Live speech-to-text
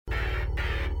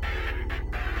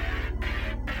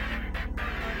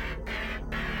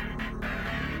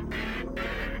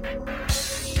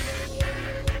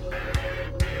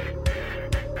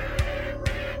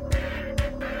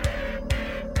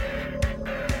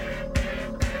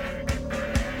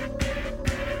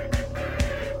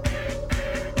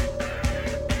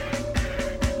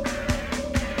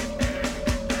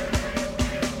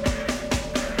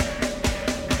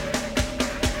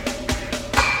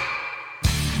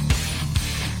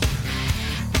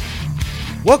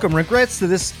Welcome, Rink Rats, to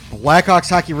this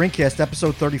Blackhawks Hockey Rinkcast,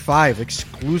 episode 35,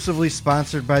 exclusively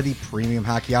sponsored by the premium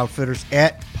hockey outfitters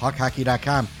at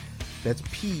puckhockey.com. That's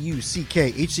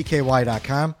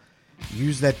PUCKHCKY.com.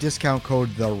 Use that discount code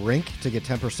THERINK to get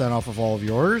 10% off of all of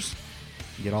your orders.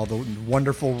 You get all the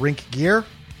wonderful rink gear.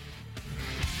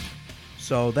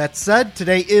 So that said,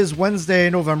 today is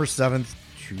Wednesday, November 7th,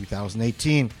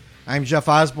 2018. I'm Jeff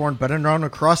Osborne, better known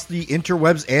across the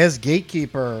interwebs as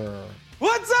Gatekeeper.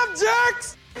 What's up,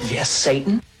 jerks? Yes,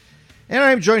 Satan. And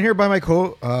I'm joined here by my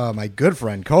my good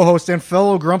friend, co-host, and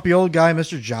fellow grumpy old guy,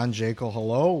 Mr. John Jekyll.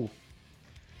 Hello.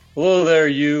 Hello there,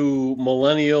 you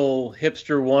millennial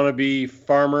hipster wannabe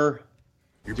farmer.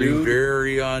 You're being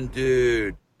very on,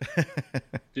 dude.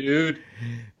 Dude.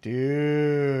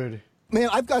 Man,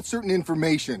 I've got certain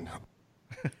information.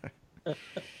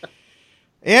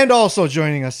 And also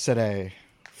joining us today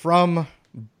from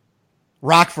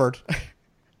Rockford,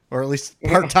 or at least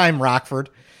part-time Rockford,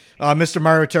 Mr.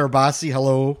 Mario Terabasi.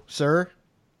 Hello, sir.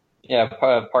 Yeah,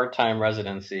 part-time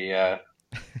residency. Yeah,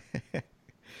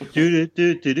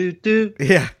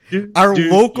 our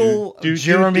local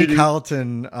Jeremy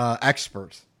Colleton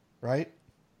expert, right?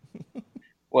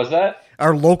 Was that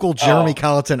our local Jeremy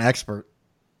Colleton expert?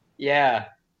 Yeah.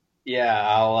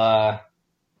 I'm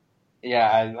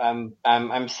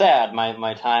sad.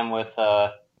 My time with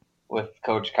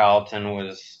Coach Colleton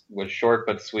was short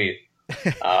but sweet.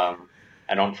 I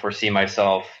don't foresee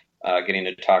myself getting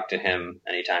to talk to him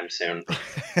anytime soon.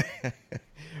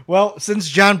 Well, since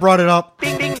John brought it up,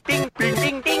 Bing bing bing bing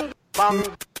bing bing bong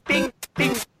bing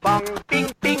bing bong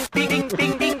bing bing bing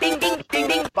bing bing bing bing bing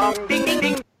bing bong bing bing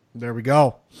bing. There we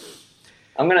go.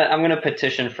 I'm gonna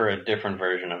petition for a different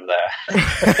version of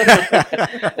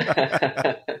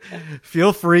that.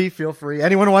 Feel free.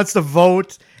 Anyone who wants to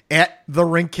vote at the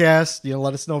Rinkcast,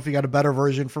 let us know if you got a better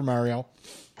version for Mario.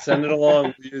 Send it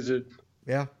along. Use it.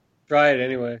 Yeah. Try it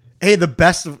anyway. Hey, the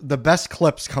best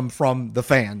clips come from the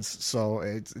fans, so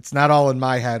it's not all in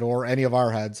my head or any of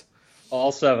our heads.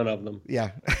 All 7 of them.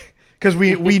 Yeah, because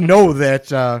we know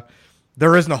that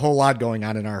there isn't a whole lot going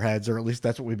on in our heads, or at least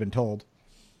that's what we've been told.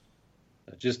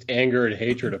 Just anger and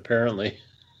hatred, apparently.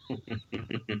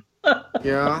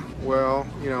 Yeah, well,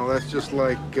 that's just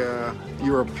like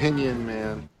your opinion,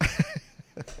 man.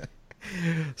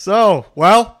 So,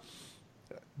 well,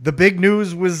 the big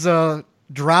news was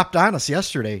dropped on us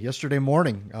yesterday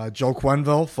morning. Joe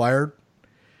Quenneville fired.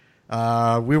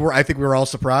 I think we were all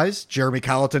surprised. Jeremy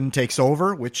Colleton takes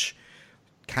over, which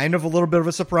kind of a little bit of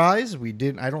a surprise.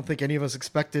 I don't think any of us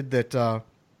expected that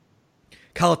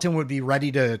Colleton would be ready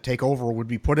to take over, or would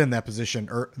be put in that position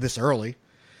this early.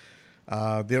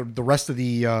 The rest of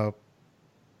the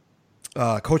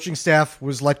coaching staff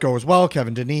was let go as well.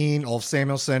 Kevin Dineen, Ulf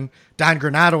Samuelsson, Don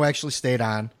Granato actually stayed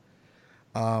on.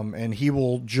 And he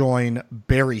will join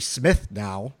Barry Smith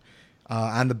now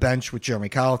on the bench with Jeremy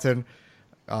Colleton.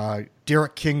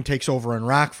 Derek King takes over in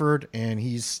Rockford, and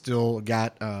he's still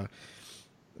got Mr.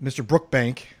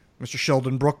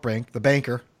 Sheldon Brookbank, the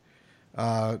banker,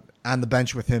 on the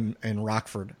bench with him in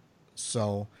Rockford.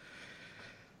 So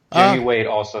Jimmy Wade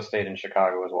also stayed in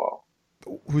Chicago as well.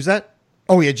 Who's that?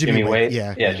 Oh, yeah, Jimmy Wade.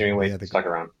 Yeah, Jimmy Wade stuck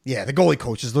around. Yeah, the goalie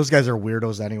coaches. Those guys are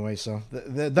weirdos anyway, so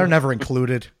they're never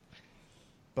included.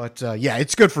 But,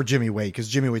 it's good for Jimmy Wade, because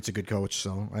Jimmy Wade's a good coach,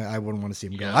 so I wouldn't want to see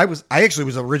him go. I actually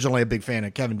was originally a big fan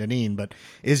of Kevin Dineen, but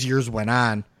as years went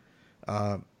on,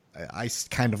 he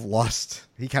kind of lost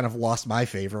my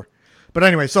favor. But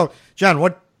anyway, so, John,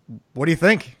 what do you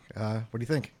think?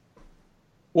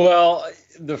 Well,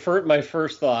 my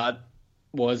first thought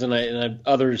was, and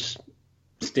others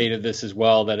stated this as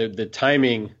well, that the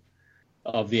timing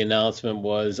of the announcement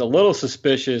was a little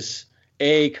suspicious,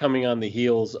 coming on the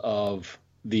heels of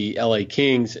the LA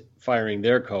Kings firing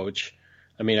their coach.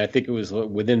 I mean, I think it was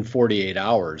within 48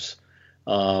 hours.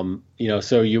 So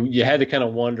you had to kind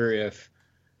of wonder if,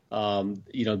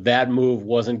 that move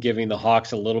wasn't giving the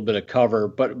Hawks a little bit of cover,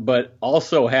 but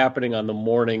also happening on the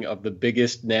morning of the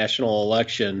biggest national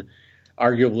election,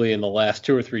 arguably in the last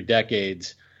 2 or 3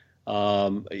 decades.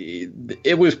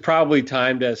 It was probably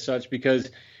timed as such,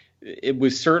 because it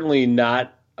was certainly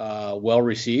not well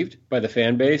received by the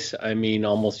fan base. I mean,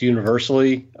 almost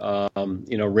universally,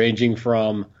 ranging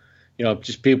from,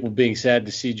 just people being sad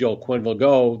to see Joel Quenneville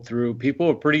go, through people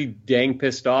who are pretty dang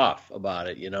pissed off about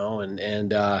it,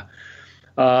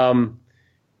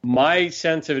 my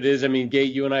sense of it is, I mean,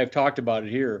 Gate, you and I have talked about it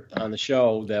here on the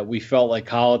show, that we felt like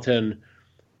Colleton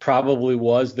probably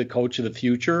was the coach of the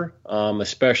future,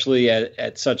 especially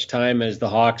at such time as the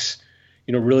Hawks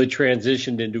really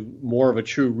transitioned into more of a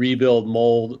true rebuild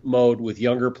mode with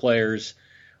younger players.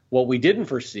 What we didn't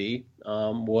foresee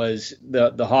was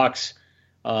the Hawks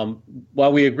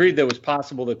While we agreed that it was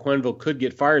possible that Quenneville could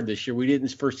get fired this year, we didn't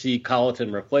foresee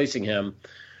Colleton replacing him.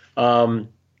 And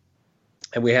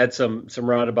we had some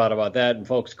roundabout about that. And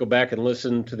folks, go back and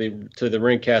listen to the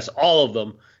Ringcast, all of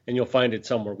them, and you'll find it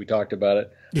somewhere. We talked about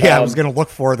it. Yeah, I was going to look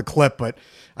for the clip, but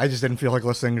I just didn't feel like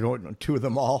listening to two of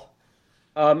them all.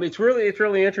 It's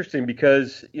really interesting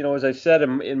because, as I said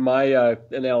in my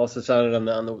analysis on it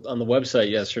on the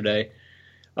website yesterday,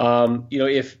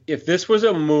 if this was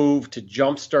a move to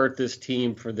jumpstart this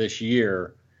team for this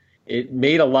year, it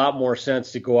made a lot more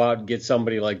sense to go out and get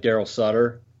somebody like Daryl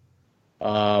Sutter,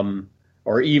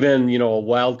 or even a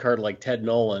wild card like Ted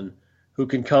Nolan, who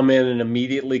can come in and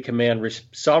immediately command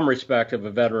some respect of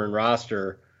a veteran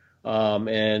roster,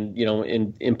 and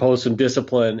impose some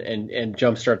discipline and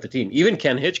jumpstart the team. Even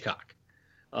Ken Hitchcock,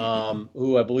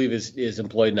 who I believe is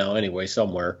employed now anyway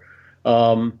somewhere.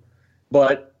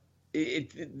 But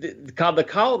the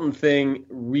Colleton thing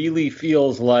really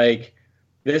feels like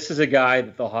this is a guy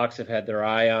that the Hawks have had their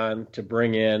eye on to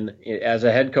bring in as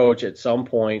a head coach at some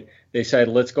point. They said,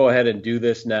 let's go ahead and do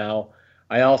this now.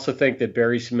 I also think that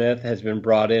Barry Smith has been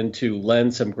brought in to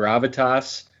lend some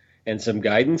gravitas and some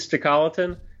guidance to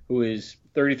Colleton, who is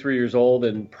 33 years old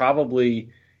and probably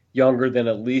younger than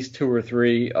at least two or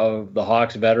three of the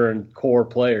Hawks veteran core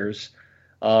players.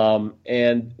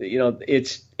 And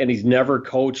he's never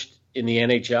coached in the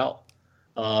NHL,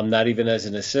 not even as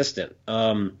an assistant.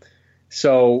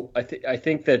 So I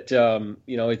think that,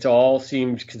 it all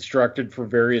seems constructed for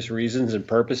various reasons and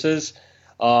purposes.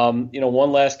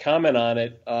 One last comment on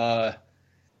it.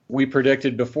 We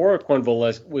predicted before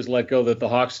Quenneville was let go that the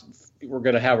Hawks were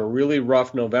going to have a really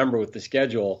rough November with the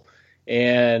schedule.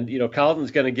 And,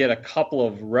 Colleton's going to get a couple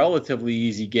of relatively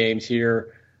easy games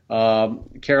here.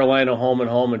 Carolina home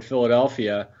and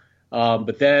Philadelphia.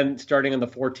 But then starting on the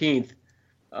 14th,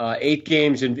 8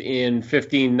 games in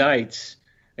 15 nights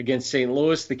against St.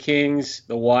 Louis, the Kings,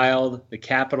 the Wild, the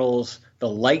Capitals, the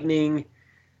Lightning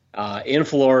in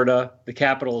Florida, the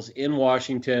Capitals in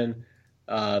Washington,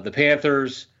 the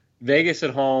Panthers, Vegas at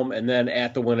home, and then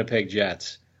at the Winnipeg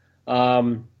Jets.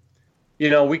 We'll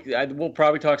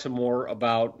probably talk some more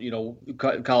about,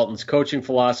 Colleton's coaching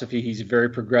philosophy. He's a very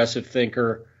progressive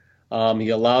thinker. He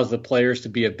allows the players to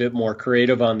be a bit more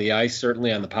creative on the ice,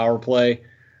 certainly on the power play,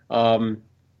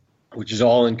 which is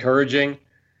all encouraging.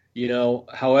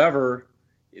 However,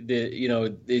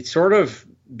 it sort of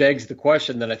begs the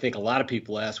question that I think a lot of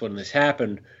people asked when this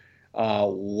happened.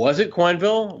 Was it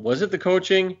Quenneville? Was it the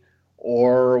coaching?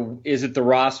 Or is it the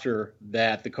roster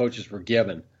that the coaches were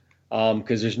given?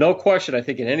 Because there's no question, I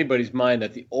think, in anybody's mind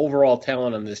that the overall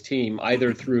talent on this team,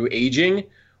 either through aging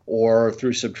or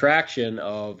through subtraction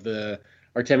of the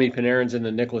Artemi Panarins and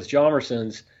the Nicholas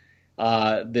Hjalmarssons,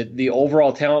 that the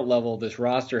overall talent level of this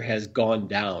roster has gone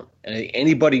down. And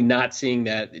anybody not seeing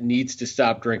that needs to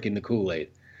stop drinking the Kool-Aid,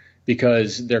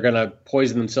 because they're going to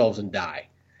poison themselves and die.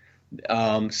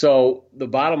 So the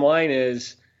bottom line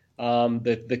is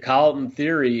that the Colleton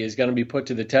theory is going to be put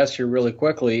to the test here really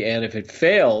quickly. And if it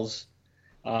fails,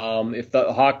 if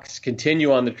the Hawks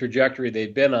continue on the trajectory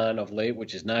they've been on of late,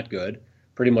 which is not good,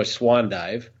 pretty much swan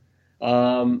dive,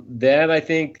 then I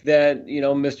think that,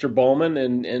 Mr. Bowman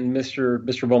and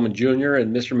Mr. Bowman Jr.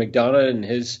 and Mr. McDonough and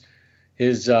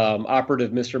his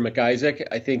operative, Mr. McIsaac,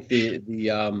 I think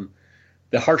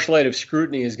the harsh light of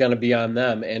scrutiny is going to be on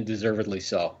them, and deservedly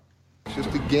so. It's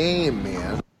just a game,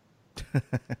 man.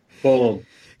 Boom.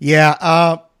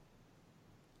 Yeah.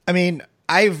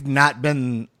 I've not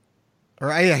been,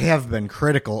 or I have been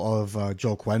critical of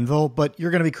Joe Quenneville, but you're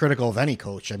going to be critical of any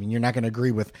coach. You're not going to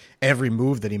agree with every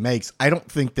move that he makes. I don't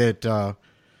think that,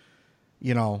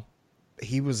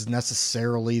 he was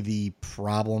necessarily the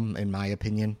problem, in my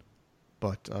opinion,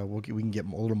 but we can get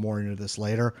a little more into this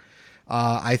later.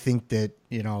 I think that,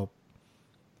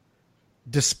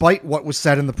 despite what was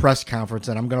said in the press conference,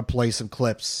 and I'm going to play some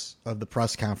clips of the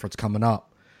press conference coming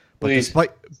up, but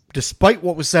despite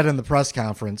what was said in the press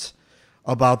conference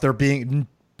about there being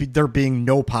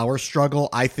no power struggle,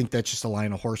 I think that's just a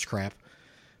line of horse crap,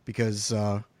 because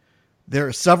there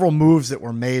are several moves that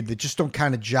were made that just don't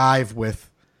kind of jive with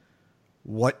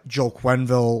what Joe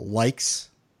Quenneville likes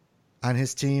on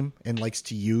his team and likes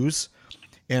to use.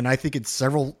 And I think it's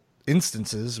several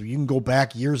instances, you can go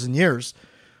back years and years,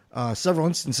 several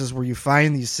instances where you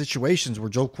find these situations where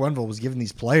Joe Quenneville was giving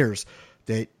these players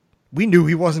that we knew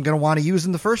he wasn't going to want to use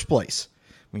in the first place.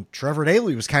 Trevor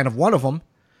Daley was kind of one of them.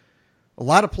 A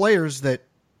lot of players that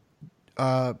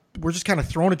were just kind of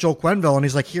thrown at Joe Quenneville, and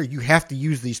he's like, here, you have to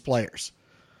use these players.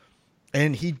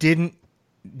 And he didn't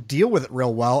deal with it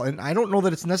real well, and I don't know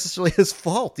that it's necessarily his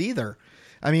fault either.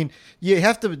 I mean, you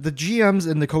have to. The GMs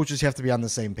and the coaches have to be on the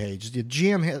same page. The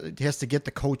GM has to get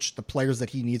the coach the players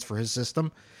that he needs for his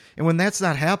system, and when that's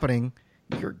not happening,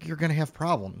 you're going to have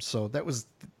problems. So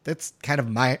that's kind of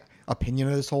my opinion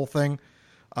of this whole thing.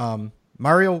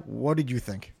 Mario, what did you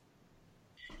think?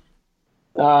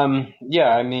 Yeah,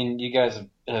 I mean, you guys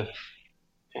have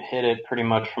hit it pretty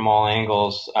much from all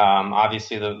angles.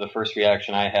 Obviously, the first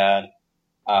reaction I had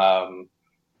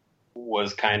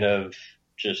was kind of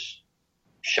just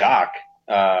shock.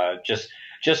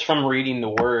 Just from reading the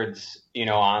words,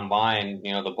 online,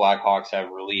 the Blackhawks have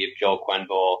relieved Joe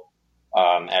Quenneville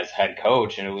as head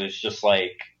coach, and it was just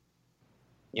like,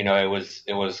 it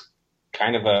was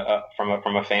kind of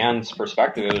from a fan's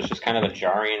perspective, it was just kind of a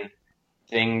jarring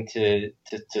thing to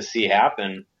see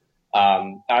happen.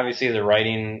 Obviously, the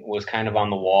writing was kind of on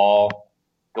the wall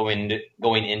going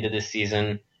into this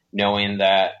season, knowing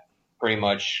that pretty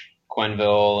much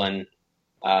Quenneville and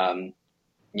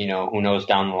who knows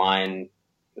down the line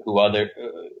who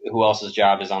else's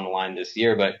job is on the line this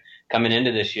year. But coming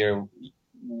into this year,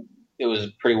 it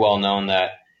was pretty well known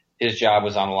that his job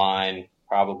was on the line,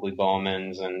 probably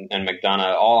Bowman's and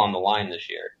McDonough all on the line this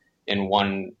year in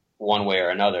one way or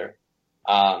another.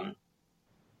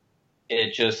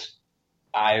 It just,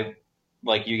 I,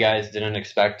 like you guys, didn't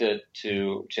expect it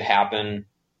to happen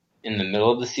in the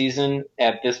middle of the season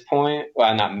at this point.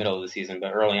 Well, not middle of the season,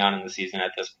 but early on in the season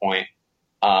at this point.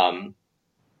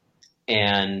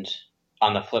 And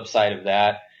on the flip side of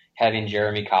that, having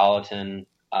Jeremy Colleton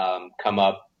come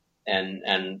up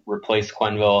and replace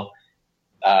Quenneville,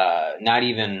 not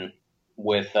even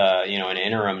with an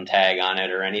interim tag on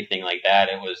it or anything like that.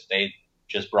 It was, they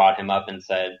just brought him up and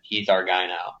said, he's our guy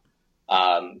now.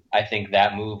 I think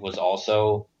that move was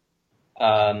also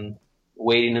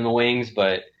waiting in the wings,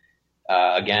 but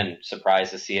again,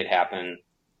 surprised to see it happen.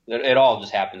 It all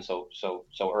just happened so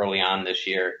early on this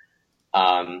year.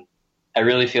 I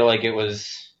really feel like it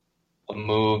was a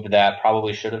move that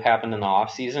probably should have happened in the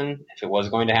off season if it was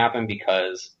going to happen,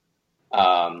 because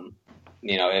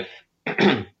if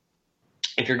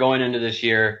if you're going into this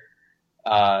year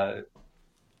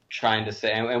trying to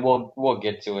say, and we'll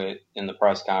get to it in the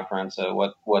press conference,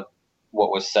 what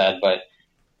was said, but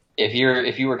if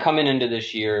you were coming into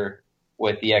this year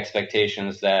with the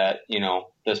expectations that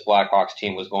this Blackhawks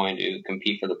team was going to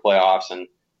compete for the playoffs, and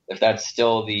if that's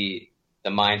still the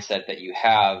mindset that you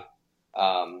have,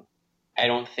 I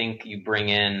don't think you bring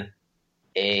in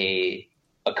a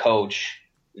coach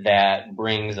that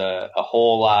brings a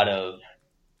whole lot of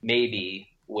maybe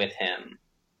with him.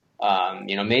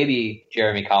 Maybe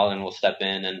Jeremy Colleton will step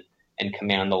in and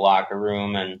command the locker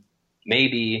room, and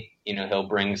maybe he'll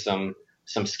bring some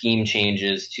scheme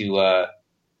changes to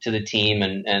the team,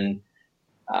 and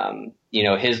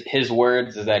his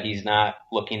words is that he's not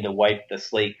looking to wipe the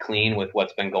slate clean with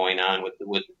what's been going on with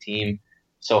the team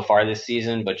so far this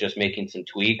season, but just making some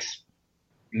tweaks.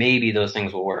 Maybe those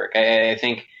things will work. I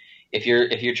think if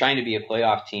you're trying to be a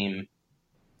playoff team,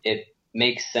 it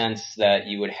makes sense that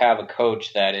you would have a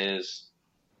coach that is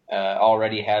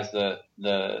already has the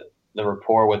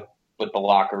rapport with the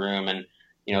locker room, and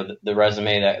the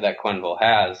resume that Quenneville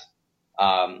has.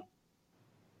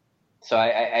 So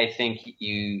I think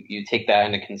you take that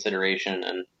into consideration,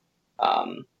 and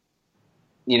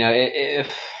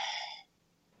if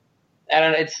I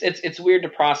don't know, it's weird to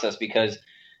process, because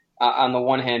on the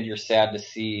one hand, you're sad to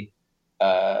see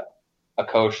a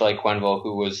coach like Quenneville,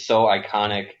 who was so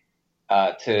iconic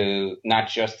to not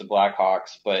just the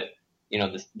Blackhawks, but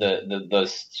the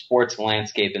sports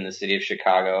landscape in the city of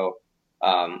Chicago.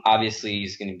 Obviously,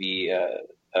 he's going to be a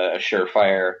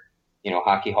surefire,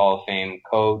 Hockey Hall of Fame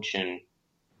coach, and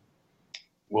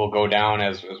will go down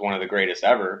as one of the greatest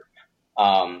ever.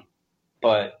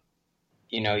 But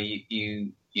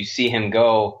you see him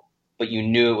go, but you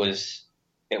knew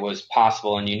it was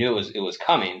possible, and you knew it was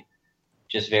coming.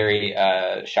 Just very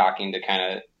shocking to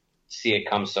kind of see it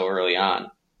come so early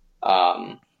on.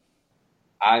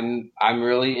 I'm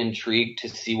really intrigued to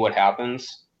see what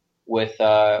happens with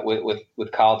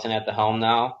Colleton at the helm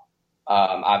now.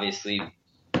 Obviously,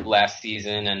 last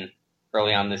season and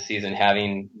early on this season,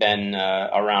 having been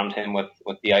around him with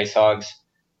the Ice Hogs,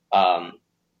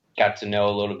 got to know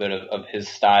a little bit of his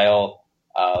style,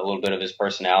 a little bit of his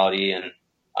personality, and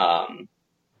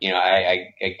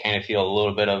I kind of feel a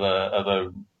little bit of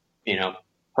a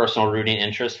personal rooting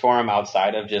interest for him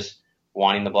outside of just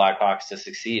wanting the Blackhawks to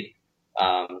succeed.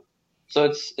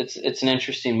 So it's an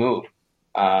interesting move.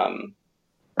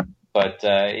 But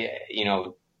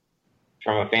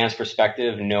from a fan's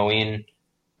perspective, knowing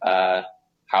how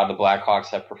the Blackhawks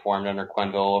have performed under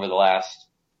Quenneville over the last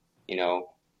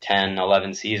 10,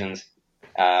 11 seasons,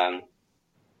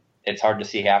 it's hard to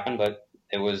see happen, but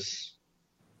it was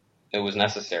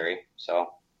necessary.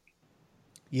 So.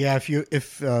 Yeah, if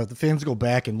the fans go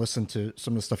back and listen to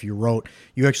some of the stuff you wrote,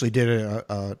 you actually did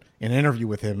an interview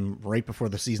with him right before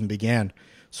the season began,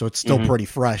 so it's still pretty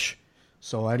fresh.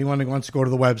 So anyone who wants to go to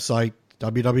the website,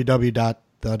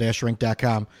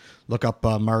 www.the-rink.com, look up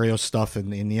Mario's stuff in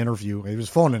the interview. It was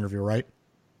a phone interview, right?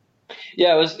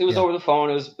 Yeah, it was over the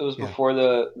phone. It was before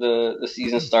the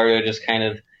season started, just kind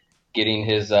of getting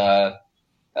his thoughts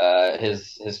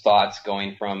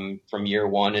going from year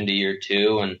one into year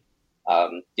two. And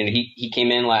he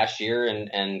came in last year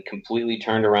and completely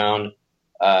turned around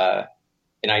an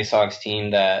Ice Hawks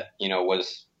team that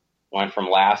went from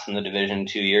last in the division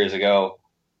 2 years ago.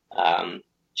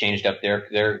 Changed up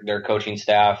their coaching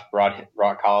staff,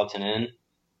 brought Colleton in,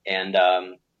 and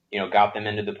got them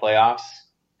into the playoffs,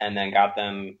 and then got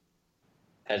them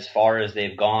as far as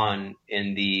they've gone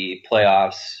in the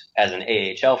playoffs as an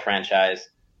AHL franchise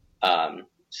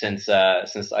since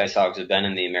Ice Hawks have been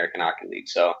in the American Hockey League.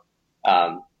 So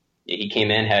he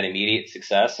came in, had immediate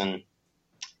success, and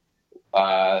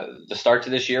the start to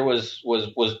this year was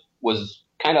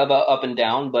kind of up and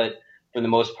down, but for the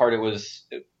most part,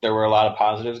 there were a lot of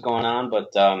positives going on.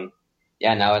 But now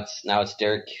it's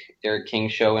Derek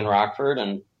King's show in Rockford,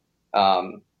 and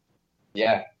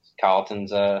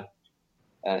Colleton's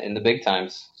in the big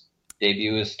times.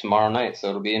 Debut is tomorrow night, so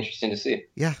it'll be interesting to see.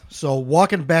 Yeah. So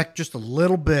walking back just a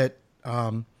little bit,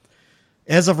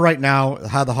 as of right now,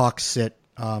 how the Hawks sit,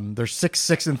 they're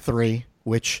 6-6-3,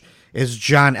 which, as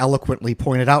John eloquently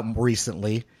pointed out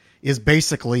recently, is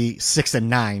basically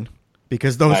 6-9,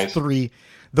 because those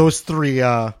three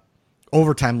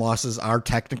overtime losses are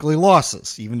technically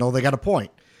losses, even though they got a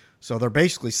point. So they're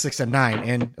basically 6-9,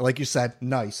 and like you said,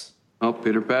 nice. Oh,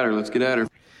 pitter patter, let's get at her.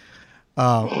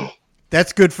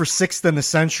 That's good for sixth in the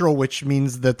Central, which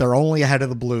means that they're only ahead of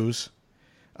the Blues.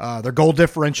 Their goal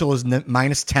differential is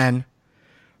 -10.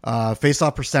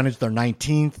 Face-off percentage, they're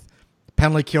 19th.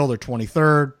 Penalty kill, they're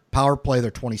 23rd. Power play, they're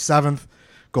 27th.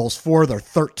 Goals for, they're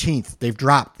 13th. They've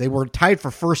dropped. They were tied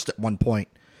for first at one point.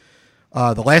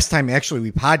 The last time actually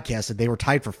we podcasted, they were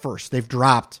tied for first. They've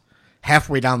dropped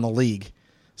halfway down the league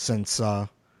since the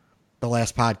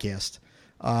last podcast.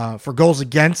 For goals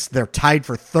against, they're tied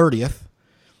for 30th.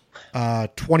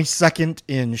 22nd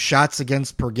in shots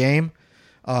against per game.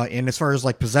 And as far as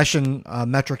like possession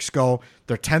metrics go,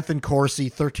 they're 10th in Corsi,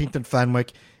 13th in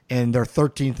Fenwick, and they're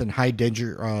 13th in high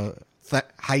danger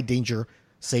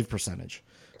save percentage.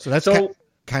 So that's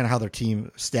kind of how their team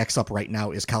stacks up right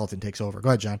now as Colleton takes over. Go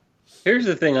ahead, John. Here's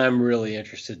the thing I'm really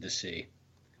interested to see.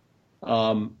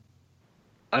 You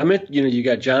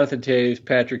got Jonathan Toews,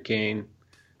 Patrick Kane,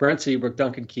 Brent Seabrook,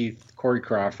 Duncan Keith, Corey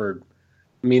Crawford.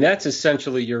 I mean, that's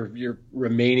essentially your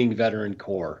remaining veteran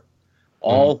core.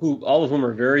 All of whom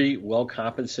are very well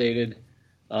compensated.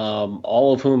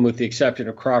 All of whom, with the exception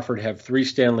of Crawford, have 3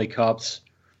 Stanley Cups,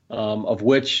 of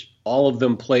which all of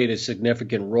them played a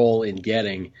significant role in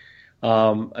getting.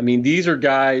 These are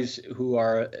guys who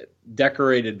are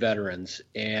decorated veterans,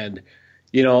 and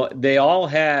they all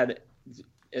had,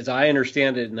 as I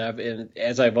understand it, and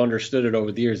as I've understood it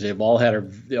over the years, they all had a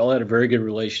very good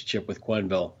relationship with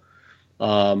Quenneville,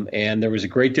 and there was a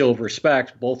great deal of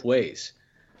respect both ways.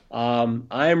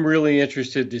 I'm really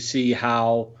interested to see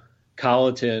how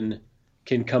Colleton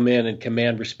can come in and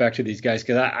command respect to these guys,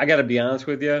 because I got to be honest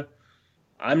with you,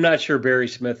 I'm not sure Barry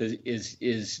Smith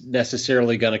is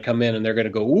necessarily going to come in and they're going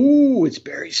to go, ooh, it's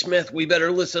Barry Smith, we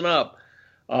better listen up.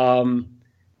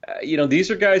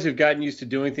 These are guys who've gotten used to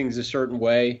doing things a certain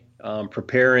way,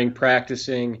 preparing,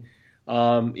 practicing.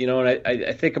 And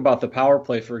I think about the power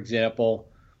play, for example.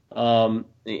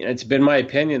 It's been my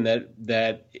opinion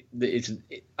that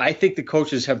I think the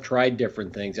coaches have tried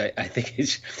different things. I think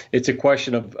it's a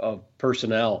question of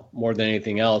personnel more than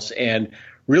anything else, and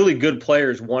really good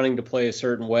players wanting to play a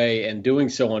certain way and doing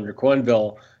so under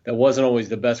Quenneville. That wasn't always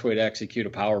the best way to execute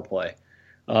a power play.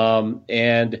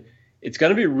 And it's going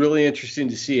to be really interesting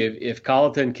to see if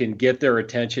Colleton can get their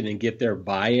attention and get their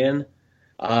buy-in.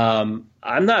 I'm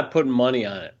not putting money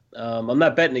on it. I'm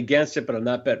not betting against it, but I'm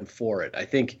not betting for it. I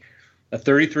think a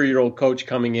 33-year-old coach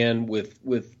coming in with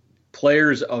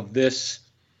players of this,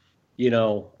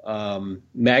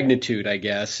 magnitude, I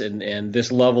guess, and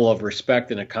this level of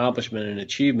respect and accomplishment and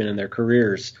achievement in their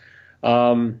careers.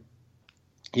 There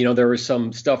was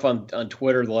some stuff on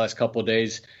Twitter the last couple of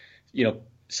days,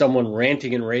 someone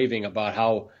ranting and raving about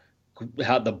how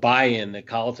the buy-in that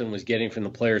Colleton was getting from the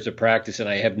players at practice, and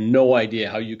I have no idea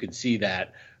how you can see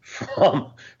that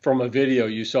from a video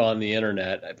you saw on the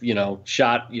internet,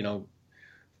 shot,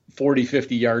 40,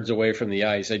 50 yards away from the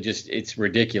ice. It's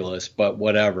ridiculous, but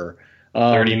whatever.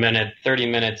 30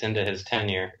 minutes into his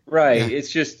tenure. Right.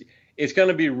 Yeah. It's going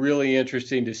to be really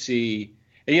interesting to see.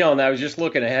 And I was just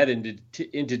looking ahead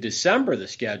into December, the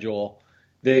schedule.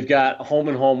 They've got home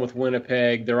and home with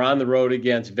Winnipeg. They're on the road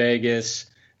against Vegas.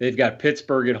 They've got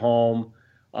Pittsburgh at home.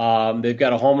 They've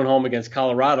got a home and home against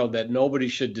Colorado that nobody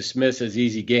should dismiss as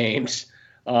easy games.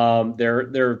 They've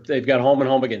got home and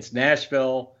home against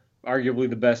Nashville, arguably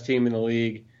the best team in the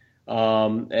league,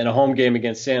 and a home game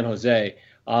against San Jose.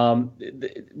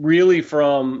 Really,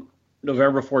 from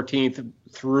November 14th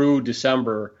through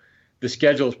December, the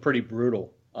schedule is pretty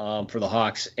brutal for the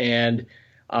Hawks. And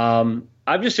I'm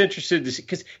just interested to see,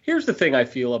 because here's the thing I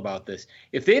feel about this.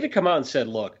 If they had come out and said,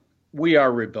 look, we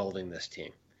are rebuilding this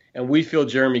team, and we feel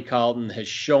Jeremy Colleton has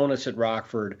shown us at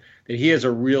Rockford that he has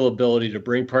a real ability to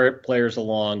bring players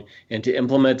along and to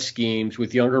implement schemes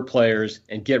with younger players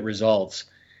and get results,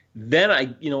 then I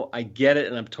get it,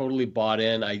 and I'm totally bought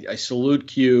in. I salute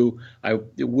Q. I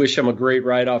wish him a great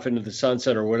ride off into the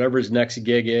sunset or whatever his next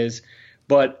gig is.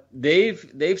 But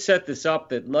they've set this up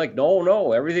that, like,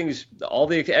 no, everything's, all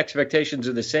the expectations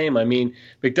are the same. I mean,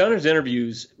 McDonough's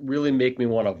interviews really make me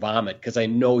want to vomit because I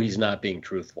know he's not being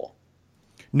truthful.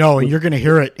 No, and you're going to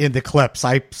hear it in the clips.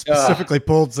 I specifically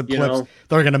pulled some clips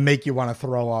that are going to make you want to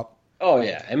throw up. Oh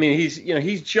yeah, I mean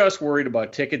he's just worried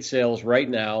about ticket sales right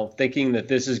now, thinking that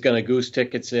this is going to goose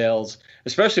ticket sales,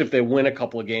 especially if they win a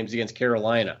couple of games against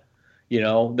Carolina.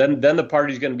 Then the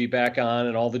party's going to be back on,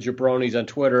 and all the jabronis on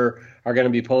Twitter are going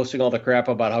to be posting all the crap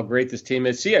about how great this team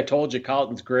is. See, I told you,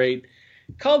 Colleton's great.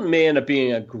 Colleton may end up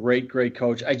being a great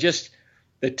coach.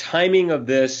 The timing of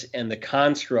this and the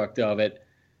construct of it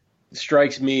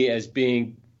strikes me as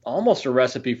being almost a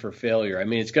recipe for failure. I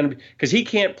mean, it's going to be because he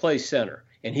can't play center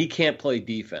and he can't play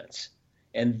defense,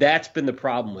 and that's been the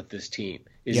problem with this team.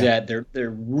 That they're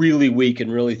really weak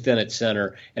and really thin at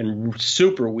center and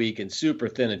super weak and super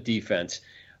thin at defense.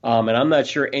 And I'm not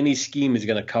sure any scheme is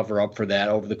going to cover up for that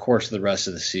over the course of the rest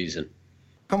of the season.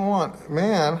 Come on,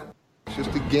 man. It's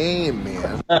just a game,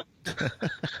 man.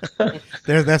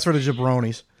 That's for the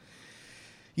jabronis.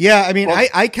 Yeah, I mean,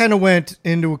 I kind of went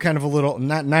into kind of a little,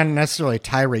 not necessarily a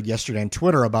tirade yesterday on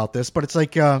Twitter about this, but it's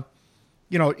like,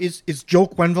 is Joe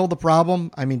Quenneville the problem?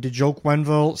 I mean, did Joe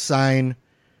Quenneville sign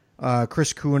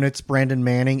Chris Kunitz, Brandon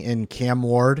Manning, and Cam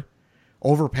Ward,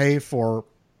 overpay for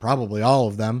probably all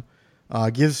of them,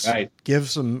 give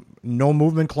some no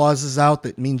movement clauses out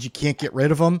that means you can't get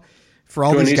rid of them for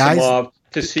all these guys.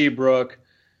 To Seabrook.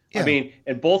 Yeah. I mean,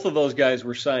 and both of those guys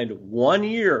were signed 1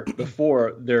 year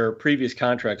before their previous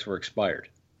contracts were expired.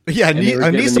 Yeah,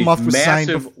 Nisimov was signed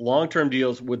massive long-term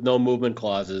deals with no movement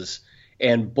clauses.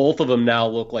 And both of them now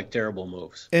look like terrible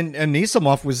moves. And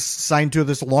Nisimov was signed to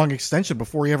this long extension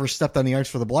before he ever stepped on the ice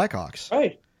for the Blackhawks.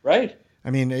 Right. I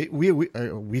mean,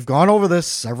 we've gone over this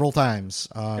several times.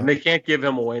 And they can't give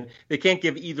him away. They can't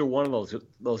give either one of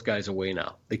those guys away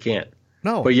now. They can't.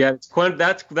 No. But yeah,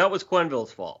 that was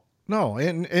Quenneville's fault. No,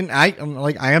 and I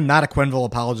am not a Quenneville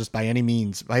apologist by any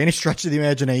means, by any stretch of the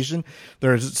imagination.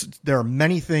 There are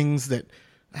many things that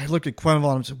I looked at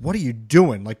Quenneville and said, "What are you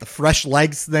doing?" Like the fresh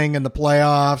legs thing in the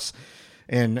playoffs,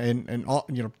 and all,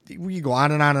 we go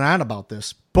on and on and on about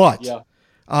this. But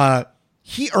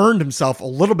he earned himself a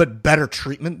little bit better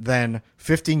treatment than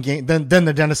 15 games than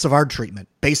the Dennis Savard treatment.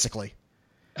 Basically,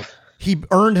 he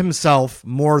earned himself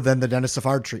more than the Dennis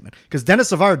Savard treatment because Dennis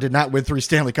Savard did not win 3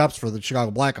 Stanley Cups for the Chicago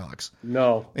Blackhawks.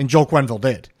 No, and Joe Quenneville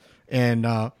did. And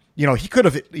he could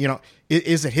have.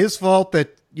 Is it his fault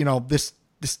that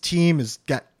this team has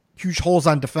got huge holes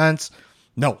on defense?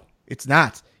 No, it's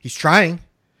not. He's trying.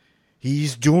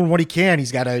 He's doing what he can.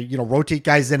 He's got to, rotate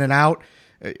guys in and out.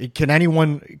 Can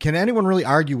anyone really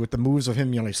argue with the moves of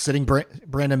him, sitting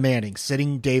Brandon Manning,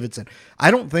 sitting Davidson? I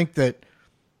don't think that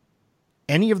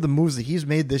any of the moves that he's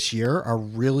made this year are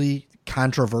really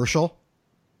controversial.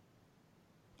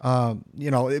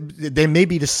 They may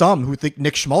be to some who think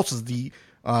Nick Schmaltz is the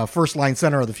first line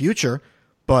center of the future,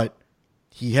 but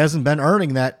he hasn't been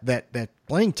earning that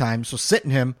playing time, so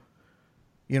sitting him,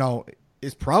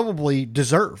 is probably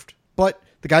deserved. But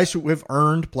the guys who have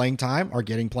earned playing time are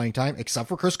getting playing time, except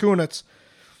for Chris Kunitz.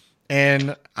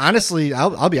 And honestly,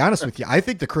 I'll be honest with you, I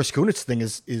think the Chris Kunitz thing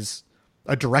is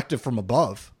a directive from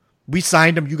above. We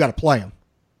signed him, you got to play him,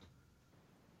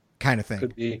 kind of thing.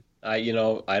 Could be. I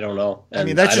don't know. And I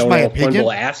mean, that's just my opinion.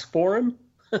 Quenneville asked for him.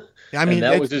 I mean,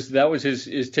 that was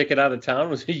his ticket out of town.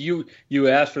 Was you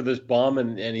asked for this bum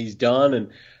and he's done,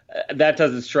 and that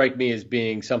doesn't strike me as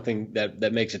being something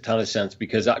that makes a ton of sense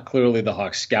because clearly the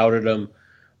Hawks scouted him.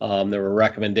 There were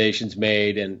recommendations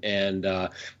made, and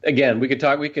again, we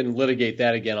can litigate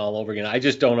that again all over again. I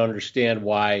just don't understand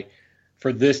why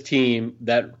for this team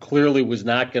that clearly was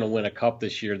not going to win a cup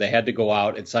this year. They had to go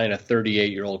out and sign a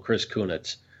 38-year-old Chris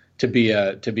Kunitz to be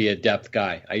a depth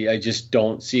guy. I just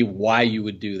don't see why you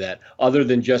would do that, other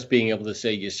than just being able to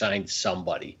say you signed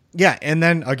somebody. Yeah, and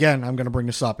then again, I'm going to bring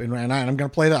this up, and I'm going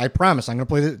to play that. I promise, I'm going to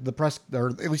play the press, or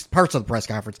at least parts of the press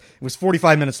conference. It was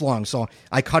 45 minutes long, so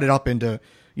I cut it up into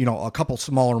a couple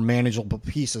smaller manageable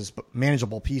pieces.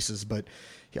 But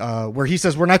where he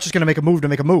says we're not just going to make a move to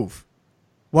make a move.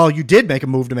 Well, you did make a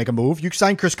move to make a move. You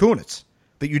signed Chris Kunitz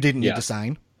that you didn't need to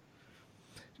sign.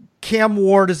 Cam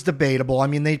Ward is debatable. I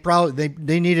mean, they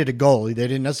needed a goalie. They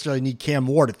didn't necessarily need Cam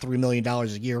Ward at $3 million a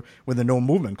year with a no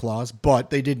movement clause, but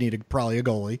they did need probably a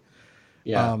goalie.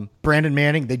 Yeah. Brandon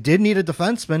Manning, they did need a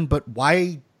defenseman, but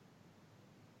why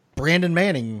Brandon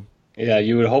Manning? Yeah,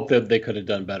 you would hope that they could have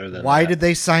done better than Why that. did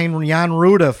they sign Jan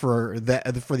Ruda for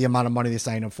the amount of money they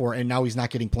signed him for, and now he's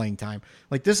not getting playing time?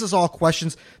 Like, this is all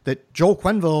questions that Joe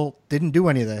Quenneville didn't do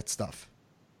any of that stuff.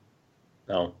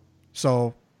 No.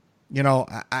 So,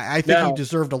 I think he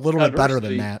deserved a little bit better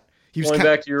than that. He was going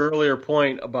back to your earlier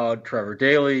point about Trevor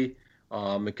Daley,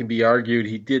 it can be argued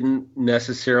he didn't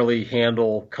necessarily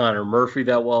handle Connor Murphy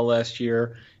that well last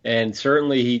year, and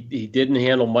certainly he didn't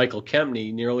handle Michael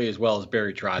Kempney nearly as well as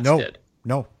Barry Trotz did.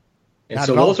 No. And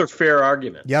so those are fair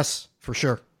arguments. Yes, for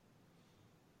sure.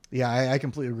 Yeah, I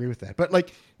completely agree with that. But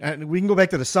we can go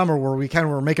back to the summer where we kind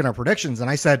of were making our predictions, and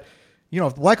I said,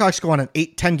 if the Blackhawks go on an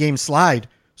 8-10 game slide,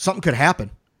 something could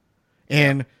happen.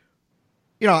 And,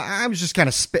 I was just kind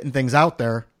of spitting things out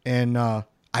there, and I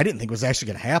didn't think it was actually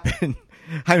going to happen.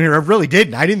 I mean, I really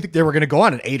didn't. I didn't think they were going to go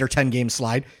on an 8 or 10 game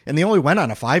slide, and they only went on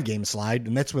a 5 game slide,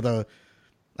 and that's with I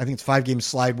think it's 5 game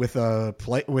slide with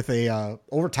a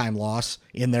overtime loss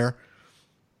in there.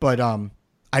 But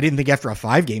I didn't think after a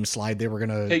 5 game slide they were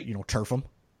going to turf them.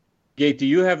 Gate, do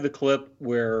you have the clip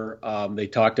where they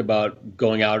talked about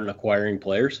going out and acquiring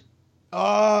players?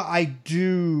 I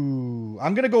do.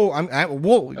 I'm gonna go.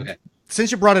 Okay.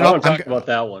 Since you brought it up, I want to talk about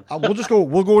that one.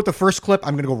 We'll go with the first clip.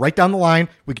 I'm gonna go right down the line.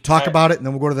 We can talk about it, and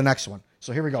then we'll go to the next one.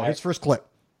 So here we go. Here's first clip.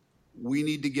 We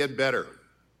need to get better.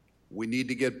 We need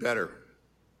to get better,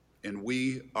 and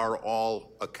we are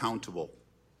all accountable.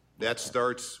 That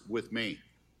starts with me.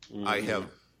 Mm-hmm. I have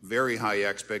very high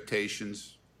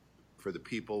expectations for the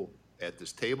people at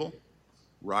this table.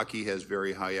 Rocky has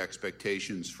very high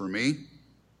expectations for me.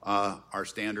 Our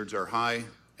standards are high,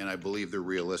 and I believe they're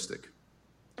realistic.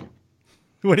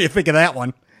 What do you think of that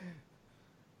one?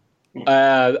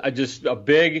 Just a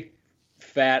big,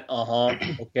 fat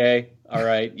okay, all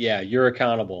right, yeah, you're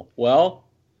accountable. Well,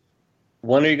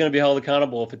 when are you going to be held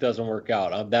accountable if it doesn't work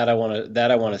out? That I want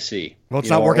to see. Well,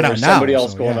 it's not working out now. Somebody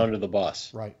else going under the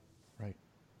bus. Right.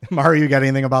 Mario, you got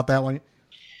anything about that one?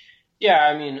 Yeah,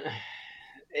 I mean,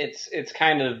 it's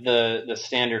kind of the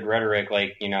standard rhetoric,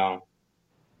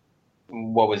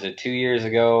 what was it, 2 years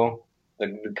ago?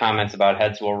 The comments about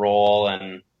heads will roll,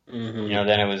 and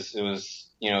then it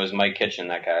was Mike Kitchen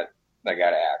that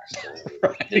got axed.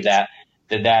 Right.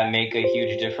 Did that make a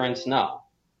huge difference? No.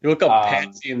 You look up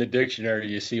Patsy in the dictionary,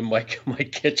 you see Mike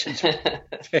Kitchen's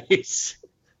face.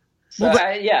 So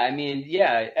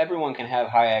everyone can have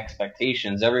high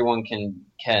expectations. Everyone can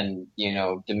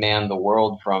demand the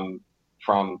world from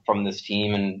this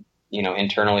team, and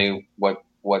internally what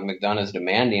McDonough is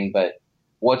demanding, but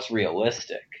what's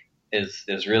realistic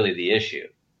is really the issue.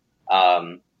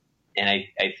 And I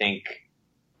think,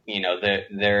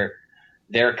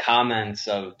 their comments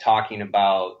of talking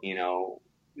about,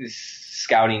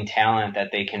 scouting talent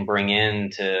that they can bring in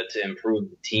to improve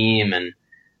the team, and,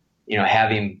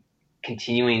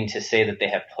 continuing to say that they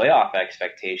have playoff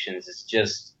expectations,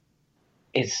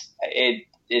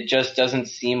 it just doesn't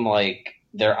seem like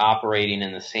they're operating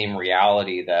in the same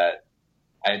reality that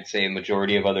I'd say a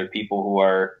majority of other people who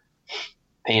are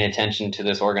paying attention to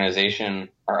this organization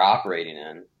are operating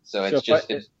in. So it's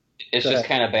just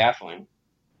kind of baffling.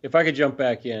 If I could jump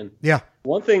back in. Yeah.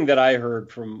 One thing that I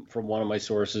heard from one of my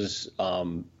sources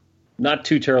not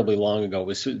too terribly long ago,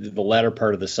 was the latter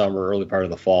part of the summer, early part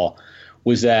of the fall,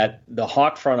 was that the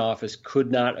Hawk front office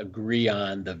could not agree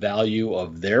on the value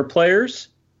of their players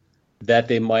that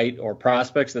they might, or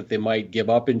prospects that they might give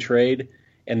up in trade,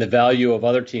 and the value of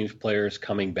other teams' players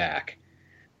coming back.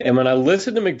 And when I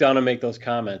listened to McDonough make those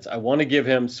comments, I want to give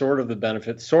him sort of the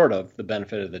benefit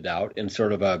of the doubt in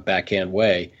sort of a backhand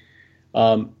way.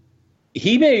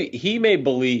 He may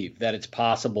believe that it's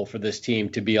possible for this team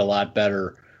to be a lot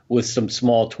better with some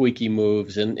small tweaky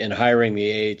moves and hiring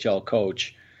the AHL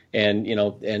coach,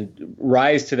 and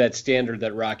rise to that standard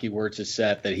that Rocky Wirtz has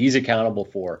set that he's accountable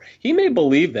for. He may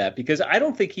believe that, because I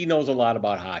don't think he knows a lot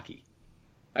about hockey.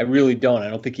 I really don't. I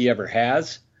don't think he ever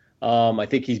has. I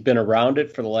think he's been around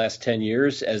it for the last 10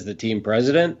 years as the team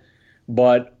president,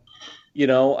 but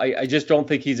I just don't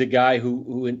think he's a guy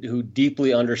who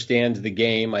deeply understands the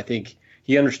game. I think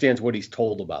he understands what he's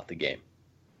told about the game.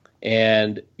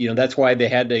 And, that's why they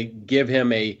had to give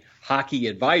him a hockey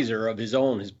advisor of his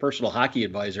own, his personal hockey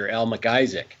advisor, Al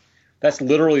McIsaac. That's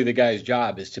literally the guy's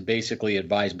job, is to basically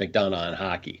advise McDonough on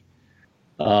hockey,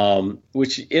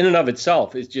 which in and of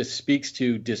itself just speaks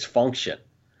to dysfunction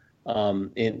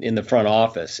in the front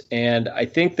office. And I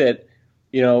think that,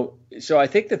 so I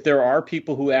think that there are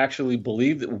people who actually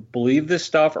believe this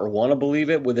stuff or want to believe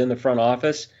it within the front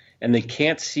office, and they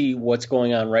can't see what's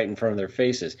going on right in front of their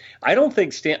faces. I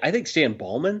think Stan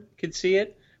Bowman could see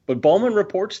it, but Bowman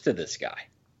reports to this guy.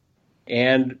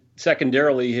 And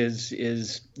secondarily,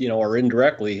 his or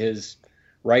indirectly, his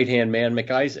right-hand man,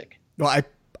 McIsaac. Well,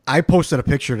 I posted a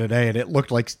picture today, and it looked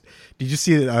like, did you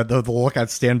see the look on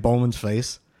Stan Bowman's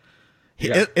face?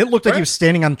 Yeah. It looked like he was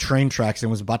standing on train tracks and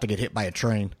was about to get hit by a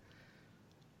train.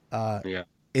 Yeah.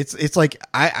 It's like,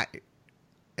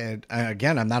 and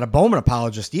again, I'm not a Bowman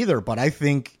apologist either, but I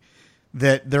think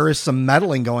that there is some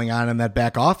meddling going on in that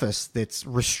back office that's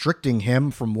restricting him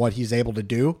from what he's able to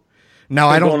do. Now,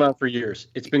 It's been going on for years.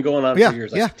 It's been going on for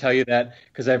years. I Yeah. can tell you that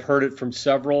because I've heard it from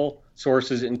several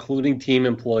sources, including team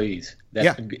employees.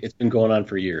 It's been going on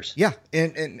for years. Yeah,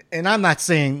 and I'm not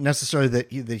saying necessarily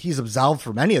that he's absolved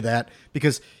from any of that,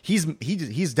 because he's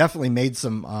definitely made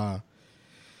some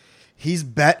he's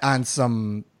bet on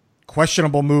some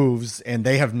questionable moves, and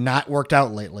they have not worked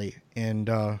out lately. And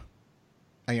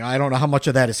I don't know how much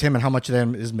of that is him and how much of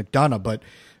that is McDonough, but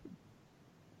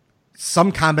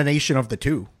some combination of the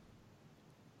two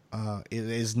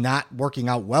is not working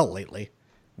out well lately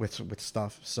with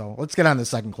stuff. So let's get on the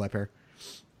second clip here.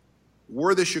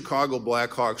 We're the Chicago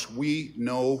Blackhawks. We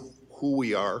know who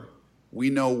we are. We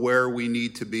know where we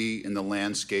need to be in the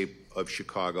landscape of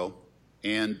Chicago.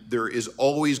 And there is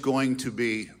always going to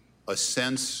be a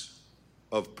sense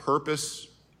of purpose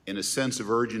and a sense of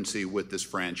urgency with this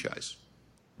franchise.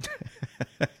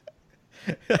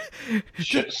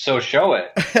 So show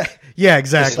it. Yeah, This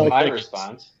is exactly. my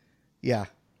response. Yeah.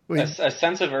 A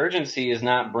sense of urgency is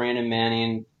not Brandon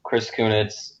Manning, Chris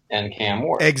Kunitz, and Cam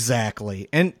Ward. Exactly.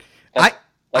 And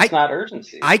That's not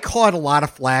urgency. I caught a lot of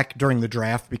flack during the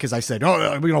draft because I said,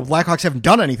 Blackhawks haven't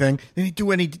done anything. They didn't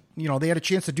do any, they had a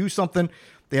chance to do something.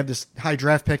 They have this high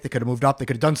draft pick. They could have moved up. They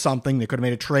could have done something. They could have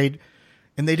made a trade,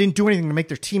 and they didn't do anything to make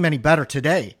their team any better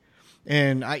today.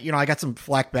 And I got some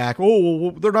flack back. Oh,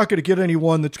 well, they're not going to get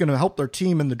anyone that's going to help their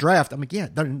team in the draft. I'm like, yeah,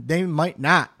 they might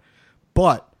not,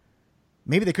 but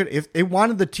maybe they could. If they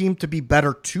wanted the team to be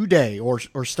better today or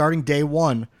starting day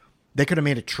one, they could have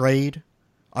made a trade,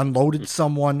 unloaded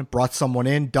someone, brought someone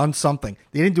in, done something.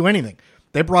 They didn't do anything.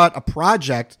 They brought a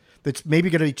project that's maybe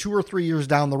going to be 2 or 3 years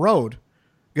down the road,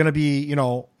 going to be,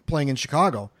 playing in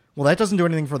Chicago. Well, that doesn't do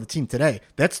anything for the team today.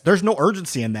 There's no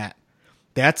urgency in that.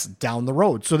 That's down the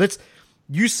road. So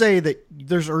you say that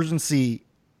there's urgency,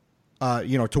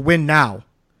 to win now,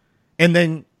 and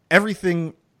then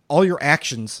all your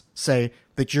actions say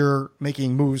that you're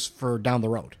making moves for down the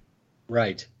road.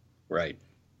 Right.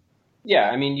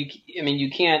 Yeah,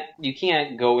 you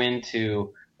can't go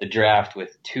into the draft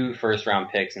with 2 first-round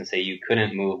picks and say you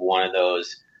couldn't move one of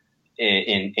those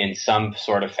in some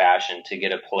sort of fashion to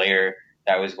get a player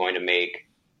that was going to make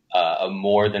a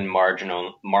more than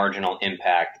marginal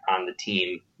impact on the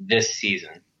team this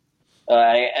season.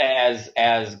 As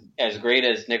great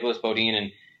as Nicholas Bodine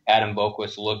and Adam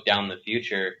Boquist look down the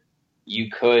future,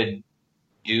 you could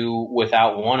do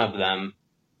without one of them,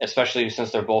 especially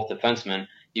since they're both defensemen.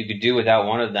 You could do without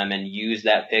one of them and use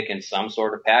that pick in some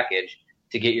sort of package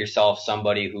to get yourself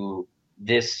somebody who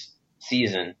this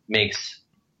season makes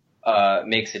a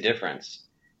difference.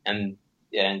 And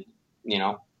they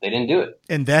didn't do it.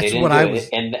 And that's what I was.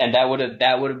 And that would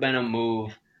have been a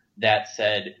move that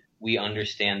said we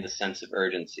understand the sense of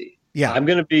urgency. Yeah, I'm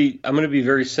gonna be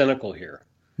very cynical here.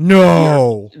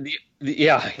 No.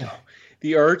 I know.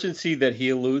 The urgency that he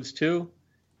alludes to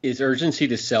is urgency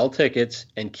to sell tickets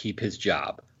and keep his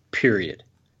job, period.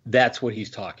 That's what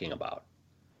he's talking about.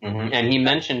 Mm-hmm. And he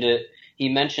mentioned it. He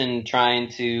mentioned trying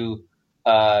to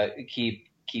keep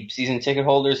season ticket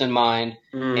holders in mind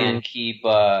and keep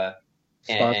sponsors.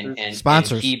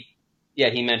 And keep,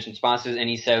 he mentioned sponsors, and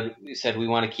he said we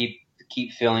want to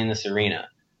keep filling this arena.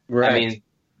 Right. I mean,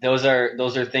 those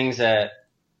are things that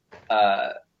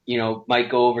might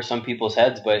go over some people's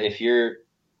heads, but if you're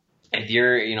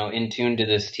in tune to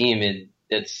this team,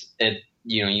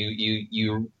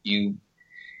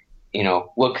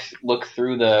 look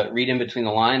through read in between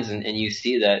the lines and you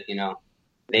see that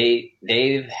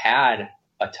they've had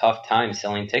a tough time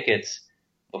selling tickets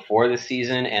before the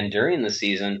season and during the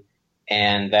season,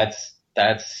 and that's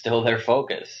still their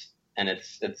focus, and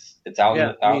it's out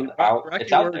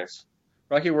Rocky out there.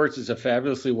 Rocky Wirtz is a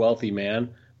fabulously wealthy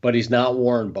man, but he's not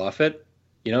Warren Buffett.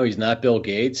 He's not Bill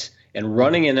Gates. And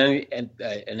running an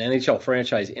NHL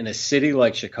franchise in a city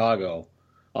like Chicago,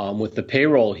 with the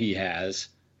payroll he has,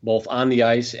 both on the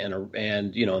ice and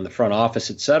in the front office,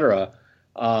 et cetera,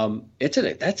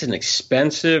 that's an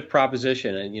expensive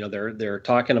proposition. And they're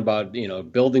talking about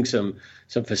building some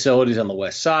facilities on the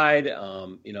west side,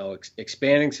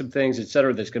 expanding some things, et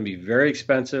cetera. That's going to be very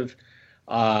expensive.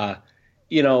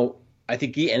 I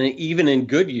think even in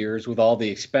good years, with all the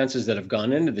expenses that have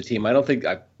gone into the team, I don't think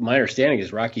my understanding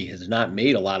is Rocky has not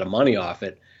made a lot of money off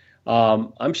it.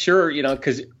 I'm sure,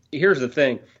 because here's the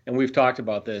thing, and we've talked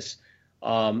about this.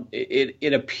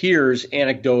 It appears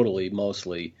anecdotally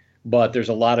mostly, but there's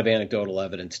a lot of anecdotal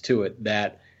evidence to it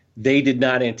that they did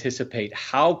not anticipate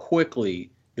how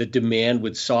quickly the demand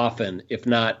would soften, if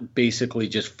not basically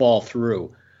just fall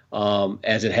through,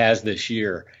 as it has this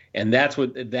year. And that's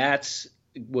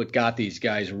what got these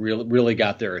guys really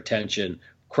got their attention.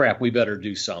 Crap, we better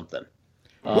do something.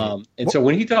 So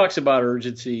when he talks about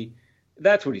urgency,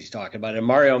 that's what he's talking about. And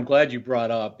Mario, I'm glad you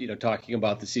brought up, talking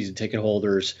about the season ticket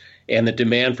holders and the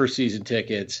demand for season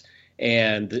tickets,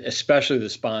 and especially the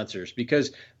sponsors,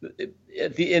 because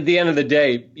at the end of the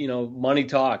day, money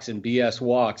talks and BS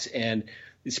walks, and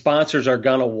the sponsors are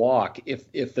going to walk.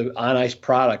 If the on ice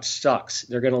product sucks,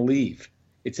 they're going to leave.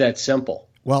 It's that simple.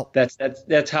 Well, that's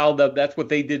what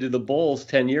they did to the Bulls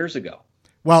 10 years ago.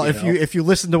 Well, if you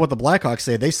listen to what the Blackhawks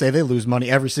say they lose money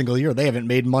every single year. They haven't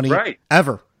made money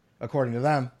ever, according to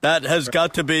them. That has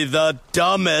got to be the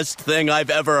dumbest thing I've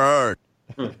ever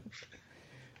heard.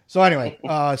 So anyway,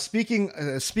 speaking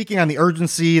on the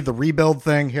urgency, the rebuild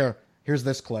thing, here's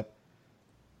this clip.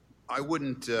 I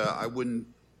wouldn't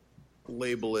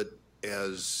label it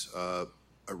as a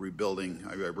rebuilding.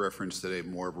 I referenced today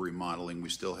more of a remodeling. We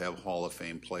still have Hall of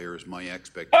Fame players. My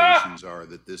expectations are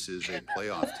that this is a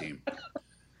playoff team.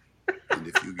 And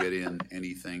if you get in,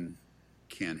 anything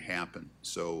can happen.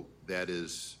 So that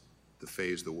is the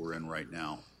phase that we're in right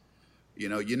now.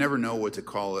 You never know what to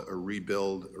call it, a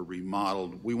rebuild, a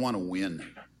remodeled. We want to win.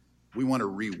 We want to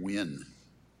re-win.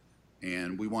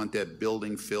 And we want that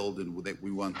building filled, and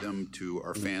we want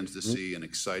our fans to see an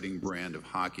exciting brand of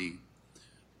hockey.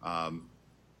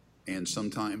 And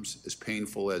sometimes, as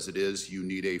painful as it is, you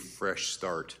need a fresh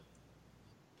start.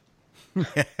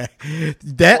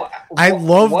 I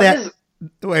love that.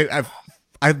 Wait,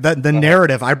 the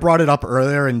narrative. I brought it up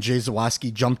earlier, and Jay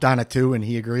Zawaski jumped on it too, and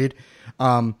he agreed.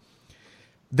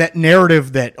 That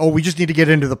narrative that we just need to get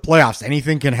into the playoffs.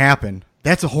 Anything can happen.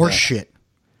 That's a horse shit.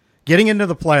 Getting into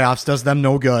the playoffs does them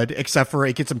no good, except for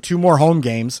it gets them 2 more home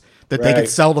games that they can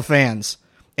sell to fans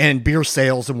and beer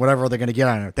sales and whatever they're going to get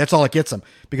on it. That's all it gets them,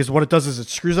 because what it does is it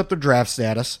screws up their draft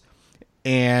status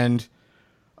and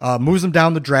moves them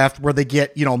down the draft where they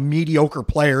get, mediocre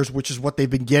players, which is what they've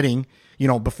been getting,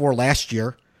 before last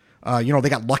year. They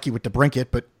got lucky with DeBrincat,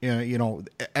 but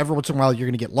every once in a while you're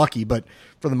going to get lucky. But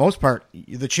for the most part,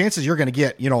 the chances you're going to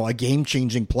get, a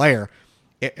game-changing player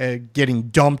getting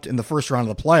dumped in the first round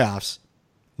of the playoffs,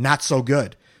 not so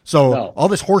good. So all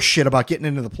this horse shit about getting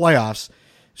into the playoffs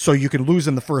so you can lose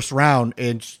in the first round,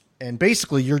 and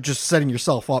basically you're just setting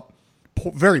yourself up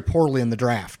very poorly in the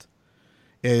draft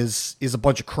is a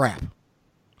bunch of crap.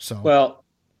 So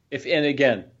if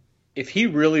he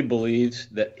really believes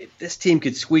that if this team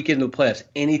could squeak into the playoffs,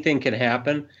 anything can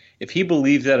happen. If he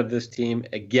believes that of this team,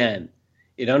 again,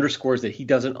 it underscores that he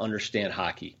doesn't understand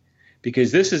hockey.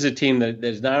 Because this is a team that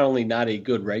is not only not a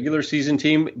good regular season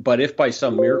team, but if by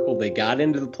some miracle they got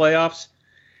into the playoffs,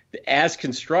 as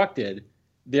constructed,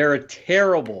 they're a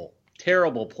terrible,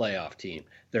 terrible playoff team.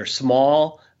 They're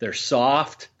small, they're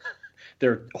soft,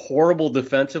 they're horrible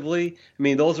defensively. I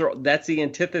mean, that's the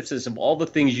antithesis of all the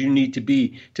things you need to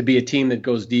be a team that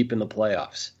goes deep in the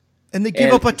playoffs. And they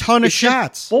give up a ton of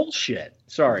shots. Bullshit.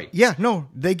 Sorry. Yeah, no,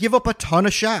 they give up a ton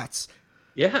of shots.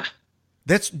 Yeah.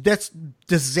 That's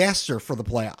disaster for the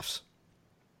playoffs.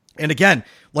 And again,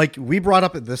 like we brought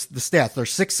up the stats, they're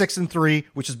 6-6-3,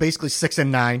 which is basically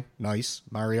 6-9. Nice,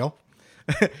 Mario.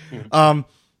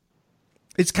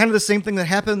 It's kind of the same thing that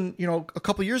happened, a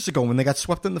couple years ago when they got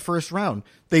swept in the first round.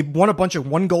 They won a bunch of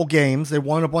 1-goal games. They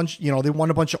won a bunch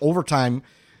of overtime,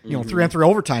 3-on-3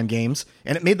 overtime games,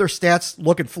 and it made their stats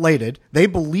look inflated. They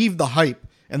believed the hype,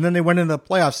 and then they went into the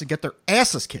playoffs to get their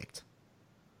asses kicked.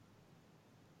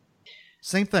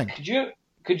 Same thing.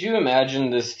 Could you imagine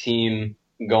this team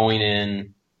going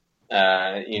in,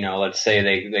 let's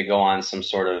say they go on some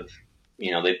sort of,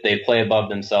 They play above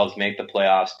themselves, make the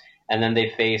playoffs, and then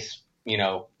they face,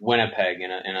 Winnipeg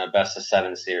in a best of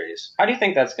 7 series. How do you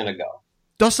think that's going to go?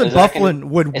 Dustin Byfuglien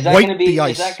would wipe the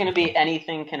ice. Is that going to be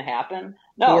anything can happen?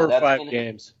 No, 4 or 5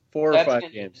 games. 4 or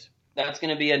 5 games. That's going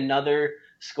to be another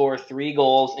score 3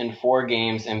 goals in 4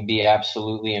 games and be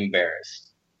absolutely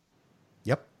embarrassed.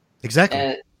 Yep,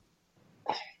 exactly.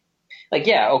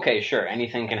 Okay, sure,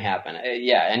 anything can happen.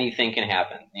 Anything can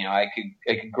happen. I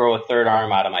could grow a third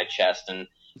arm out of my chest and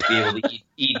be able to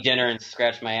eat dinner and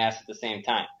scratch my ass at the same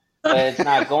time. But it's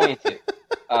not going to.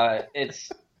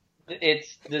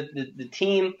 It's the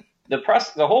team, the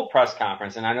whole press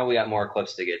conference, and I know we got more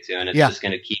clips to get to, and it's just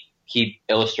going to keep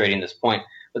illustrating this point.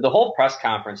 But the whole press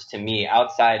conference, to me,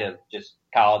 outside of just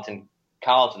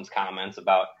Colliton's comments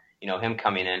about him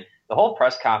coming in, the whole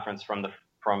press conference from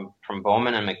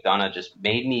Bowman and McDonough just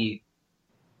made me,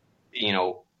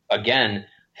 again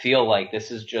feel like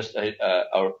this is just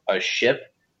a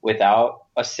ship without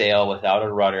a sail, without a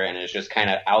rudder, and it's just kind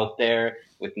of out there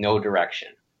with no direction.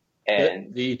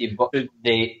 And go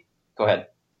ahead.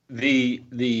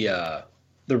 The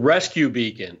rescue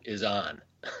beacon is on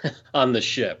the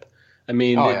ship. I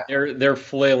mean, they're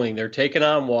flailing. They're taking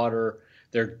on water.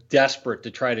 They're desperate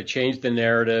to try to change the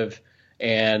narrative.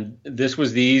 And this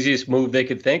was the easiest move they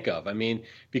could think of. I mean,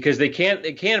 because they can't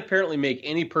apparently make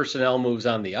any personnel moves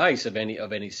on the ice of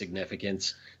any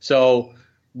significance. So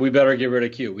we better get rid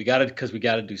of Q. We got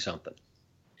to do something.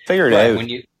 Figure it out.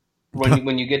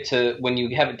 When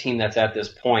you have a team that's at this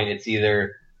point, it's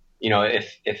either,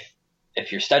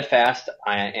 if you're steadfast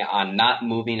on not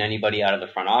moving anybody out of the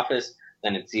front office,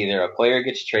 then it's either a player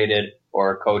gets traded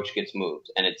or a coach gets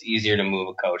moved, and it's easier to move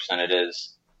a coach than it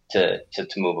is to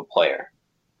move a player.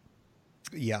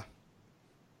 Yeah.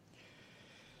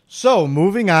 So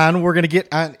moving on, we're going to get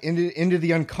on into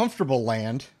the uncomfortable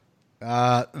land.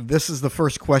 This is the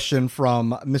first question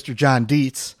from Mr. John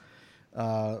Dietz.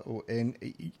 And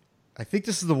I think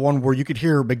this is the one where you could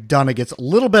hear McDonough gets a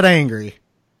little bit angry.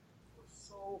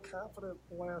 So confident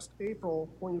last April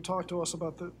when you talked to us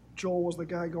about that Joel was the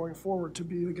guy going forward, to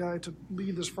be the guy to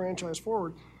lead this franchise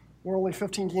forward. We're only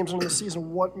 15 games into the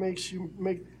season. What makes you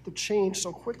make the change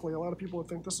so quickly? A lot of people would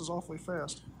think this is awfully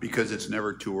fast. Because it's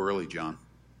never too early, John.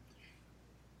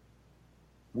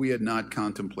 We had not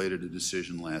contemplated a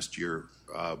decision last year.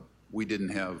 We didn't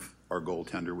have our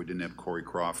goaltender. We didn't have Corey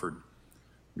Crawford.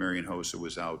 Marian Hossa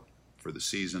was out for the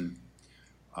season.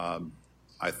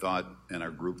 I thought, and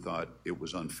our group thought, it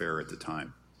was unfair at the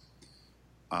time.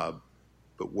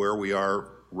 But where we are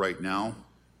right now,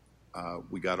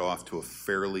 we got off to a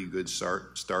fairly good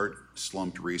start,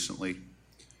 slumped recently.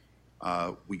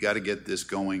 We got to get this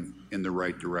going in the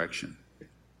right direction.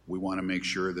 We want to make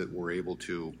sure that we're able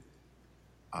to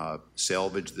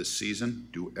salvage this season,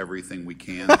 do everything we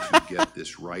can to get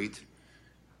this right.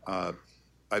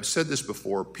 I've said this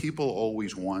before, people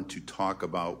always want to talk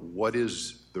about what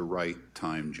is the right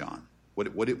time, John.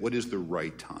 What is the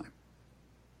right time?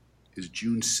 Is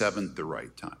June 7th the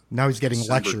right time? Now he's getting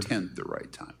lectured. December 10th the right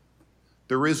time?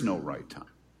 There is no right time.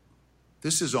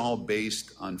 This is all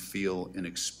based on feel and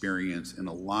experience and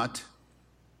a lot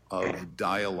of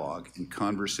dialogue and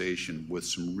conversation with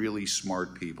some really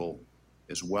smart people,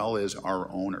 as well as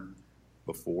our owner,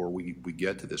 before we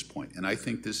get to this point. And I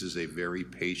think this is a very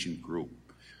patient group.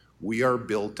 We are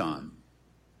built on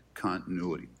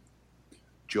continuity.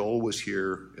 Joel was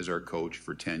here as our coach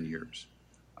for 10 years.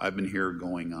 I've been here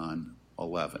going on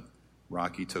 11.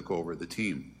 Rocky took over the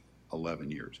team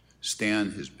 11 years.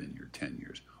 Stan has been here 10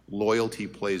 years. Loyalty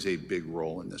plays a big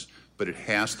role in this, but it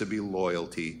has to be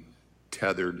loyalty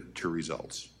tethered to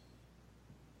results.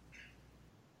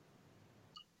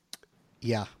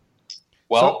 Yeah.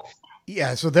 Well,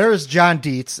 so there's John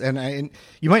Dietz, and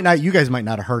you guys might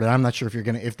not have heard it. I'm not sure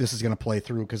if this is gonna play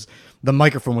through because the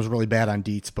microphone was really bad on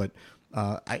Dietz, but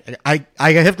I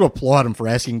have to applaud him for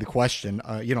asking the question.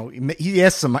 He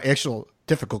asked some actual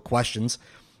difficult questions,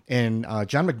 and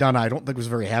John McDonough I don't think was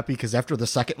very happy because after the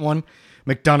second one,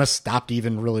 McDonough stopped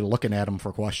even really looking at him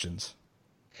for questions.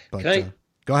 But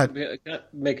go ahead. Can I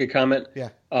make a comment? Yeah.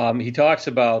 He talks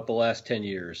about the last 10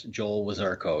 years. Joel was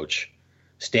our coach.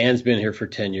 Stan's been here for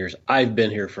 10 years. I've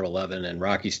been here for 11, and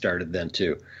Rocky started then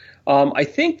too. I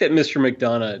think that Mr.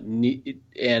 McDonough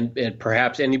and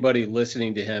perhaps anybody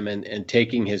listening to him and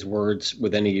taking his words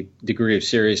with any degree of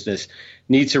seriousness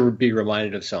needs to be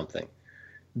reminded of something.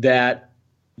 That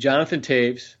Jonathan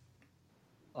Toews,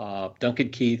 Duncan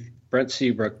Keith, Brent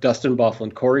Seabrook, Dustin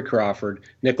Byfuglien, Corey Crawford,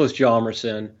 Nicholas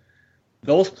Hjalmarsson,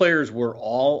 those players were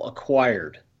all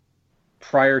acquired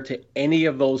prior to any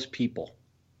of those people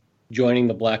joining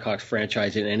the Blackhawks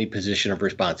franchise in any position of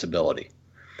responsibility.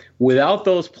 Without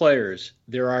those players,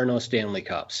 there are no Stanley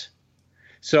Cups.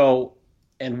 So,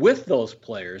 and with those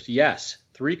players, yes,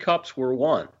 3 cups were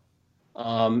won.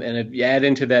 And if you add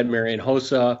into that Marian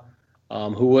Hossa,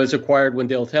 who was acquired when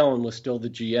Dale Talon was still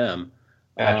the GM.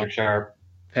 Patrick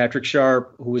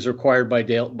Sharp, who was acquired by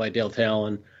Dale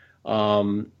Talon.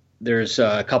 There's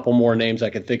a couple more names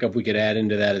I could think of we could add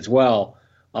into that as well.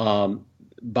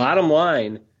 Bottom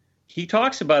line, he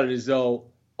talks about it as though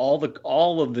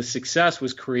all of the success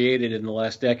was created in the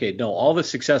last decade. No, all the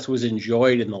success was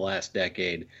enjoyed in the last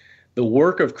decade. The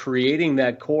work of creating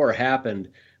that core happened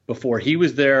before he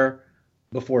was there,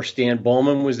 before Stan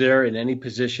Bowman was there in any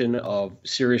position of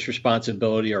serious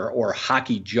responsibility or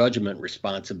hockey judgment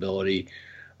responsibility,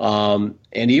 and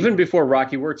even before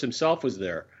Rocky Wirtz himself was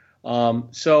there.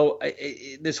 So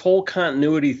this whole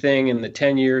continuity thing in the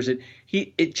 10 years,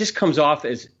 it just comes off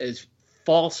as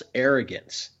false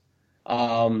arrogance.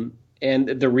 And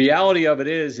the reality of it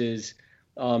is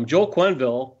Joel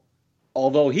Quenneville,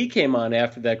 although he came on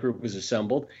after that group was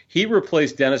assembled, he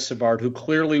replaced Dennis Savard, who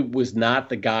clearly was not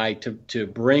the guy to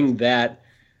bring that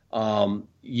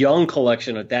young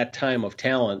collection at that time of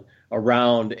talent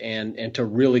around and to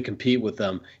really compete with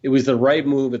them. It was the right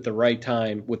move at the right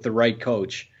time with the right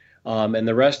coach, and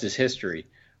the rest is history.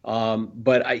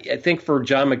 But I think for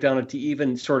John McDonough to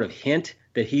even sort of hint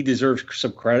that he deserves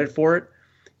some credit for it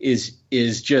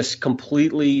is just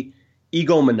completely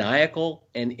egomaniacal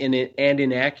and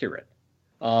inaccurate.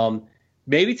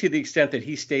 Maybe to the extent that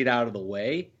he stayed out of the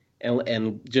way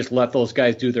and just let those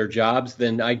guys do their jobs,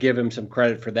 then I give him some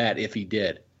credit for that if he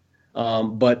did.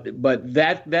 But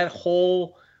that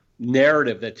whole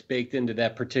narrative that's baked into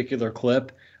that particular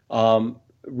clip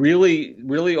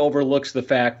really overlooks the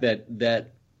fact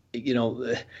that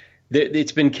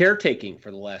it's been caretaking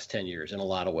for the last 10 years in a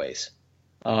lot of ways.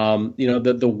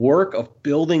 The work of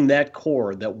building that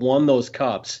core that won those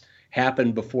cups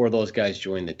happened before those guys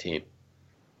joined the team.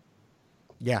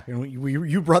 Yeah,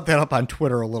 you brought that up on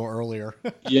Twitter a little earlier.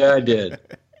 Yeah, I did.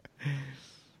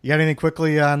 You got anything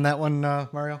quickly on that one,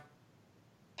 Mario?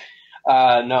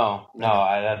 No,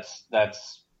 that's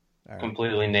right.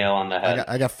 Completely nail on the head.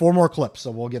 I got 4 more clips,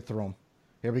 so we'll get through them.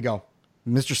 Here we go.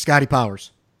 Mr. Scotty Powers.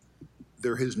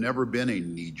 There has never been a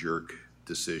knee-jerk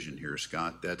decision here,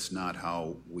 Scott. That's not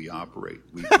how we operate.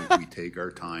 We take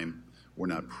our time. We're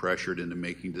not pressured into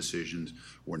making decisions.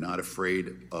 We're not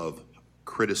afraid of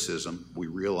criticism. We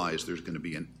realize there's going to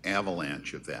be an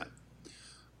avalanche of that.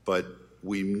 But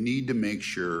we need to make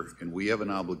sure, and we have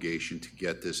an obligation to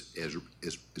get this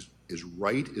as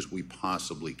right as we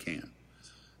possibly can.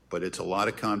 But it's a lot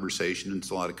of conversation, and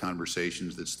it's a lot of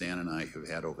conversations that Stan and I have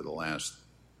had over the last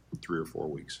 3 or 4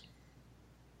 weeks.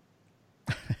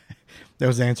 That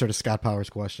was the answer to Scott Powers'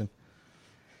 question.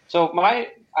 So my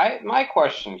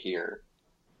question here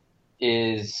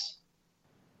is,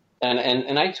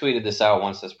 and I tweeted this out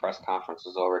once this press conference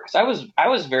was over, because I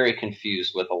was very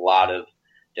confused with a lot of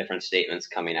different statements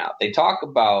coming out. They talk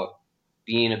about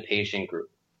being a patient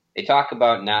group. They talk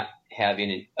about not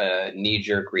having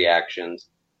knee-jerk reactions,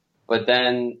 but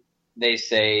then they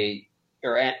say,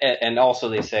 and also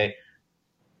they say,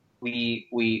 we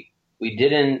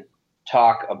didn't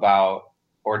talk about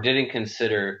or didn't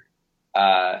consider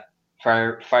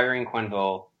firing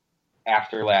Quenneville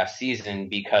after last season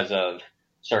because of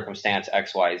circumstance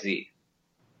XYZ.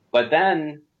 But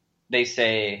then they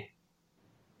say,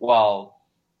 well,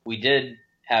 we did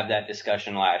have that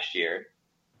discussion last year,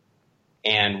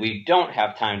 and we don't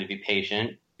have time to be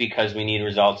patient because we need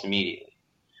results immediately.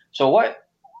 So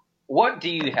what do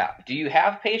you have? Do you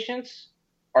have patience?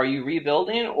 Are you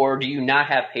rebuilding, or do you not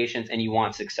have patience and you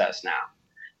want success now?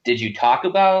 Did you talk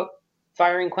about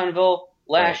firing Quenneville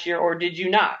last year, or did you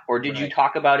not? Or did you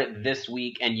talk about it this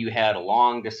week and you had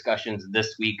long discussions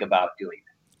this week about doing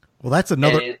it? Well, that's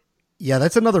another.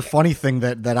 That's another funny thing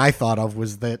that I thought of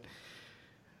was that,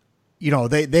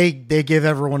 they give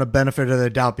everyone a benefit of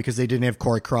the doubt because they didn't have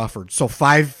Corey Crawford. So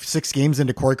 5-6 games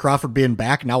into Corey Crawford being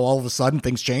back, now all of a sudden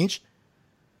things change.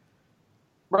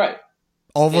 Right.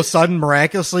 All of a sudden,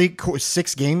 miraculously,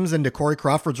 6 games into Corey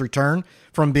Crawford's return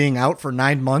from being out for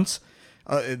 9 months,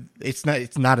 it's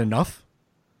not enough.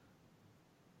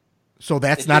 So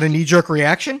that's not a knee-jerk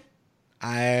reaction?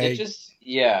 No,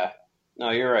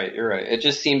 you're right. It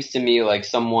just seems to me like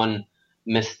someone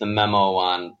missed the memo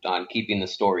on keeping the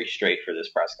story straight for this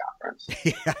press conference.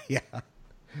 Yeah.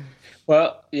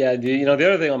 Well, yeah. The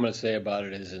other thing I'm going to say about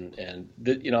it is,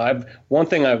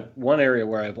 one area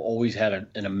where I've always had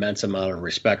an immense amount of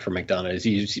respect for McDonough is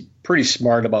he's pretty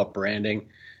smart about branding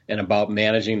and about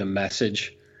managing the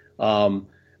message.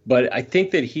 But I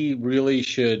think that he really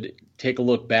should take a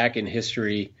look back in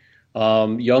history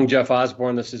Young Jeff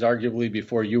Osborne, this is arguably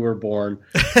before you were born,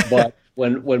 but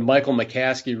when Michael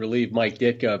McCaskey relieved Mike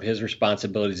Ditka of his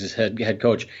responsibilities as head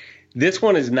coach, this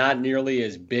one is not nearly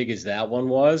as big as that one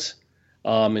was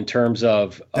in terms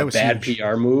of a bad huge.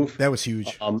 PR move. That was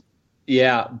huge.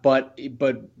 Yeah, but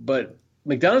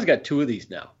McDonough's got two of these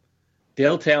now.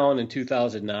 Dale Talon in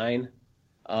 2009,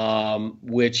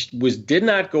 which did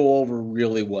not go over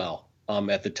really well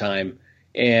at the time.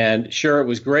 And sure, it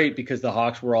was great because the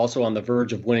Hawks were also on the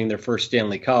verge of winning their first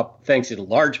Stanley Cup, thanks in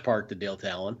large part to Dale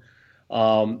Talon.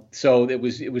 So it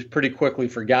was pretty quickly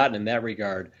forgotten in that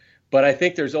regard. But I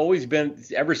think there's always been,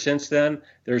 ever since then,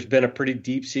 there's been a pretty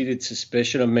deep-seated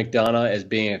suspicion of McDonough as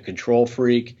being a control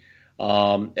freak,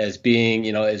 as being,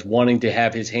 as wanting to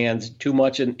have his hands too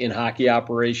much in hockey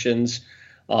operations,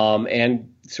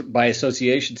 and by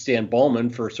association, Stan Bowman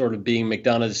for sort of being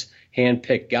McDonough's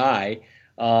hand-picked guy.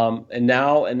 And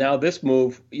now this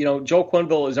move, Joe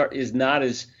Quenneville is not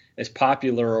as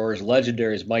popular or as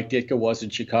legendary as Mike Ditka was in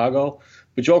Chicago,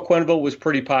 but Joe Quenneville was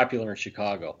pretty popular in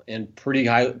Chicago and pretty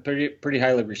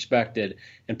highly respected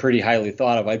and pretty highly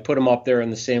thought of. I'd put him up there in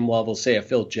the same level, say, a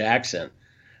Phil Jackson.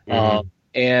 I'm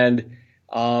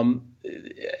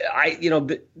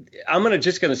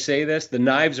just going to say this: the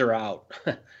knives are out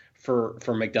for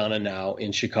McDonough now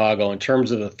in Chicago in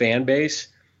terms of the fan base.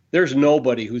 There's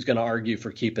nobody who's going to argue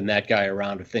for keeping that guy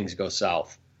around if things go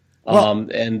south.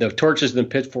 And the torches and the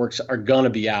pitchforks are going to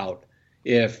be out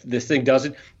if this thing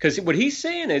doesn't. Because what he's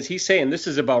saying this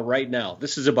is about right now.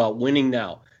 This is about winning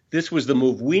now. This was the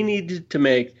move we needed to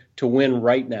make to win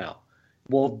right now.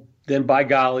 Well, then by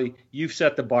golly, you've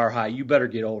set the bar high. You better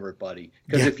get over it, buddy.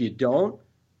 Because if you don't,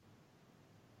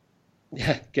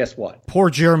 guess what? Poor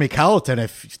Jeremy Colleton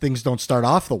if things don't start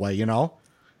off the way,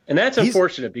 And that's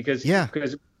unfortunate because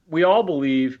we all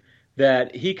believe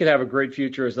that he could have a great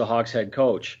future as the Hawks head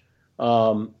coach.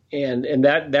 And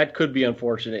that could be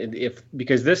unfortunate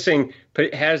because this thing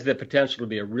has the potential to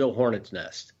be a real hornet's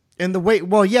nest. And the way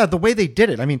they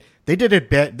did it, I mean, they did it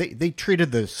bad. They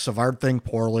treated the Savard thing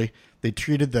poorly. They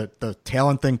treated the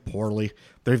Talon thing poorly.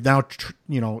 They've now,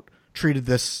 treated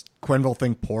this Quenneville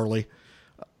thing poorly.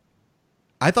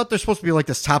 I thought they're supposed to be like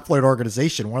this top flight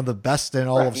organization, one of the best in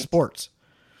all of sports.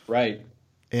 Right.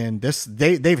 And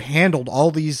they've handled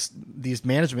all these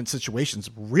management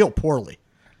situations real poorly.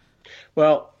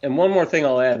 Well, and one more thing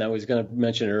I'll add, and I was going to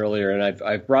mention it earlier, and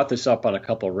I've brought this up on a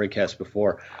couple of Rigcasts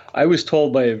before. I was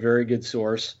told by a very good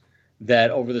source that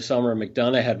over the summer,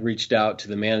 McDonough had reached out to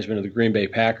the management of the Green Bay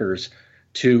Packers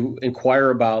to inquire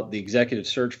about the executive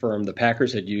search firm the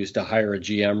Packers had used to hire a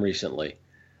GM recently.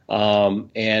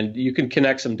 And you can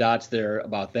connect some dots there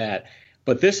about that.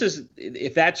 But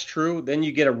if that's true, then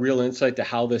you get a real insight to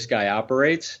how this guy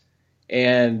operates.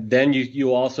 And then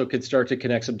you also could start to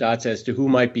connect some dots as to who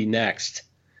might be next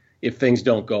if things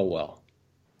don't go well.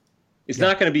 It's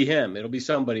not going to be him. It'll be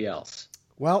somebody else.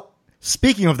 Well,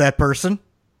 speaking of that person,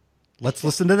 let's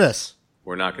listen to this.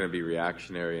 We're not going to be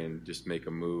reactionary and just make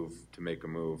a move to make a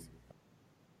move.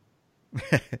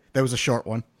 That was a short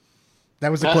one.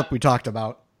 That was the clip we talked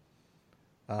about.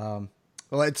 I'll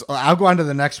go on to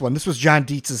the next one. This was John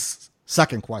Dietz's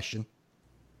second question.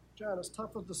 John, as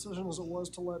tough a decision as it was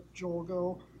to let Joel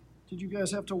go, did you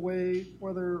guys have to weigh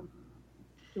whether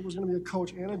it was going to be a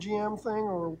coach and a GM thing,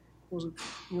 or was it,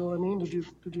 you know what I mean? Did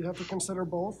you have to consider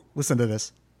both? Listen to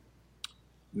this.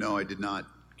 No, I did not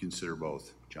consider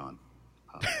both, John.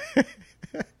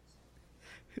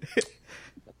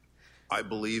 I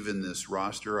believe in this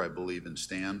roster. I believe in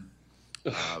Stan.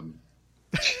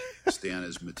 Stan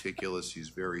is meticulous. He's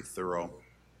very thorough.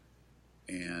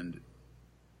 And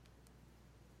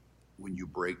when you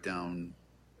break down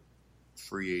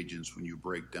free agents, when you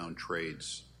break down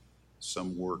trades,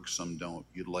 some work, some don't.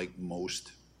 You'd like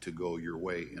most to go your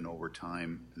way, and over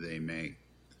time they may.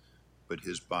 But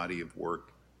his body of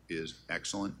work is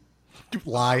excellent.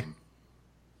 Lie.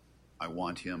 I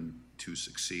want him to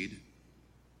succeed.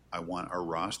 I want our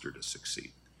roster to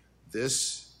succeed.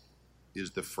 This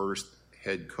is the first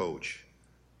head coach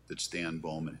that Stan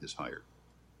Bowman has hired.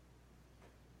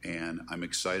 And I'm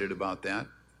excited about that.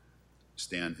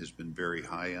 Stan has been very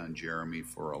high on Jeremy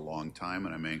for a long time,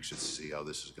 and I'm anxious to see how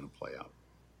this is going to play out.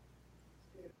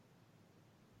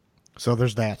 So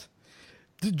there's that.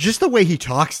 Just the way he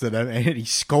talks to them, and he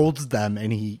scolds them,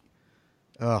 and he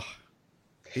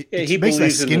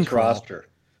believes in this roster.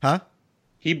 Huh?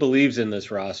 He believes in this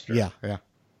roster. Yeah.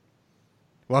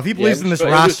 Well, if he believes in this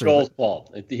roster, it was Joel's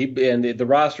fault. The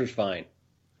roster's fine.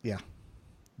 Yeah.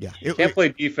 Can't play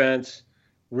defense.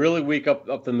 Really weak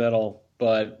up the middle,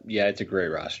 but yeah, it's a great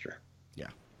roster. Yeah.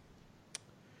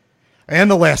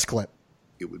 And the last clip.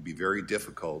 It would be very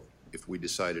difficult if we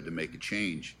decided to make a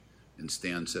change and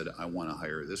Stan said, I want to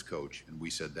hire this coach, and we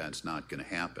said that's not going to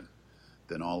happen,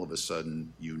 then all of a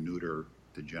sudden you neuter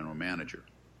the general manager.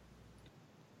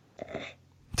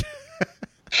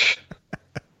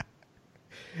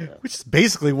 Which is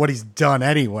basically what he's done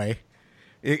anyway.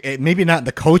 Maybe not in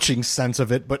the coaching sense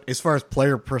of it, but as far as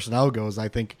player personnel goes, I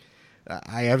think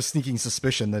I have a sneaking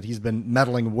suspicion that he's been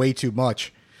meddling way too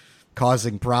much,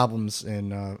 causing problems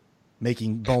and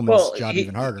making Bowman's job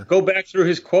even harder. Go back through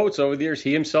his quotes over the years.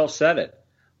 He himself said it.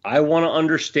 I want to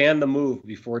understand the move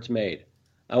before it's made.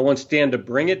 I want Stan to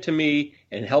bring it to me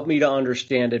and help me to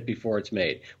understand it before it's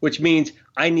made, which means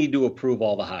I need to approve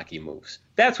all the hockey moves.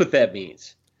 That's what that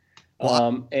means.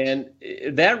 And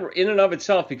that in and of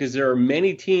itself, because there are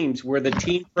many teams where the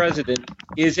team president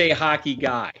is a hockey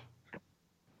guy.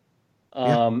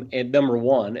 And number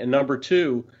one, and number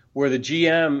two, where the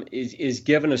GM is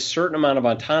given a certain amount of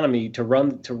autonomy to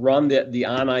run the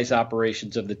on ice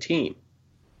operations of the team.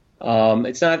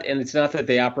 It's not that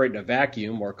they operate in a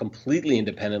vacuum or completely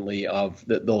independently of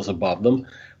those above them,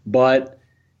 but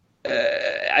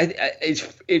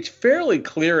it's fairly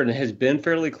clear and has been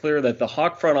fairly clear that the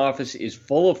Hawk front office is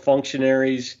full of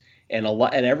functionaries, and a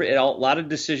lot of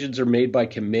decisions are made by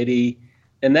committee,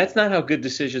 and that's not how good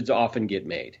decisions often get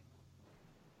made.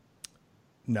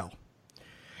 No.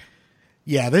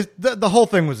 Yeah, the whole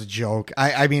thing was a joke.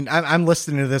 I mean, I'm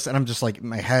listening to this and I'm just like,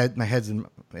 my head's in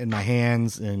my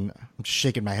hands and I'm just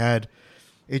shaking my head.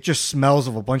 It just smells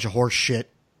of a bunch of horse shit,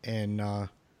 and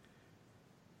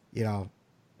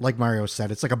like Mario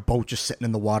said, it's like a boat just sitting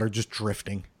in the water, just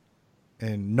drifting,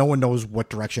 and no one knows what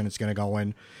direction it's going to go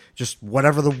in. Just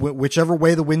whichever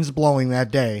way the wind's blowing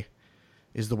that day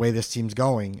is the way this team's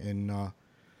going. And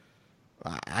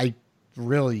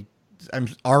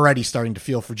I'm already starting to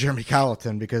feel for Jeremy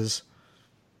Colleton, because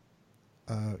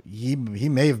he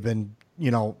may have been,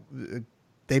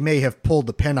 they may have pulled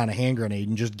the pin on a hand grenade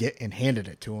and just handed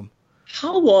it to him.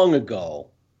 How long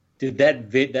ago did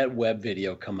that web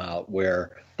video come out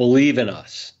where believe in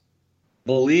us,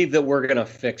 believe that we're going to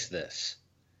fix this,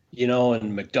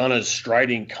 and McDonough's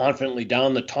striding confidently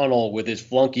down the tunnel with his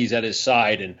flunkies at his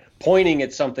side and pointing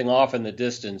at something off in the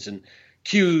distance, and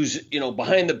Q's,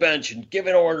 behind the bench and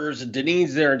giving orders, and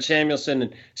Dineen's there and Samuelson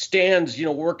and Stan's,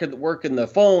 working the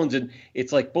phones, and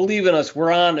it's like, believe in us,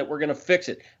 we're on it, we're going to fix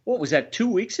it. What was that, 2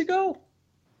 weeks ago?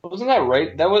 Wasn't that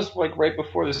right? That was like right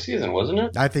before the season, wasn't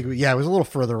it? I think, it was a little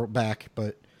further back,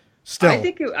 but still.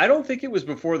 I don't think it was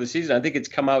before the season. I think it's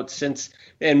come out since,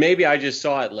 and maybe I just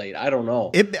saw it late. I don't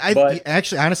know.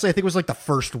 Actually, honestly, I think it was like the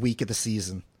first week of the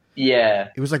season. Yeah.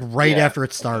 It was like right after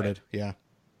it started. Okay. Yeah.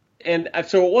 And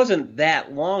so it wasn't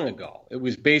that long ago. It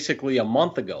was basically a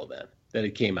month ago then that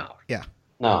it came out. Yeah.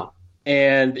 No.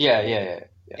 And yeah.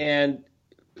 And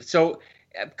so,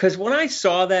 because when I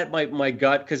saw that, my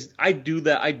gut, because I do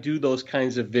those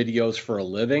kinds of videos for a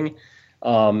living,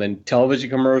 and television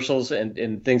commercials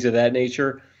and things of that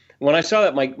nature. When I saw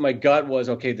that, my gut was,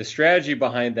 okay, the strategy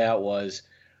behind that was,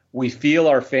 we feel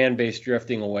our fan base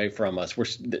drifting away from us.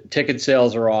 Ticket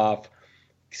sales are off.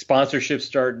 Sponsorships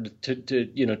start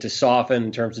to soften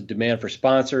in terms of demand for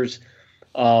sponsors.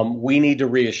 We need to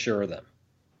reassure them.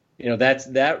 That's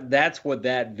what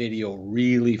that video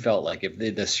really felt like. If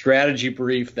the strategy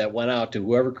brief that went out to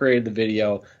whoever created the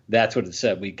video, that's what it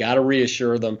said. We got to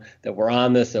reassure them that we're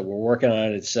on this, that we're working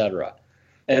on it, etc.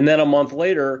 And then a month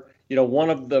later, one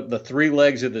of the three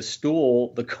legs of the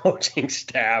stool, the coaching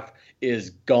staff, is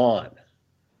gone.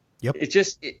 Yep. It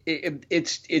just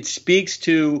it speaks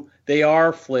to, they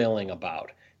are flailing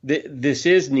about. This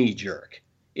is knee jerk.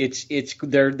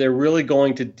 They're really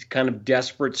going to kind of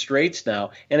desperate straits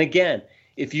now. And again,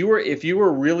 if you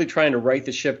were really trying to right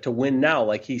the ship to win now,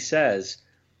 like he says,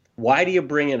 why do you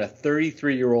bring in a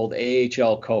 33-year-old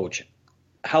AHL coach,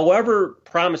 however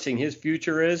promising his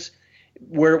future is,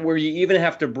 where you even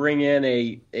have to bring in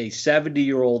a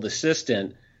 70-year-old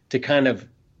assistant to kind of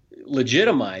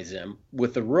legitimize him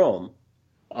with the room?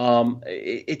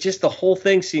 It just, the whole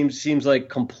thing seems like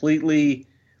completely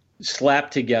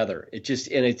slapped together. It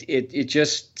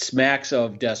just smacks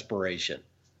of desperation.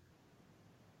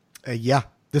 Yeah,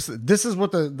 this is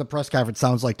what the press conference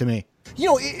sounds like to me.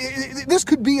 This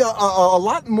could be a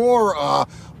lot more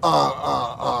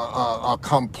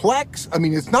complex. I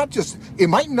mean, it's not just. It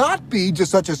might not be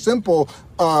just such a simple.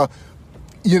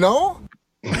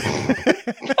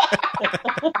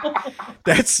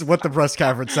 That's what the press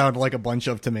conference sounded like a bunch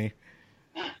of to me.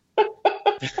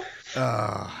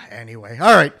 Anyway,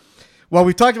 all right. Well,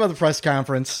 we've talked about the press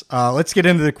conference. Let's get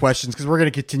into the questions, because we're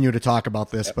going to continue to talk about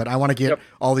this. But I want to get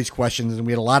all these questions, and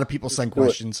we had a lot of people send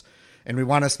questions. and we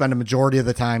want to spend a majority of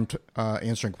the time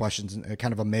answering questions in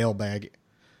kind of a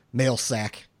mail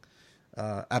sack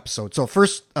episode. So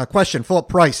first question, Philip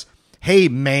Price. Hey,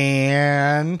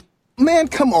 man,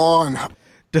 come on.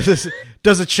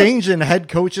 Does a change in head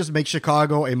coaches make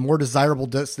Chicago a more desirable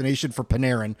destination for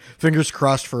Panarin? Fingers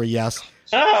crossed for a yes.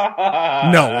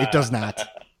 No, it does not.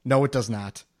 No, it does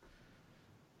not.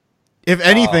 If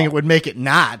anything, it would make it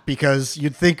not, because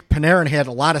you'd think Panarin had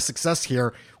a lot of success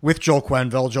here with Joe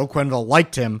Quenneville. Joe Quenneville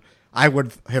liked him. I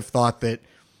would have thought that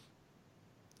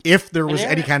if there was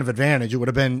any kind of advantage, it would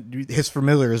have been his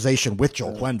familiarization with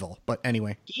Joe Quenneville. But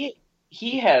anyway.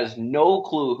 He has no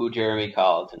clue who Jeremy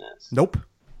Colliton is. Nope.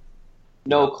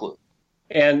 No clue.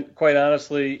 And quite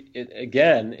honestly,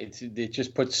 it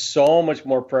just puts so much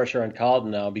more pressure on Colliton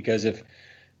now, because if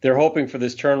they're hoping for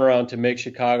this turnaround to make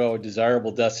Chicago a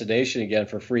desirable destination again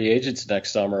for free agents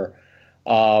next summer,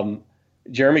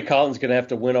 Jeremy Colliton's going to have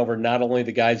to win over not only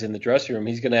the guys in the dressing room,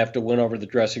 he's going to have to win over the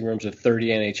dressing rooms of 30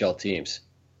 NHL teams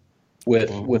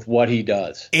with what he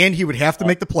does. And he would have to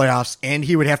make the playoffs, and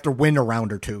he would have to win a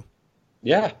round or two.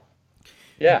 Yeah.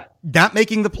 Yeah. Not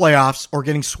making the playoffs or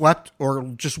getting swept or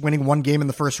just winning one game in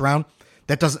the first round,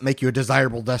 that doesn't make you a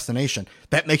desirable destination.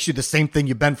 That makes you the same thing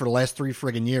you've been for the last 3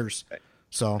 friggin' years. Right.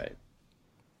 So,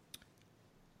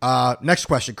 next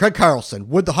question. Craig Carlson.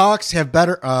 Would the Hawks have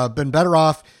been better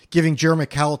off giving Jeremy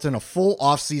Colliton a full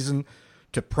offseason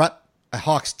to prep a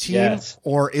Hawks team? Yes.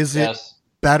 Or is it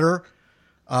better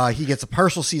he gets a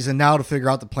partial season now to figure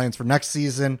out the plans for next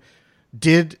season?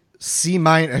 Did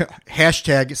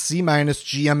hashtag C-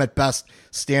 GM at best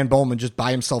Stan Bowman just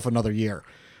buy himself another year?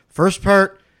 First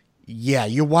part, yeah,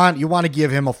 you want to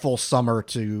give him a full summer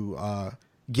to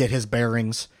get his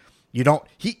bearings. You don't.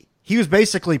 He was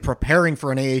basically preparing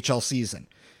for an AHL season.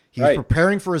 He was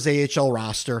preparing for his AHL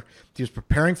roster. He was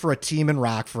preparing for a team in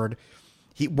Rockford.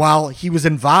 While he was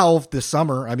involved this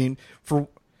summer, I mean,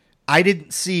 I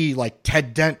didn't see like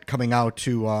Ted Dent coming out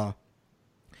to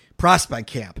prospect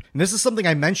camp. And this is something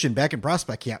I mentioned back in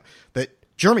prospect camp, that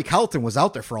Jeremy Colliton was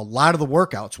out there for a lot of the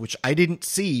workouts, which I didn't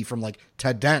see from like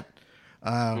Ted Dent.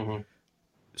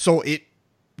 So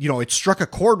it struck a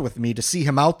chord with me to see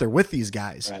him out there with these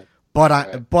guys. Right.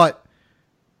 But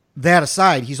that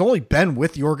aside, he's only been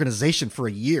with the organization for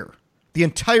a year, the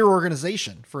entire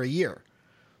organization for a year.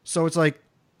 So it's like,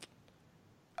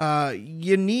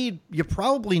 you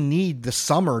probably need the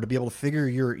summer to be able to figure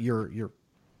your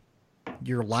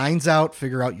lines out,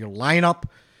 figure out your lineup,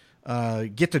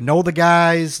 get to know the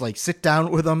guys, like sit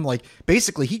down with them. Like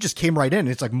basically he just came right in.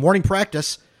 It's like morning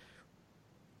practice.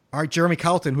 All right, Jeremy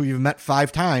Colliton, who you've met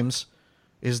 5 times,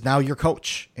 is now your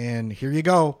coach, and here you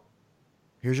go.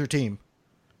 Here's your team.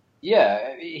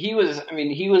 Yeah, he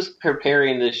was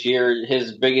preparing this year.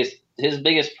 His biggest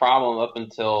problem up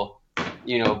until,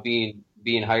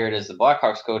 being hired as the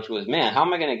Blackhawks coach was, man, how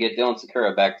am I going to get Dylan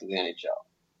Sikura back to the NHL?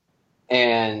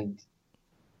 And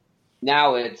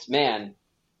now it's, man,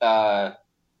 how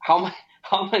am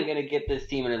I going to get this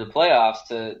team into the playoffs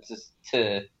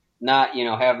to not,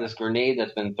 have this grenade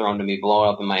that's been thrown to me blow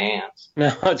up in my hands?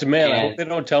 No, it's, man, I hope they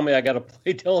don't tell me I got to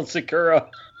play Dylan Sikura.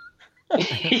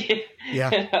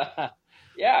 Yeah.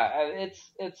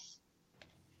 It's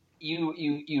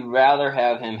you rather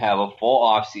have him have a full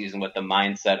off season with the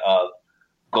mindset of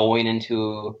going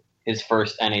into his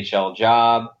first NHL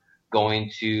job,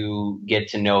 going to get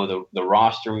to know the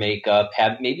roster makeup,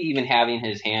 maybe even having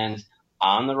his hands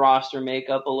on the roster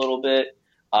makeup a little bit.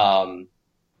 But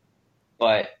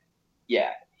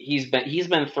yeah, he's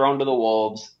been thrown to the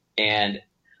wolves, and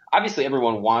obviously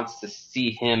everyone wants to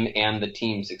see him and the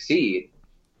team succeed.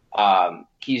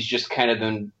 He's just kind of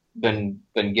been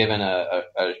given a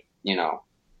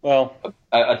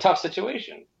tough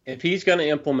situation. If he's going to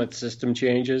implement system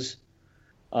changes,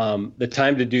 the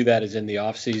time to do that is in the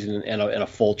off season and a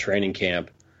full training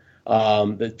camp.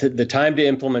 The time to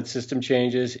implement system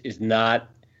changes is not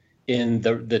in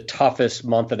the toughest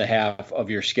month and a half of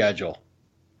your schedule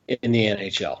in the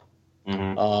NHL.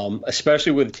 Mm-hmm.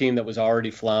 Especially with a team that was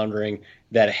already floundering,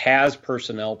 that has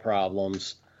personnel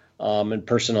problems and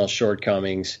personnel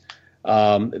shortcomings.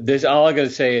 This, all I got to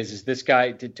say is this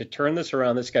guy, to turn this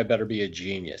around, this guy better be a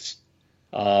genius,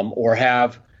 or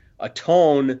have a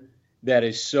tone that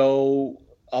is so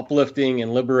uplifting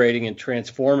and liberating and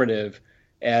transformative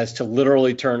as to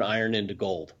literally turn iron into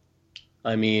gold.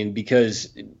 I mean,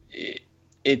 because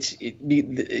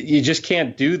you just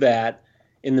can't do that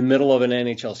in the middle of an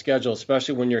NHL schedule,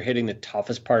 especially when you're hitting the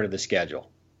toughest part of the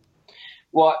schedule.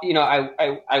 Well,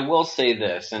 I will say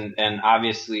this, and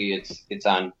obviously it's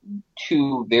on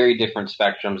 2 very different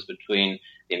spectrums between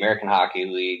the American Hockey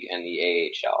League and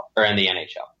the AHL, or and the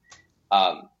NHL.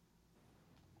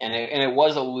 it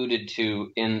was alluded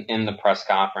to in the press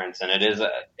conference, and it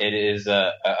is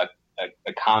a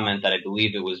comment that I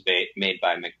believe it was made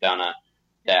by McDonough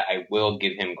that I will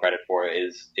give him credit for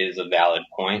is a valid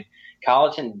point.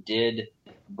 Colleton did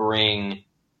bring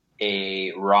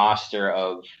a roster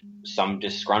of some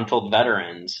disgruntled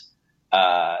veterans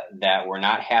that were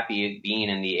not happy being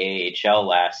in the AHL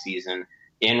last season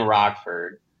in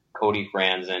Rockford. Cody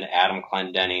Franzen, Adam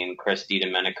Clendenning, Chris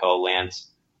DiDomenico,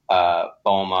 Lance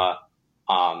Boma,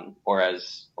 or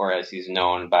as he's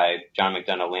known by John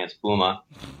McDonough, Lance Buma.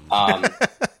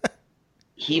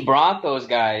 He brought those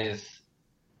guys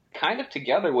kind of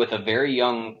together with a very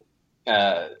young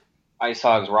Ice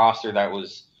Hogs roster that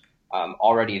was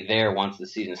already there once the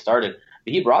season started.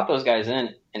 But he brought those guys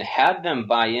in and had them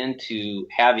buy into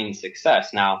having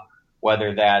success. Now,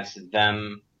 whether that's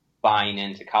them buying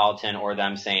into Colleton or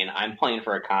them saying, I'm playing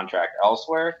for a contract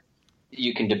elsewhere,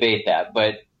 you can debate that.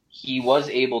 But he was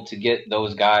able to get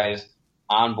those guys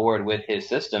on board with his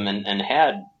system and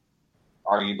had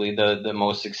arguably the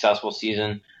most successful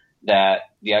season that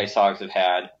the Ice Hogs have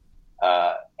had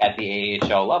at the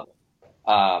AHL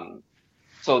level.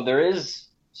 So there is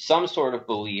some sort of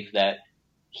belief that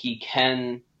he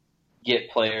can get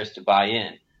players to buy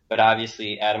in. But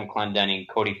obviously Adam Clendenning,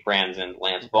 Cody Franzen,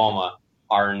 Lance Boma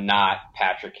are not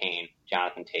Patrick Kane,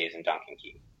 Jonathan Toews, and Duncan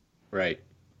Keith. Right.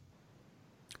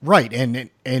 Right.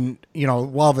 And you know,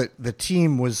 while the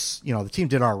team was, you know, the team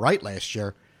did all right last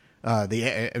year,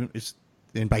 and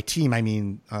by team I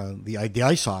mean the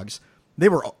Ice Hogs, they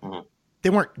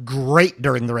weren't great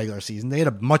during the regular season. They had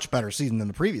a much better season than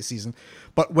the previous season.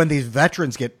 But when these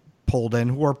veterans get pulled in,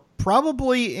 who are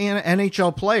probably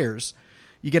NHL players,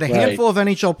 you get a handful of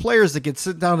NHL players that get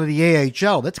sent down to the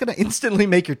AHL. That's going to instantly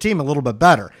make your team a little bit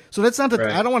better. So that's not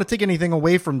I don't want to take anything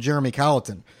away from Jeremy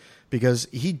Colleton, because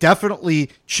he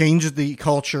definitely changed the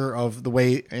culture of the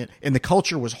way, and the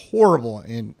culture was horrible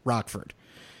in Rockford.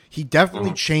 He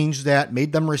definitely changed that,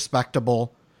 made them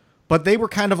respectable, but they were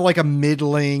kind of like a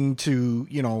middling to,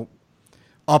 you know,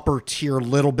 upper tier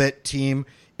little bit team.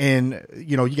 And,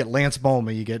 you know, you get Lance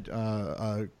Boma, you get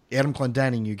Adam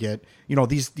Clendenning, you get, you know,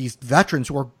 these veterans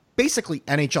who are basically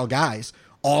NHL guys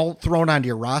all thrown onto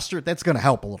your roster. That's going to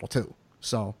help a little too.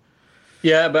 So,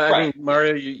 yeah, but I mean,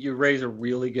 Mario, you raise a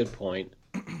really good point.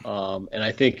 And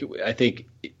I think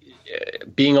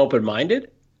being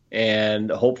open-minded and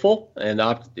hopeful and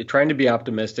trying to be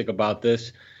optimistic about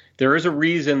this, there is a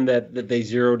reason that they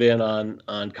zeroed in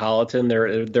on Colleton.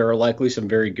 There are likely some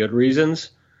very good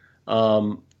reasons.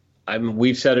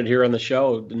 We've said it here on the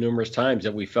show numerous times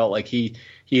that we felt like he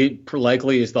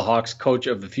likely is the Hawks coach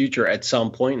of the future at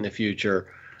some point in the future.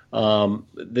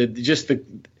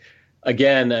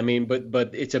 Again, I mean,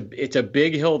 but it's a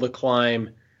big hill to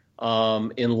climb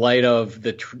in light of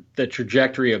the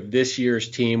trajectory of this year's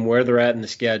team, where they're at in the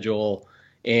schedule,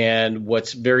 and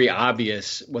what's very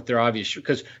obvious,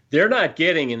 because they're not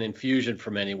getting an infusion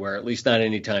from anywhere, at least not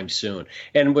anytime soon.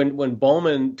 And when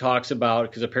Bowman talks about,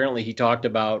 because apparently he talked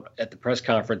about at the press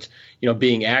conference, you know,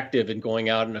 being active and going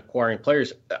out and acquiring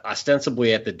players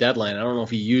ostensibly at the deadline. I don't know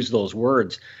if he used those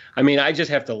words. I mean, I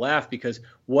just have to laugh, because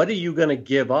what are you going to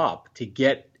give up to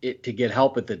get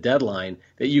help at the deadline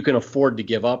that you can afford to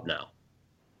give up now?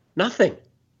 Nothing.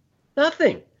 I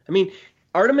mean,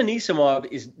 Artem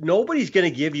Anisimov nobody's going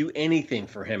to give you anything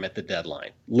for him at the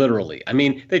deadline, literally. I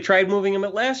mean, they tried moving him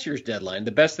at last year's deadline.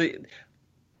 The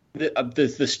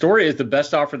story is the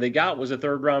best offer they got was a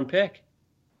third-round pick.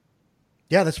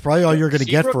 Yeah, that's probably all you're going to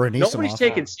get for Anisimov. Nobody's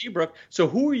taking Seabrook. So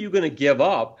who are you going to give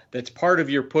up that's part of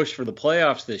your push for the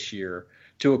playoffs this year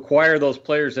to acquire those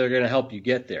players that are going to help you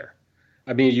get there?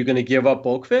 I mean, are you going to give up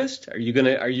Boqvist? Are you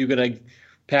going to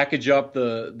package up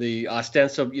the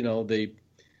ostensive, you know, the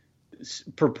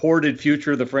purported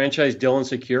future of the franchise, Dylan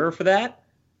Secure, for that?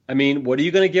 I mean, what are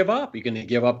you going to give up? You're going to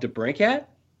give up to Brinkat?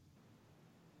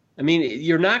 I mean,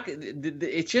 you're not.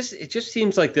 It just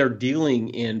seems like they're dealing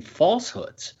in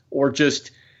falsehoods, or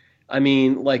just, I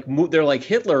mean, like they're like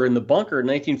Hitler in the bunker in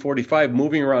 1945,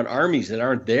 moving around armies that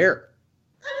aren't there.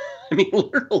 I mean,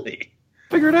 literally.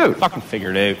 Figure it out. Fucking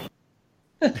figure it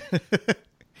out.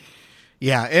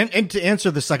 Yeah, and to answer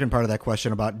the second part of that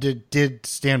question about did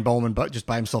Stan Bowman just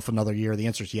buy himself another year, the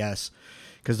answer is yes,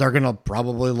 because they're going to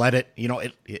probably let it, you know,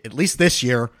 at least this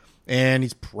year, and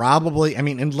he's probably, I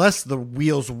mean, unless the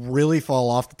wheels really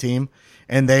fall off the team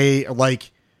and they,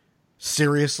 like,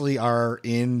 seriously are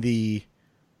in the,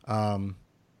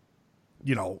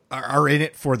 you know, are in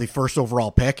it for the first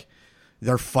overall pick,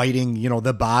 they're fighting, you know,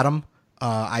 the bottom,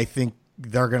 I think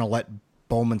they're going to let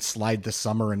Bowman slide this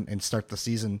summer and start the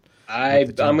season.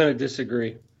 I'm going to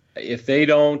disagree. If they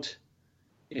don't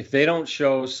if they don't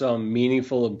show some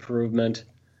meaningful improvement,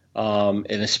 and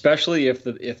especially if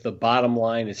the bottom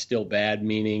line is still bad,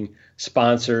 meaning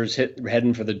sponsors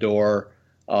heading for the door,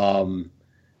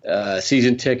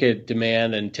 season ticket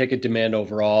demand and ticket demand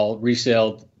overall,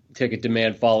 resale ticket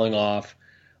demand falling off,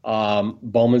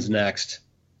 Bowman's next.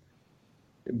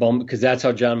 Because that's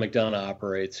how John McDonough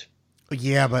operates.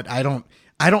 Yeah, but I don't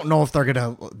know if they're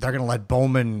gonna let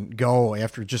Bowman go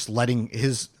after just letting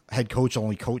his head coach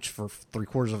only coach for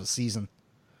 3/4 of a season.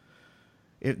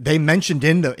 They mentioned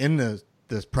in the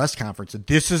press conference that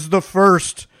this is the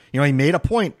first. He made a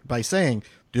point by saying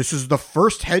this is the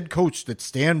first head coach that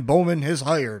Stan Bowman has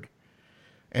hired,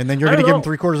 and then you're going to give him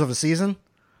 3/4 of a season.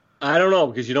 I don't know,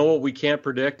 because what we can't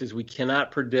predict is we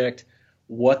cannot predict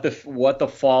what the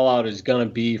fallout is going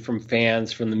to be from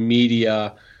fans, from the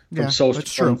media, from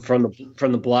social, from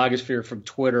the blogosphere, from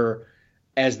Twitter,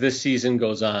 as this season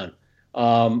goes on.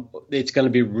 It's going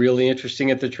to be really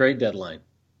interesting at the trade deadline.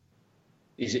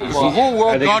 Whole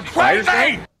world gone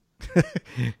crazy.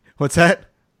 What's that?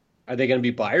 Are they going to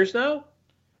be buyers now,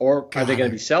 or are they going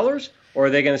to be sellers, or are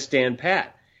they going to stand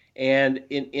pat? And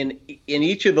in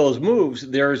each of those moves,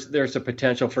 there's a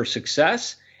potential for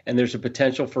success, and there's a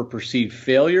potential for perceived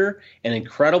failure and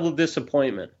incredible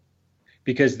disappointment,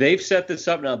 because they've set this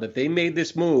up now that they made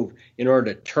this move in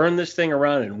order to turn this thing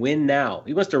around and win now.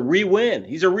 He wants to re-win.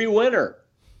 He's a re-winner.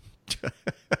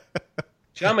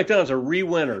 John McDonough's a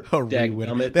re-winner. A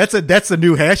re-winner. That's a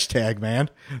new hashtag, man.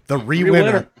 The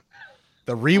re-winner.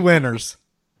 The re-winners.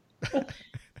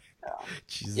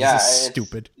 Jesus, yeah, this is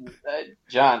stupid.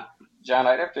 John,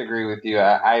 I'd have to agree with you.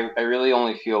 I really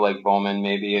only feel like Bowman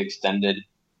maybe extended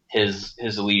his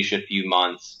leash a few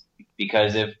months,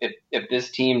 because if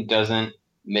this team doesn't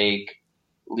make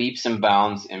leaps and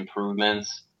bounds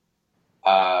improvements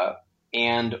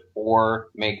and or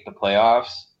make the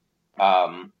playoffs,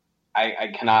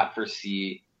 I cannot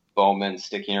foresee Bowman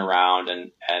sticking around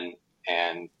and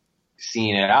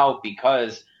seeing it out,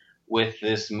 because with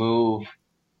this move,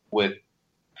 with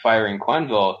firing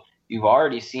Quenneville, you've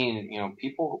already seen,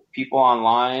 people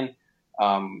online,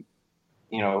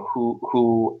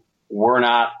 who were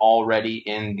not already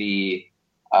in the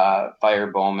fire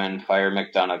Bowman, fire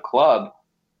McDonough club,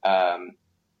 kind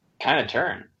of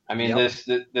turn. I mean, this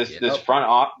front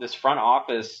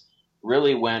office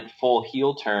really went full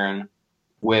heel turn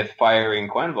with firing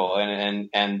Quenneville,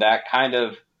 and that kind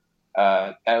of,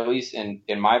 at least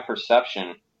in my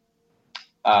perception,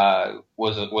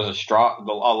 was a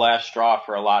last straw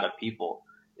for a lot of people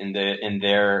in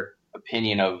their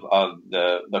opinion of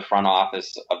the front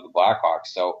office of the Blackhawks.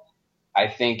 So I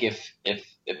think if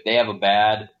they have a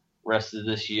bad rest of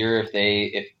this year, if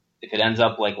it ends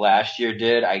up like last year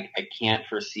did, I can't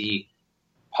foresee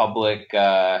public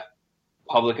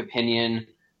opinion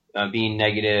being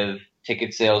negative,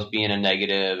 ticket sales being a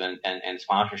negative, and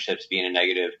sponsorships being a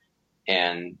negative,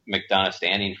 and McDonough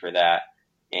standing for that.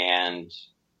 And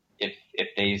if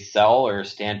they sell or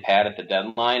stand pat at the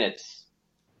deadline,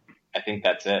 I think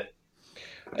that's it.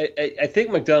 I think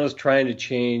McDonough's trying to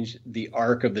change the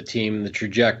arc of the team, the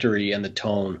trajectory, and the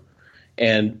tone,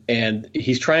 and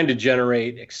he's trying to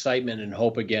generate excitement and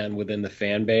hope again within the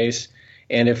fan base.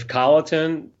 And if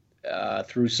Colleton,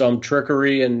 through some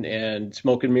trickery and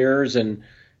smoke and mirrors, and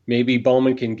maybe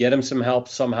Bowman can get him some help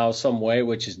somehow, some way,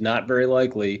 which is not very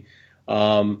likely.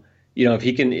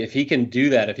 If he can do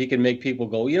that, if he can make people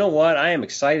go, you know what, I am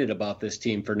excited about this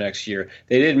team for next year.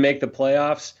 They didn't make the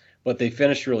playoffs, but they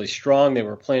finished really strong. They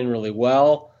were playing really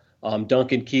well.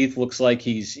 Duncan Keith looks like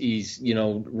he's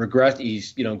regressed.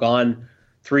 He's gone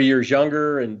 3 years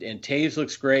younger, and Taves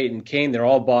looks great, and Kane. They're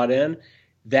all bought in.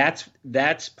 That's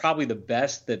probably the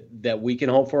best that we can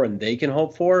hope for and they can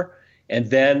hope for. And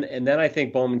then I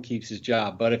think Bowman keeps his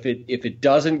job. But if it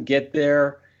doesn't get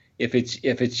there, if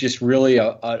it's just really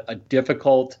a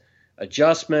difficult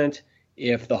adjustment,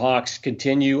 if the Hawks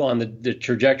continue on the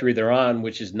trajectory they're on,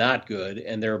 which is not good,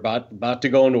 and they're about to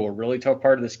go into a really tough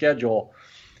part of the schedule,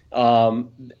 I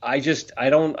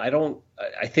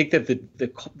think that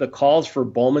the calls for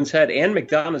Bowman's head and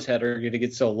McDonough's head are going to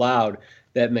get so loud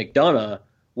that McDonough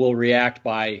will react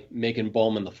by making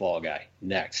Bowman the fall guy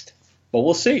next. But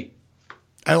we'll see.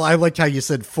 I liked how you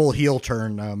said full heel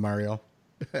turn, Mario.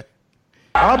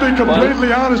 I'll be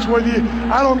completely honest with you.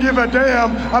 I don't give a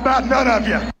damn about none of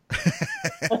you.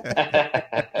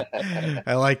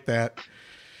 I like that.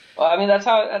 Well, I mean, that's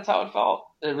how it felt.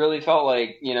 It really felt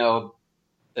like,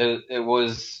 it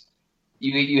was,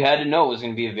 you had to know it was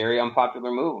going to be a very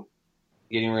unpopular move,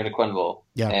 getting rid of Quenneville.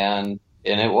 Yeah. And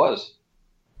it was.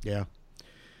 Yeah.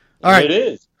 All right. It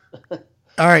is.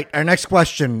 All right, our next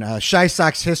question. Shy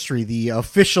Sox history, the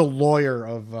official lawyer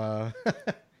of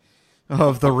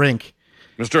of the rink.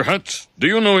 Mr. Hutz, do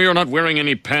you know you're not wearing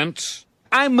any pants?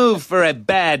 I moved for a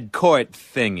bad court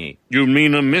thingy. You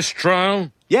mean a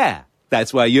mistrial? Yeah,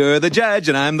 that's why you're the judge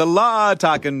and I'm the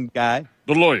law-talking guy.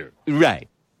 The lawyer. Right.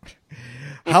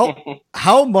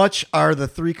 How much are the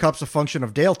 3 cups a function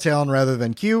of Dale Talon rather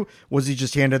than Q? Was he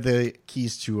just handed the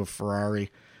keys to a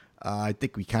Ferrari? I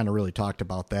think we kind of really talked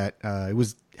about that. It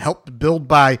was helped build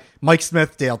by Mike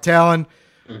Smith, Dale Talon.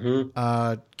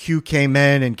 Q came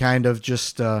in and kind of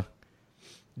just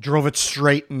drove it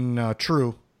straight and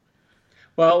true.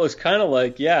 Well, it was kind of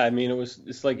like,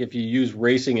 it's like if you use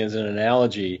racing as an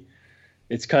analogy,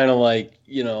 it's kind of like,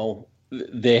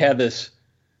 they had this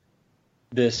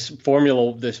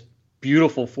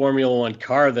beautiful Formula One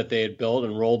car that they had built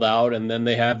and rolled out, and then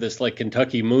they have this like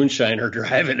Kentucky moonshiner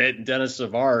driving it, Dennis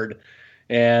Savard,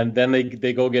 and then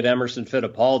they go get Emerson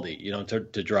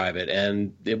Fittipaldi, to drive it,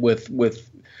 and with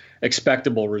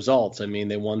expectable results. I mean,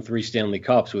 they won 3 Stanley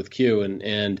Cups with Q,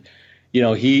 and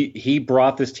he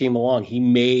brought this team along. He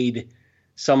made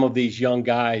some of these young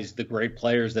guys the great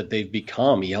players that they've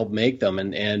become. He helped make them,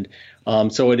 and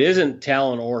so it isn't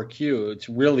Talon or Q. It's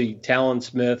really Talon,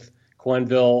 Smith,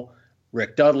 Quenneville,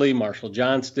 Rick Dudley, Marshall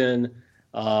Johnston,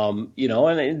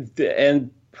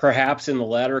 and perhaps in the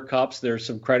latter cups, there's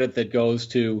some credit that goes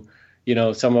to,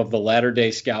 some of the latter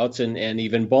day scouts and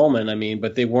even Bowman. I mean,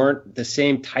 but they weren't the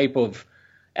same type of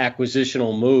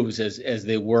acquisitional moves as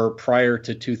they were prior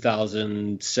to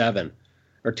 2007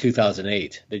 or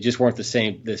 2008. They just weren't the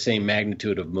same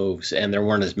magnitude of moves, and there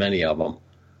weren't as many of them.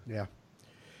 Yeah.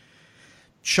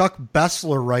 Chuck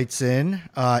Bessler writes in,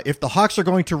 if the Hawks are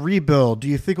going to rebuild, do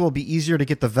you think it will be easier to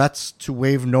get the vets to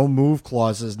waive no move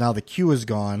clauses now the Q is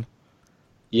gone?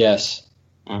 Yes.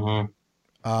 And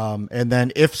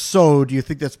then if so, do you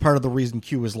think that's part of the reason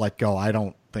Q was let go? I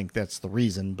don't think that's the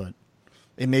reason, but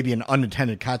it may be an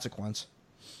unintended consequence.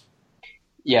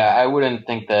 Yeah, I wouldn't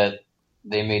think that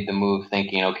they made the move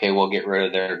thinking, okay, we'll get rid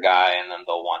of their guy and then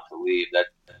they'll want to leave. That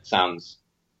sounds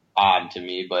odd to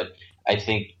me, but I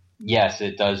think, yes,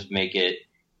 it does make it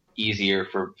easier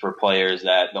for players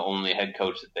that the only head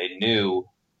coach that they knew,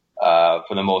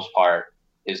 for the most part,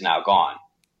 is now gone.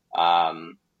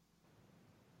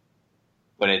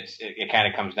 But it kind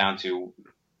of comes down to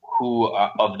who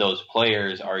of those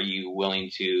players are you willing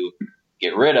to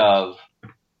get rid of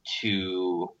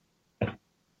to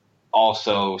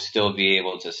also still be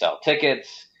able to sell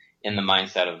tickets in the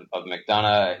mindset of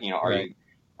McDonough.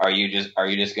 Are you just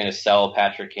going to sell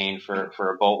Patrick Kane for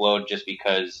a boatload just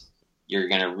because you're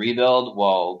going to rebuild?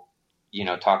 Well,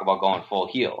 talk about going full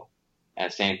heel.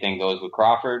 And same thing goes with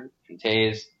Crawford and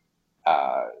Taves.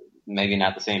 Maybe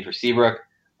not the same for Seabrook,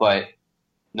 but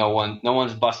no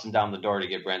one's busting down the door to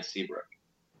get Brent Seabrook.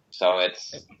 So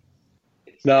it's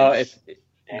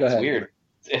weird.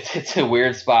 It's a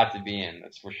weird spot to be in.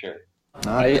 That's for sure.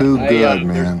 Not too good,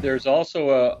 man. There's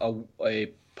also a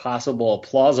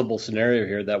plausible scenario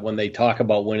here that when they talk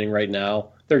about winning right now,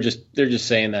 they're just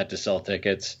saying that to sell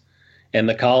tickets. And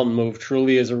the Colin move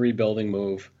truly is a rebuilding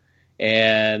move.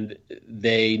 And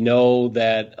they know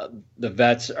that the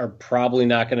vets are probably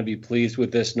not going to be pleased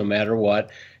with this no matter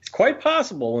what. It's quite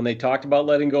possible when they talked about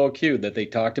letting go of Q that they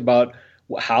talked about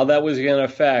how that was going to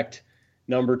affect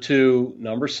number 2,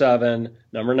 number 7,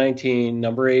 number 19,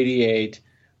 number 88,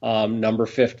 number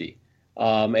 50.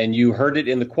 And you heard it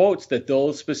in the quotes that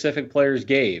those specific players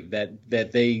gave, that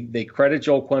they credit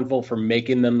Joe Quenneville for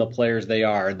making them the players they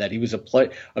are, that he was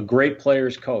a great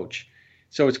players coach.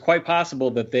 So it's quite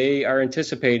possible that they are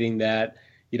anticipating that,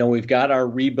 we've got our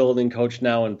rebuilding coach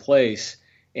now in place,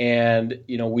 and,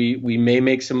 we may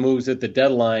make some moves at the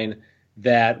deadline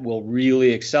that will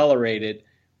really accelerate it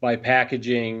by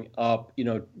packaging up,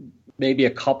 maybe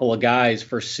a couple of guys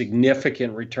for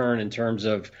significant return in terms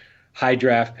of high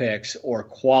draft picks or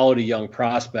quality young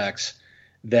prospects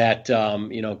that,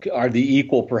 are the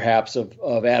equal perhaps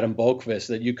of Adam Boqvist,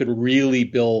 that you could really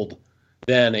build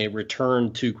then a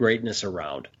return to greatness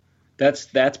around.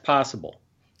 That's possible.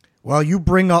 Well, you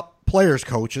bring up players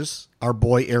coaches. Our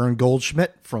boy Aaron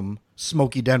Goldschmidt from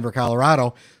Smoky Denver,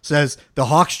 Colorado, says the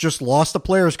Hawks just lost a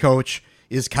players coach.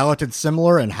 Is Colliton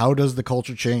similar, and how does the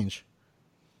culture change?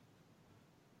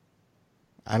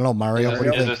 I don't know, Mario. What do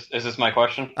you think? Is this my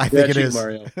question? I think it is,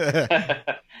 Mario.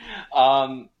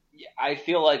 I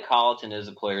feel like Colliton is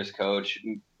a players coach,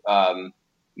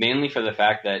 mainly for the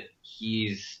fact that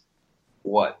he's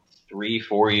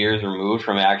 3-4 years removed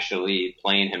from actually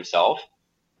playing himself.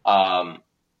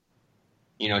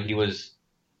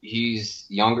 He's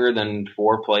younger than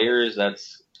 4 players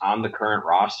that's on the current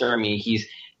roster. I mean,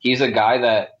 he's a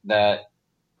guy that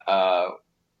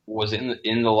was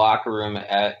in the locker room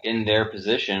in their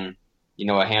position,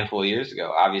 a handful of years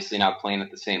ago. Obviously not playing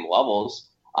at the same levels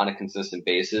on a consistent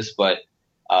basis, but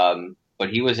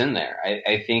he was in there.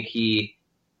 I think he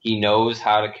knows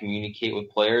how to communicate with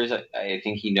players. I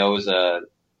think he knows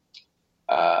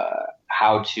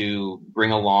how to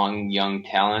bring along young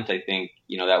talent. I think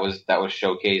that was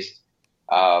showcased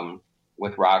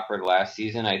with Rockford last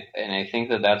season. I think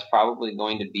that's probably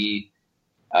going to be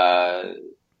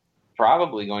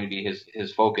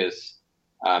his focus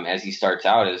as he starts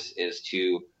out is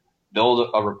to build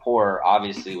a rapport,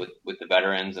 obviously with the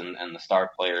veterans and the star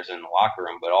players in the locker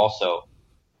room, but also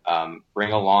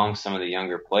bring along some of the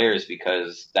younger players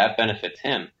because that benefits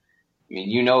him. I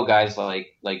mean, guys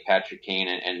like Patrick Kane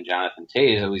and Jonathan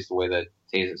Toews, at least the way that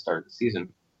Toews had started the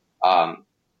season,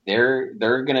 they're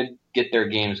going to get their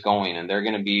games going and they're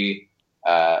going to be,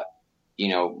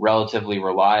 relatively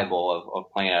reliable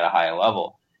of playing at a high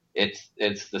level. It's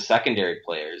the secondary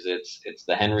players. It's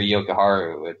the Henry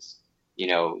Yokoharu. It's,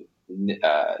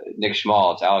 Nick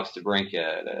Schmaltz, Alex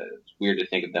DeBrincat. It's weird to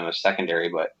think of them as secondary,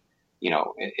 but,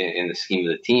 in the scheme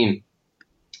of the team,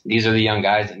 these are the young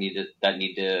guys that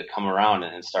need to come around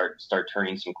and start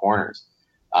turning some corners.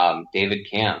 David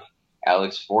Kampf,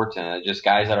 Alex Fortin, just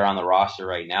guys that are on the roster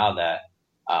right now that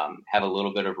have a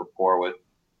little bit of rapport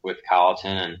with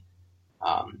Colleton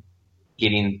and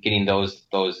getting those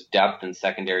depth and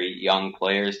secondary young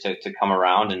players to come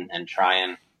around and try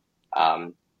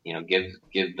and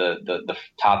give the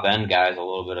top end guys a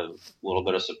little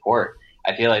bit of support.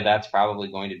 I feel like that's probably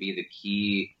going to be the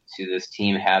key to this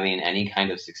team having any kind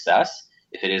of success,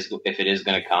 if it is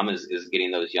going to come, is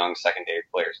getting those young secondary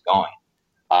players going.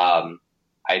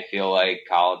 I feel like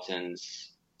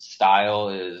Colleton's style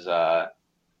is a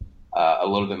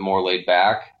little bit more laid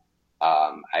back.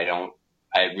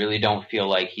 I really don't feel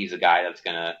like he's a guy that's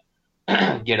going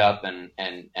to get up and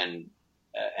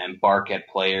bark at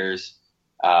players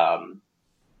in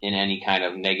any kind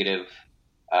of negative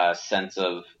sense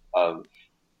of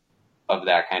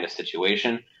that kind of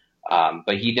situation.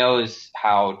 But he knows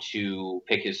how to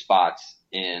pick his spots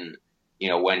in,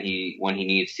 when he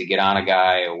needs to get on a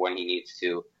guy or when he needs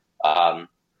to,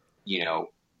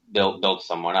 build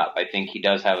someone up. I think he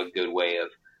does have a good way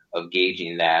of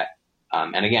gauging that.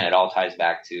 And again, it all ties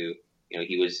back to,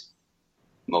 he was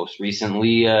most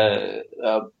recently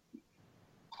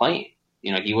playing.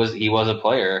 He was a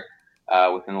player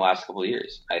within the last couple of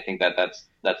years. I think that's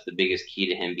the biggest key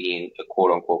to him being a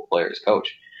quote unquote player's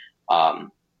coach.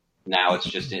 Now it's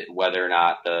just whether or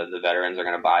not the veterans are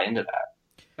going to buy into that.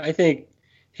 I think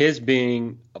his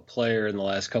being a player in the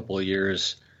last couple of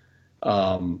years,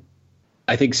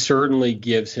 I think certainly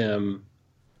gives him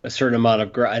a certain amount of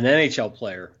an NHL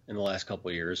player in the last couple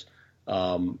of years,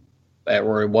 or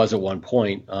it was at one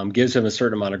point, gives him a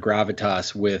certain amount of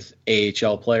gravitas with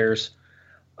AHL players.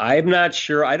 I'm not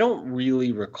sure. I don't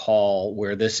really recall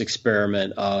where this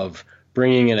experiment of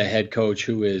bringing in a head coach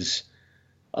who is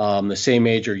the same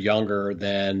age or younger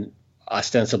than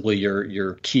ostensibly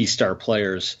your key star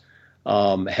players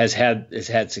has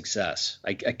had success.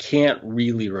 I can't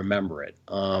really remember it.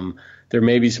 There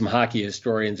may be some hockey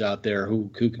historians out there who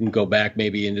can go back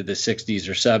maybe into the 60s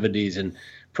or 70s and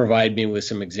provide me with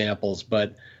some examples.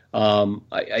 But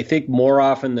I think more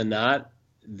often than not,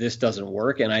 this doesn't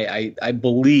work. And I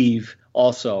believe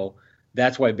also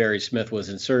that's why Barry Smith was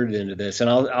inserted into this. And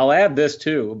I'll add this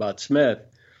too about Smith.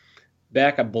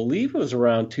 Back, I believe it was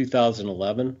around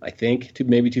 2011, I think,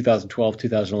 maybe 2012,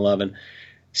 2011.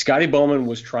 Scotty Bowman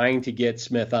was trying to get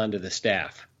Smith onto the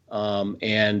staff.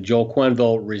 And Joel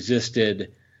Quenneville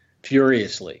resisted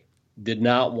furiously, did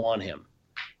not want him.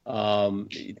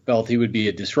 Felt he would be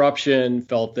a disruption,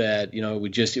 felt that,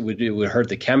 it would hurt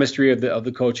the chemistry of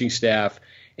the coaching staff,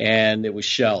 and it was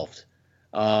shelved.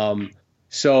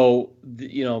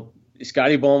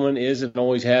 Scotty Bowman is and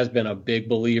always has been a big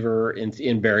believer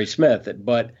in Barry Smith,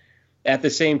 but at the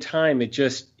same time, it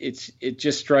just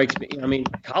strikes me. I mean,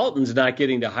 Colleton's not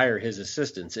getting to hire his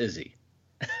assistants, is he?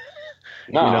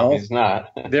 No, he's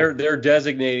not. They're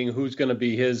designating who's going to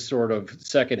be his sort of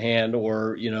second hand,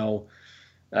 or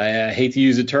I hate to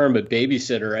use the term, but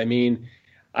babysitter. I mean,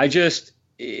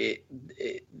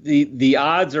 the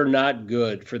odds are not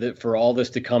good for all this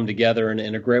to come together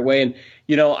in a great way. And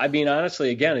I mean,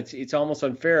 honestly, again, it's almost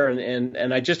unfair.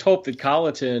 And I just hope that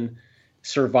Colleton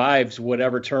survives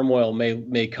whatever turmoil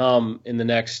may come in the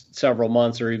next several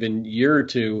months or even year or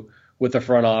two with the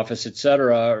front office, et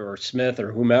cetera, or Smith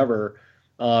or whomever.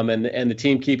 And the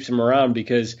team keeps him around,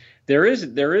 because there is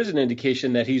an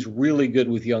indication that he's really good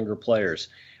with younger players.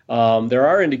 There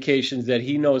are indications that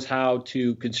he knows how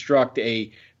to construct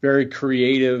a very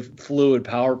creative, fluid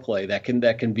power play that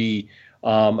can be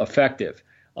effective.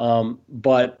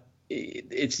 But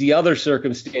it's the other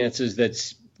circumstances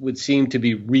that would seem to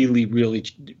be really, really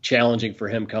challenging for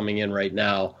him coming in right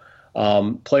now.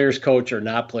 Players coach or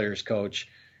not players coach,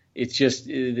 it's just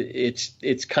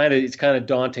it's kind of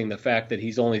daunting, the fact that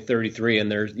he's only 33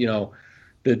 and there's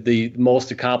the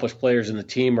most accomplished players in the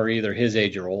team are either his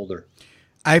age or older.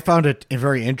 I found it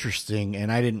very interesting,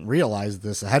 and I didn't realize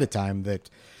this ahead of time, that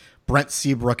Brent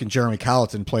Seabrook and Jeremy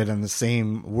Colleton played on the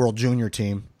same World Junior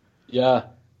team. Yeah.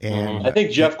 And I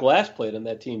think Jeff Glass played on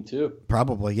that team too.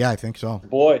 Probably, yeah, I think so.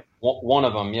 Boy. One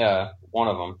of them, yeah. One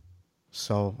of them.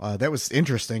 So that was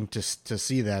interesting to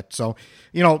see that. So,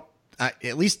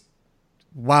 at least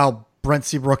while Brent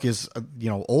Seabrook is,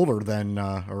 older than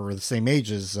or the same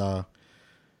age as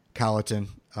Colleton,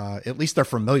 at least they're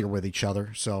familiar with each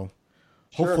other. So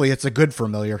hopefully it's a good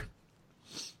familiar.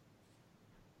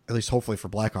 At least hopefully for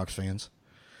Blackhawks fans.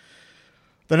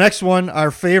 The next one,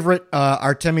 our favorite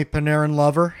Artemi Panarin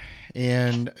lover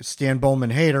and Stan Bowman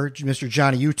hater, Mr.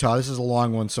 Johnny Utah. This is a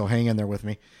long one, so hang in there with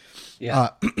me. Yeah.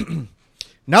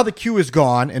 Now the Q is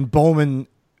gone, and Bowman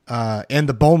and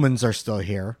the Bowmans are still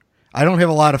here. I don't have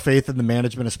a lot of faith in the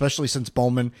management, especially since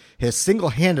Bowman has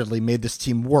single-handedly made this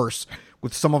team worse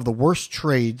with some of the worst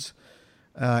trades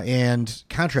and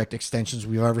contract extensions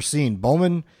we've ever seen.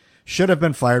 Bowman should have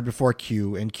been fired before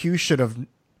Q, and Q should have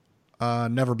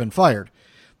never been fired.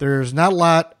 There's not a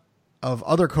lot of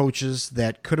other coaches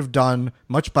that could have done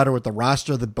much better with the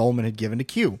roster that Bowman had given to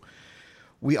Q.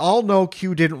 We all know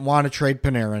Q didn't want to trade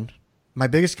Panarin. My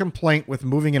biggest complaint with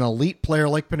moving an elite player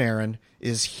like Panarin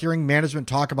is hearing management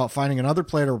talk about finding another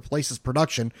player to replace his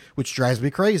production, which drives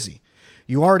me crazy.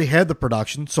 You already had the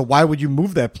production, so why would you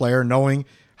move that player knowing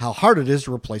how hard it is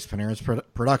to replace Panarin's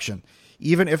production?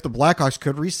 Even if the Blackhawks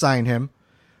could re-sign him,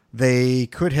 they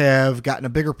could have gotten a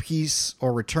bigger piece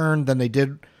or return than they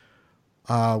did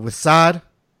with Saad.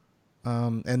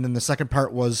 And then the second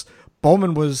part was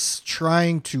Bowman was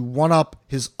trying to one-up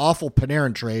his awful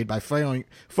Panarin trade by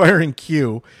firing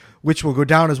Q, which will go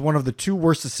down as one of the two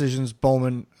worst decisions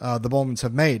the Bowmans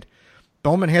have made.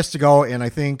 Bowman has to go, and I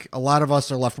think a lot of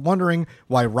us are left wondering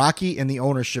why Rocky and the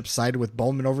ownership sided with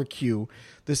Bowman over Q.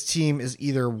 This team is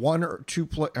either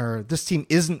this team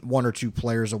isn't one or two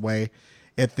players away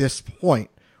at this point.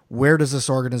 Where does this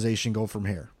organization go from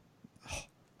here?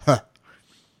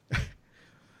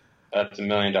 That's $1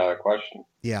 million question.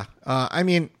 Yeah. I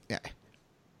mean,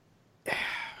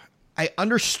 I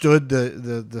understood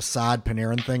the Saad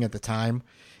Panarin thing at the time.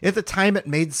 At the time, it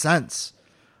made sense.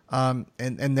 And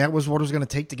that was what it was going to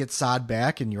take to get Saad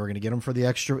back, and you were going to get him for the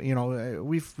extra.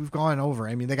 We've gone over.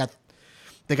 I mean, they got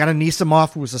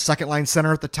Anisimov, who was a second line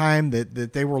center at the time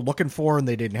that they were looking for and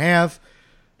they didn't have.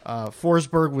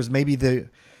 Forsberg was maybe the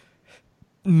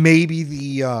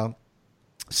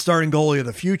starting goalie of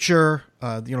the future.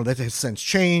 That has since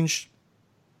changed.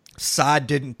 Saad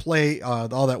didn't play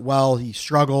all that well. He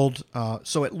struggled.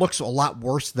 So it looks a lot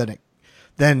worse than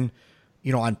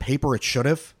on paper it should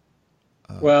have.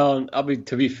 Well,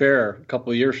 to be fair, a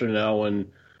couple of years from now, when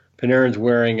Panarin's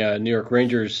wearing a New York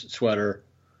Rangers sweater,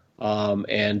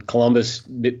 and Columbus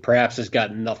perhaps has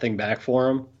gotten nothing back for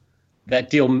him, that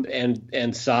deal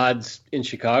and Saad's in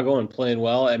Chicago and playing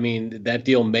well, I mean, that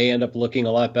deal may end up looking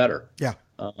a lot better. Yeah.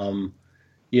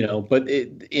 But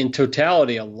in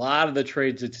totality, a lot of the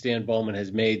trades that Stan Bowman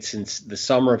has made since the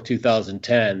summer of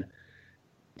 2010,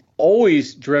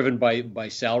 always driven by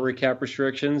salary cap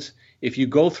restrictions. If you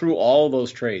go through all of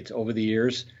those trades over the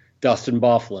years, Dustin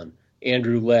Byfuglien,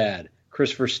 Andrew Ladd,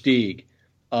 Kris Versteeg,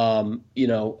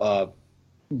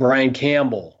 Brian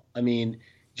Campbell. I mean,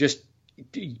 just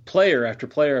player after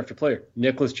player after player.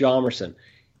 Nicholas Hjalmarsson.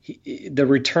 The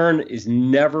return is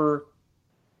never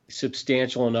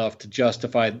substantial enough to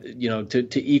justify,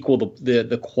 to equal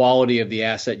the quality of the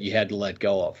asset you had to let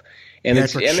go of. And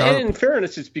in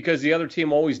fairness, it's because the other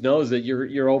team always knows that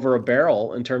you're over a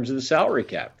barrel in terms of the salary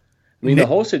cap. I mean, the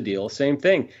Hossa deal, same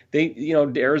thing.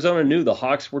 Arizona knew the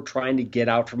Hawks were trying to get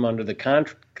out from under the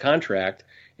contract,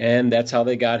 and that's how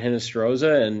they got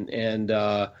Hinostroza and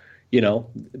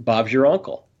Bob's your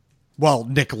uncle. Well,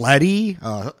 Nick Leddy,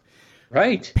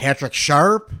 right? Patrick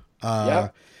Sharp,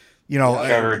 Trevor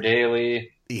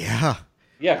Daley. Yeah.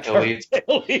 Yeah, Trevor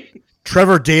Daley.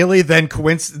 Trevor Daley. Then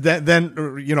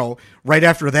right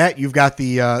after that, you've got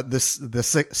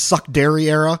the Suck Dairy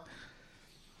era.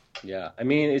 Yeah, I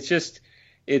mean, it's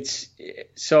these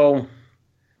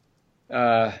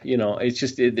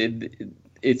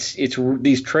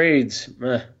trades,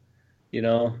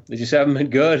 they just haven't been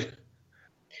good.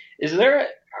 Is there?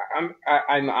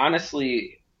 I'm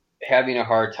honestly having a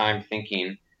hard time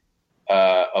thinking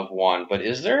of one, but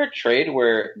is there a trade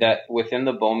where that within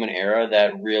the Bowman era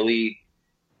that really,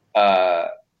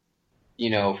 far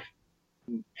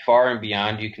and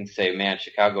beyond you can say, man,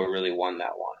 Chicago really won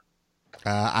that one?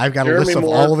 I've got a list of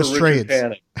all of his trades.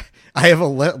 I have a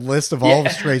list of all of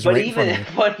his trades right in front of me.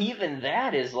 But even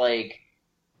that is like,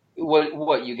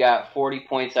 what you got 40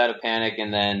 points out of Panic,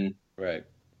 and then right,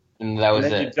 and that was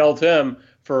and then it. You dealt him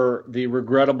for the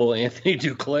regrettable Anthony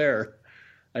Duclair.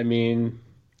 I mean,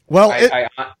 well, I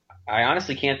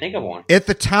honestly can't think of one. At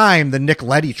the time, the Nick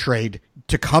Leddy trade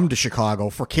to come to Chicago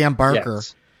for Cam Barker.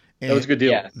 Yes. That was a good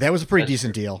deal. Yeah. That was a pretty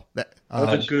decent deal. That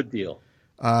was a good deal.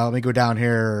 Let me go down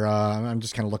here. I'm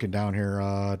just kind of looking down here.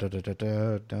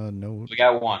 No, we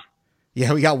got one.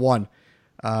 Yeah, we got one.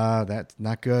 That's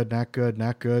not good. Not good.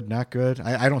 Not good. Not good.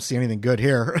 I don't see anything good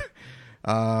here.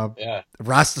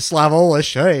 Rostislav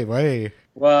Olish. Hey, wait.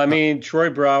 Well, I mean, Troy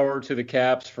Brouwer to the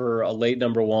Caps for a late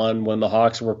number one when the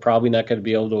Hawks were probably not going to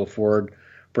be able to afford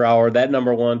Brouwer. That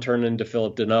number one turned into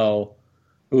Philip Deneau,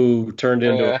 who turned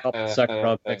into a couple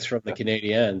second-round picks from the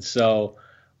Canadiens. So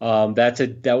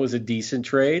that was a decent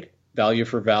trade, value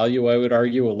for value, I would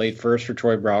argue, a late first for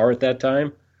Troy Brouwer at that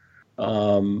time.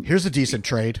 Here's a decent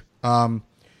trade.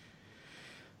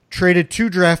 Traded 2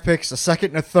 draft picks, a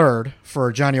second and a third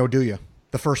for Johnny Oduya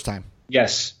the first time.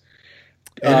 Yes.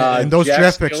 And those Jack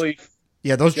draft picks, Skilly,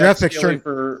 those Jack draft picks Skilly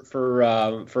turned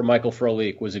for Michael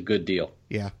Frolik was a good deal.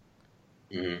 Yeah.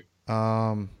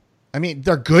 Mm-hmm. I mean,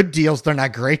 they're good deals. They're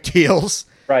not great deals.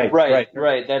 Right.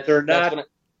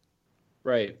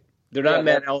 They're not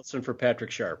Matt Ellison for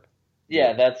Patrick Sharp.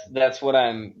 Yeah, that's what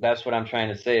I'm trying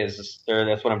to say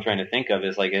that's what I'm trying to think of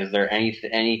is like, is there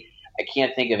any I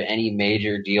can't think of any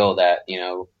major deal that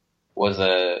was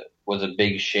a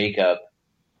big shakeup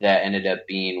that ended up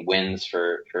being wins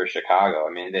for Chicago.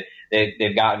 I mean,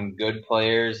 they've gotten good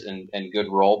players and good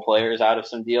role players out of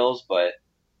some deals, but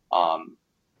like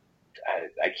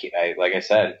I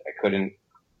said,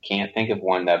 can't think of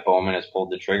one that Bowman has pulled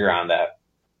the trigger on that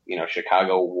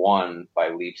Chicago won by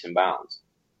leaps and bounds.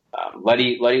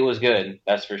 Leddy was good,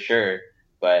 that's for sure,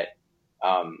 but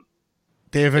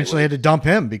they eventually had to dump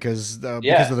him because of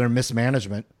their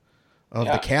mismanagement of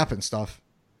the cap and stuff.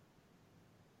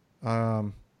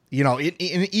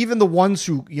 Even the ones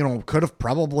who could have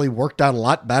probably worked out a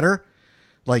lot better,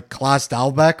 like Klaus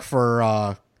Dahlbeck for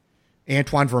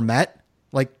Antoine Vermette.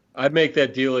 Like, I'd make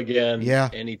that deal again. Yeah.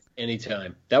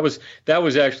 Anytime. That was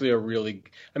actually a really.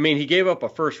 I mean, he gave up a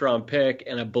first round pick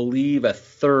and I believe a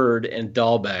third and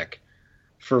Dahlbeck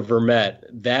for Vermette.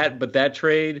 That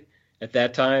trade at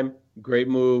that time, great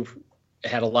move.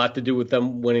 Had a lot to do with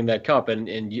them winning that cup,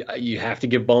 and you have to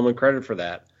give Bowman credit for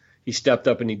that. He stepped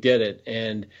up and he did it,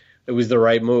 and it was the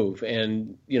right move.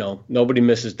 And nobody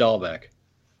misses Dahlbeck.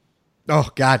 Oh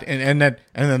God, and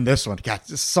then this one, God,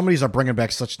 some of these are bringing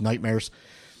back such nightmares.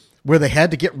 Where they had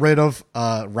to get rid of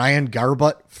Ryan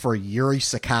Garbutt for Yuri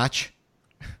Sakac.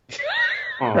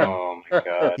 Oh my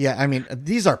God! Yeah, I mean,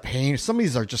 these are pain. Some of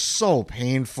these are just so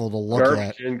painful to look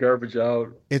garbage at. In, garbage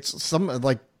out. It's some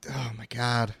like, oh my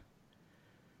God.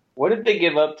 What did they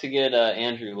give up to get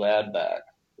Andrew Ladd back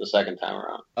the second time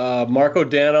around? Marco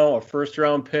Dano, a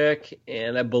first-round pick,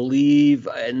 and I believe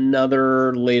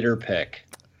another later pick.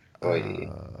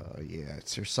 Yeah,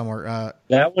 it's here somewhere.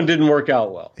 That one didn't work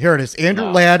out well. Here it is. Andrew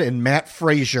Ladd and Matt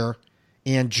Frazier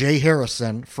and Jay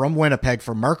Harrison from Winnipeg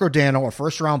for Marco Dano, a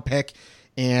first-round pick,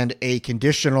 and a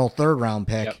conditional third-round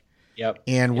pick. Yep.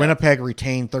 And Winnipeg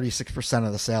retained 36%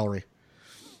 of the salary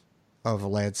of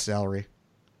Ladd's salary.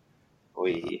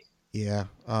 Yeah.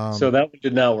 So that one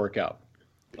did not work out.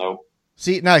 Nope.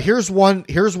 See, now here's one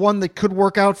that could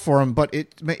work out for him, but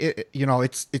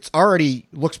it's already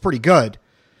looks pretty good,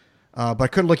 but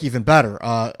it could look even better.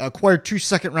 Acquired 2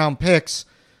 second-round picks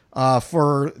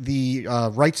for the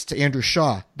rights to Andrew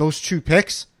Shaw. Those 2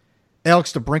 picks,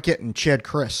 Alex DeBrincat and Chad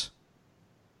Chris.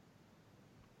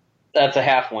 That's a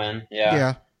half win.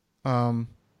 Yeah. Yeah.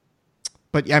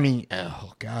 But I mean,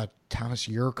 oh God, Thomas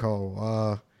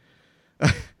Yurko.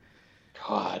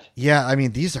 God. Yeah, I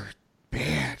mean, these are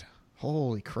bad.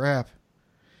 Holy crap.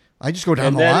 I just go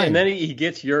down the line. And then he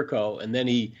gets Yurko, and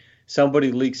then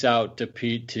somebody leaks out to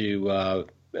Pete to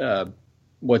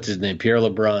what's his name, Pierre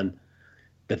LeBrun,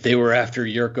 that they were after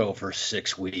Yurko for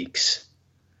 6 weeks.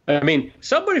 I mean,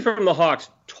 somebody from the Hawks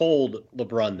told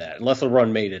LeBrun that, unless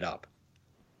LeBrun made it up.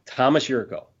 Thomas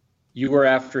Yurko, you were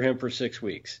after him for 6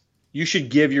 weeks. You should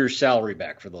give your salary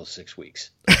back for those 6 weeks.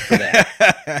 For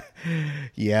that.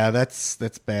 Yeah, that's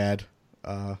bad.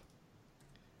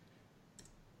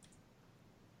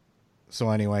 So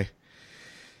anyway,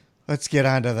 let's get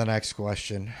on to the next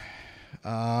question.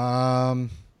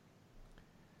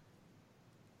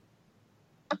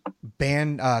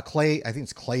 Clay, I think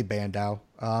it's Clay Bandow.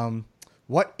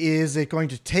 What is it going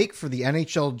to take for the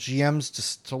NHL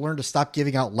GMs to learn to stop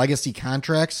giving out legacy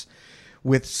contracts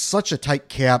with such a tight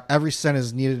cap? Every cent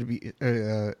is needed to be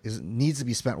needs to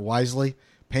be spent wisely.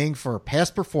 Paying for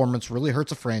past performance really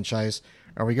hurts a franchise.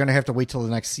 Are we going to have to wait till the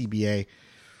next CBA?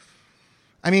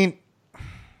 I mean,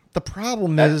 the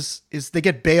problem is they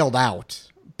get bailed out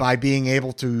by being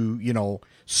able to,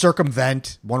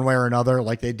 circumvent one way or another,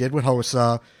 like they did with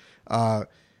Hossa,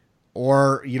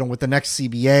 or, with the next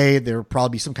CBA, there'll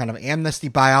probably be some kind of amnesty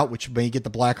buyout, which may get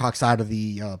the Blackhawks out of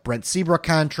the Brent Seabrook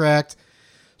contract.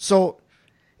 So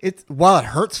while it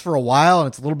hurts for a while and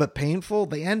it's a little bit painful,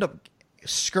 they end up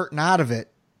skirting out of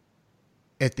it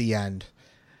at the end.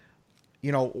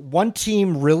 One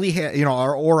team really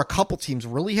or a couple teams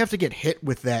really have to get hit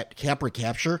with that cap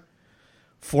recapture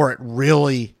for it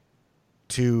really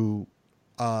to,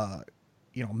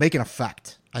 make an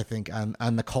effect, I think,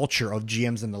 on the culture of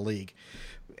GMs in the league.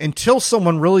 Until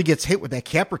someone really gets hit with that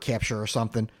cap recapture or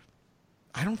something,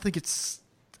 I don't think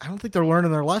they're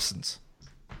learning their lessons.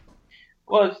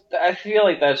 Well, I feel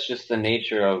like that's just the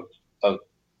nature of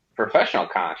professional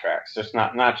contracts, just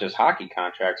not just hockey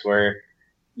contracts, where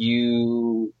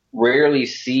you rarely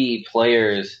see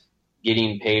players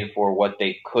getting paid for what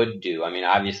they could do. I mean,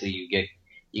 obviously you get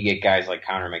guys like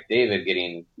Connor McDavid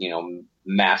getting,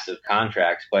 massive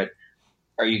contracts, but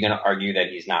are you going to argue that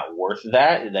he's not worth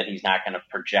that he's not going to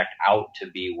project out to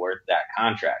be worth that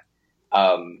contract?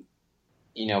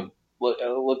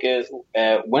 Look at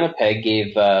Winnipeg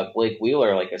gave Blake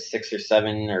Wheeler like a 6 or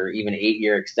 7 or even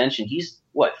 8-year extension. He's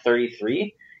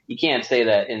 33. You can't say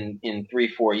that in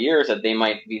 3-4 years that they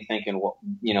might be thinking, well,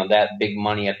 that big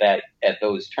money at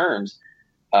those terms,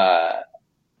 unless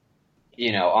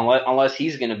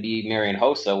he's going to be Marian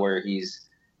Hossa, where he's,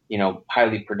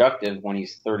 highly productive when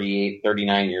he's 38,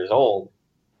 39 years old,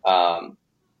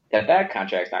 that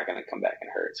contract's not going to come back and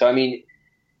hurt. So, I mean,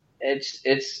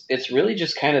 it's really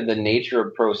just kind of the nature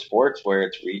of pro sports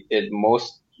where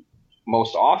most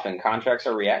often contracts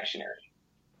are reactionary.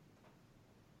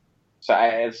 So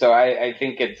I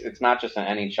think it's not just an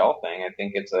NHL thing. I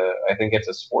think it's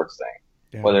a sports thing,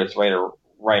 yeah. Whether it's right or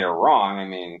wrong. I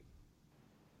mean,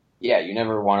 yeah, you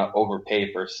never want to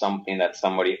overpay for something that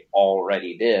somebody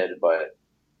already did, but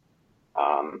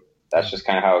that's just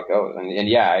kind of how it goes. And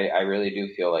yeah, I really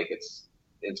do feel like it's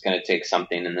going to take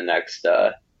something in the next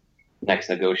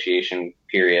negotiation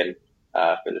period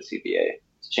for the CBA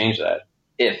to change that,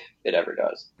 if it ever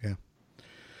does. Yeah.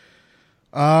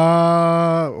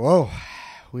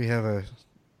 We have a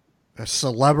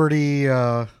celebrity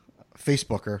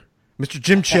Facebooker, Mr.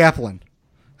 Jim Chaplin,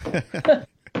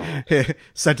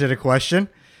 sent in a question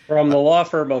from the law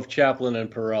firm of Chaplin and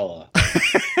Perella.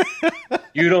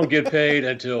 You don't get paid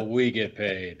until we get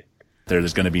paid.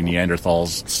 There's going to be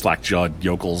Neanderthals, slack-jawed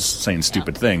yokels saying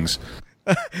stupid things.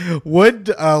 Would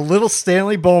little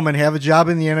Stanley Bowman have a job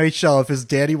in the NHL if his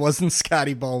daddy wasn't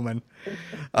Scotty Bowman?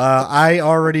 I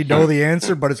already know the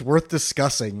answer, but it's worth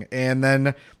discussing. And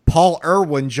then Paul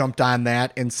Irwin jumped on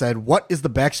that and said, what is the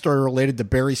backstory related to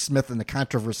Barry Smith and the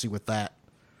controversy with that?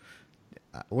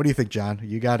 What do you think, John?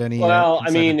 You got any? Well,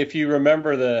 if you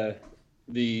remember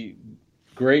the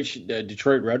great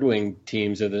Detroit Red Wing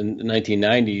teams of the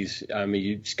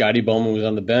 1990s, Scotty Bowman was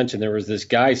on the bench, and there was this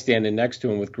guy standing next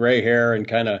to him with gray hair and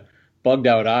kind of bugged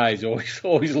out eyes.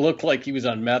 Always looked like he was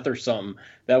on meth or something.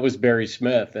 That was Barry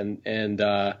Smith. And in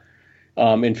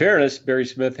fairness, Barry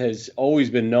Smith has always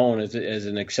been known as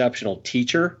an exceptional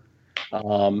teacher.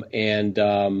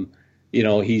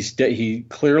 He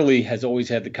clearly has always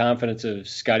had the confidence of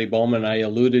Scotty Bowman. I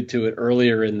alluded to it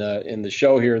earlier in the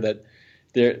show here that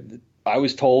I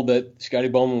was told that Scotty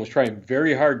Bowman was trying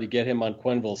very hard to get him on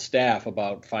Quenneville's staff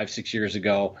about 5-6 years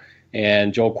ago,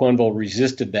 and Joe Quenneville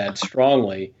resisted that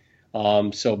strongly.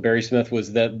 So Barry Smith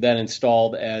was then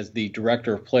installed as the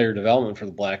director of player development for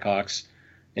the Blackhawks,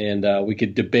 and we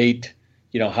could debate,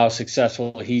 how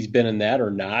successful he's been in that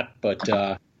or not. But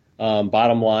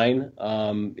bottom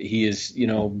line, he is,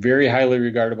 very highly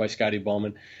regarded by Scotty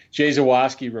Bowman. Jay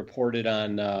Zawaski reported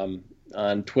on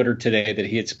Twitter today that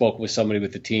he had spoken with somebody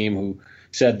with the team who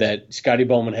said that Scotty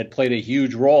Bowman had played a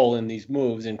huge role in these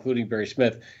moves, including Barry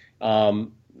Smith. The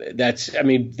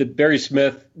Barry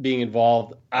Smith being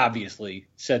involved obviously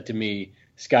said to me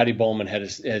Scotty Bowman had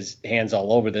his hands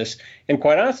all over this. And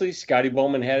quite honestly, Scotty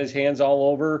Bowman had his hands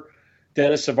all over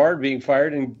Dennis Savard being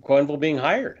fired and Quenneville being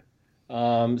hired.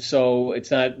 So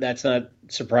that's not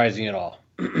surprising at all.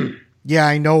 Yeah,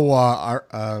 I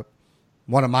know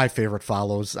one of my favorite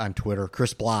follows on Twitter,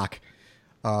 Chris Block,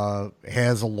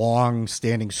 has a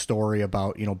long-standing story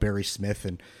about, Barry Smith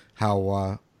and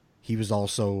how he was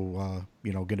also,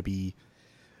 going to be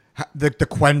the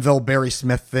Quenneville Barry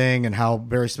Smith thing, and how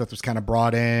Barry Smith was kind of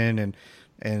brought in,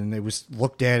 and it was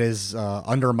looked at as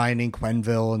undermining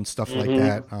Quenneville and stuff like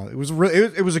that. It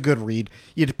was a good read.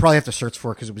 You'd probably have to search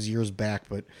for it because it was years back,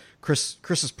 but Chris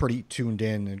is pretty tuned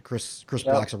in, and Chris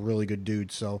Black's a really good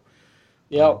dude. So,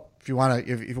 if you want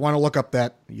to look up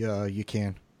that, you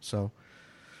can. So,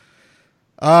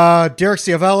 Derek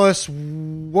Ciavelis,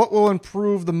 what will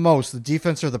improve the most, the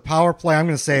defense or the power play? I'm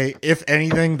going to say, if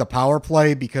anything, the power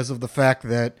play, because of the fact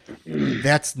that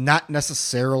that's not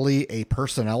necessarily a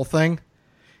personnel thing.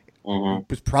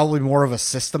 It's probably more of a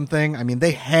system thing. I mean,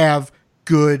 they have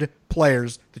good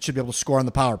players that should be able to score on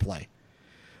the power play.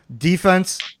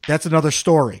 Defense, that's another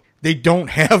story. They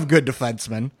don't have good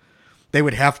defensemen. They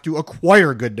would have to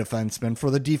acquire good defensemen for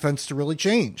the defense to really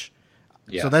change.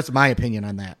 Yeah. So that's my opinion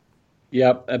on that.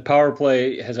 Yep, and power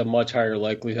play has a much higher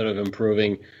likelihood of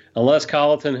improving. Unless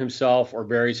Colleton himself or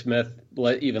Barry Smith,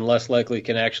 even less likely,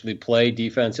 can actually play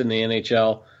defense in the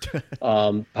NHL,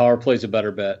 power play is a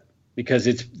better bet, because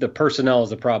it's the personnel is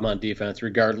the problem on defense,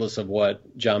 regardless of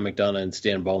what John McDonough and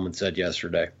Stan Bowman said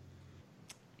yesterday.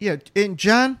 Yeah, and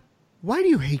John, why do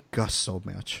you hate Gus so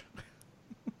much?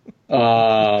 Come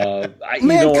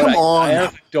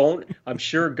on. I'm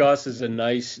sure Gus is a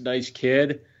nice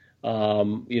kid.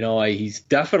 He's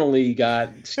definitely got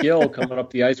skill coming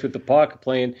up the ice with the puck,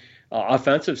 playing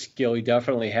offensive skill. He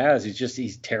definitely has.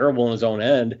 He's terrible in his own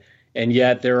end. And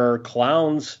yet there are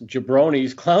clowns to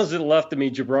the left of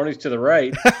me, jabronis to the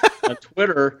right on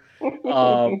Twitter,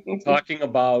 talking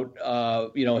about,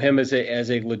 him as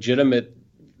a legitimate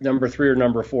number 3 or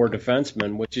number 4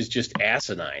 defenseman, which is just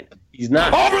asinine. He's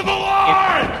not. Over the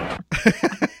line!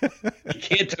 He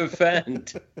can't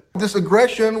defend. This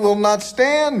aggression will not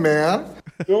stand, man.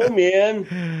 No,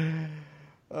 man.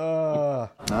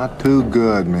 Not too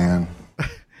good, man.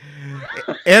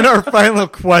 And our final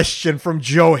question from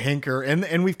Joe Hinker,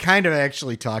 and we've kind of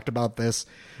actually talked about this.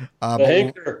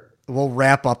 We'll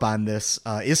wrap up on this.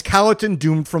 Is Colleton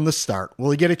doomed from the start?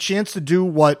 Will he get a chance to do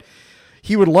what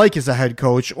he would like as a head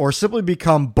coach, or simply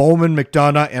become Bowman,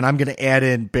 McDonough, and I'm going to add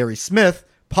in Barry Smith,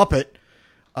 puppet,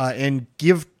 and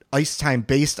give ice time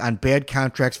based on bad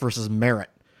contracts versus merit?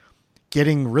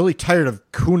 Getting really tired of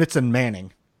Kunitz and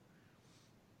Manning.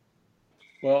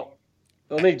 Well,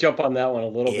 let me jump on that one a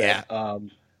little bit.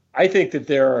 I think that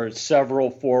there are several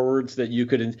forwards that you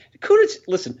could – Kunitz,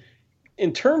 listen,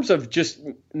 in terms of just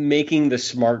making the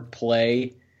smart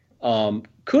play,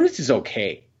 Kunitz is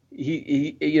okay.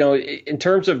 He in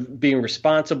terms of being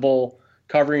responsible,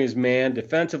 covering his man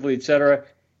defensively, etc.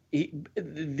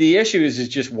 The issue is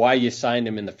just why you signed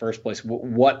him in the first place.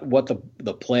 What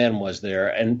the plan was there,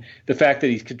 and the fact that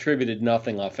he's contributed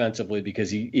nothing offensively, because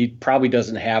he probably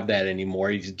doesn't have that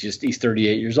anymore. He's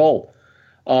 38 years old.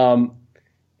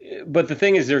 But the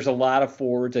thing is, there's a lot of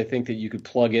forwards I think that you could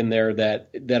plug in there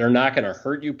that are not going to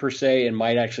hurt you per se and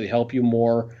might actually help you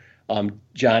more.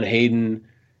 John Hayden,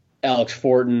 Alex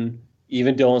Fortin,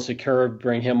 even Dylan Secura,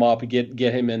 bring him up and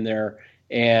get him in there,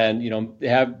 and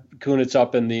have Kunitz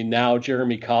up in the now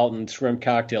Jeremy Colleton shrimp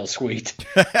cocktail suite,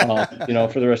 for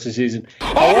the rest of the season.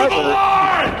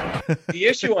 However, the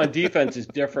issue on defense is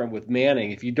different with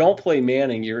Manning. If you don't play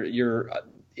Manning,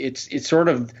 it's sort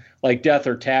of like death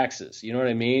or taxes. You know what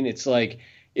I mean? It's like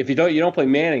if you don't play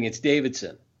Manning, it's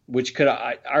Davidson, which could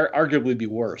arguably be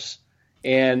worse.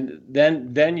 And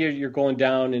then you're going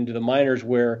down into the minors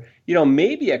where,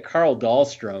 maybe a Carl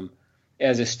Dahlstrom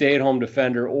as a stay-at-home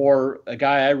defender, or a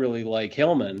guy I really like,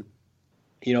 Hillman,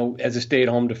 as a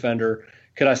stay-at-home defender,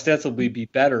 could ostensibly be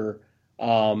better,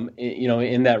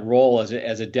 in that role as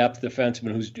a depth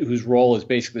defenseman whose role is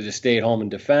basically to stay at home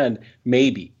and defend,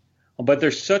 maybe. But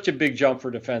there's such a big jump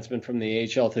for defensemen from the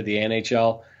AHL to the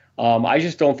NHL. I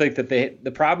just don't think that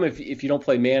the problem if you don't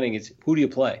play Manning is who do you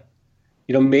play?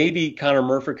 Maybe Connor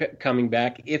Murphy coming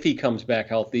back, if he comes back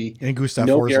healthy. And Gustav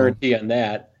no Forsling. Guarantee on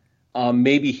that.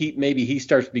 Maybe he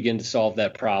starts to begin to solve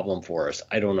that problem for us.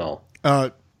 I don't know.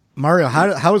 Mario,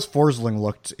 how has Forsling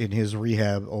looked in his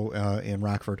rehab in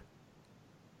Rockford?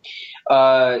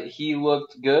 He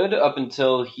looked good up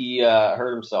until he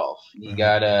hurt himself. He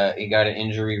got an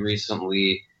injury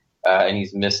recently, and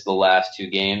he's missed the last 2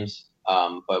 games.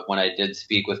 But when I did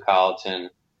speak with Colleton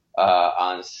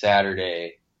on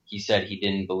Saturday, he said he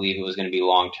didn't believe it was going to be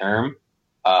long term.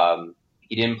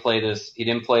 He didn't play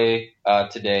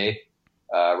today.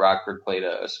 Rockford played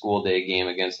a school day game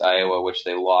against Iowa, which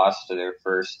they lost to their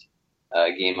first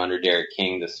game under Derek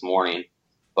King this morning.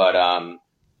 But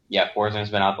Forsling's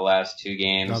been out the last 2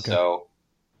 games, so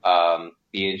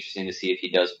be interesting to see if he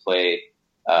does play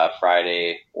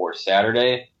Friday or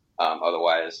Saturday.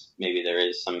 Otherwise, maybe there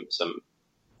is some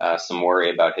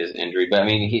worry about his injury. But I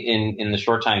mean, in the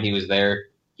short time he was there,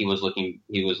 he was looking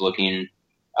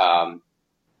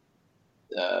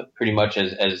pretty much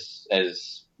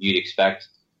as you'd expect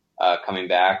coming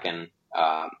back. And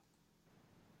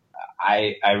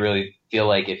I really feel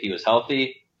like if he was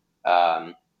healthy,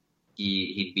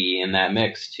 he'd be in that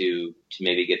mix to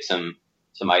maybe get some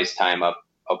ice time up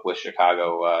with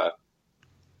Chicago.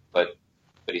 But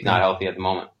he's not healthy at the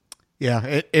moment.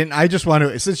 Yeah, and I just want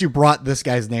to, since you brought this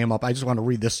guy's name up, I just want to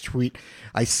read this tweet.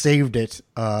 I saved it.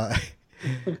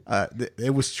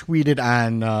 It was tweeted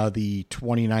on the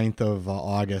 29th of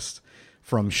August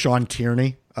from Sean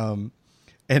Tierney. And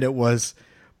it was,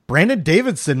 Brandon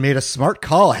Davidson made a smart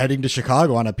call heading to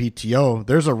Chicago on a PTO.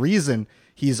 There's a reason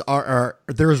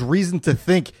there's reason to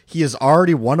think he is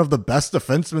already one of the best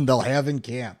defensemen they'll have in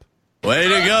camp. Way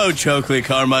to go, Chokley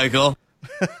Carmichael.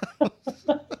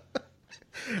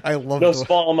 I love no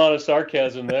small amount of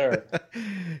sarcasm there.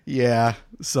 Yeah.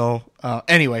 So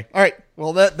anyway, all right.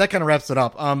 Well, that kind of wraps it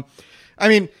up. I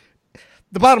mean,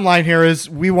 the bottom line here is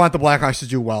we want the Blackhawks to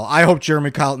do well. I hope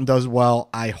Jeremy Colliton does well.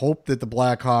 I hope that the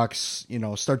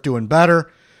Blackhawks, start doing better.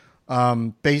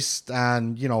 Based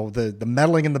on the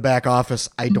meddling in the back office,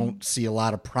 I don't see a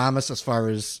lot of promise as far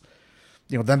as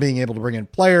them being able to bring in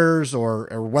players or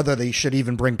whether they should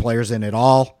even bring players in at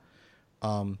all.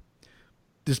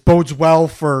 This bodes well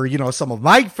for, some of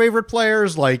my favorite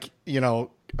players like,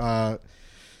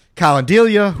 Colin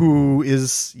Delia, who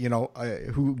is,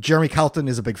 who Jeremy Colliton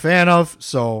is a big fan of.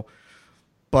 So,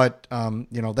 but,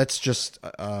 that's just,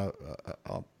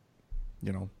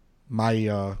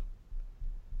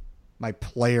 my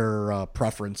player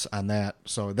preference on that.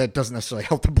 So that doesn't necessarily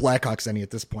help the Blackhawks any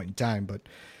at this point in time. But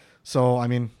so, I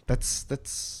mean,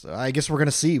 that's, I guess we're going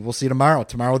to see. We'll see tomorrow.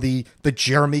 Tomorrow, the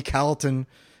Jeremy Colliton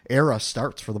era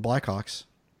starts for the Blackhawks.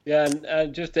 Yeah,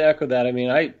 and just to echo that, I mean,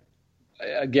 I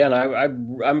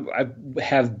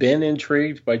have been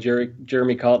intrigued by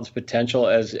Jeremy Colliton's potential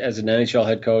as an NHL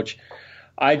head coach.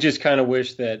 I just kind of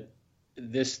wish that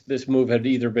this move had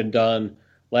either been done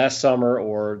last summer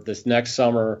or this next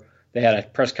summer. They had a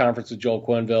press conference with Joel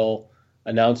Quenneville,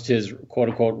 announced his quote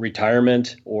unquote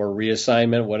retirement or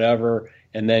reassignment, whatever,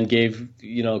 and then gave,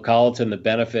 Colliton the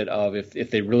benefit of,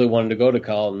 if they really wanted to go to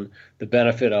Colliton, the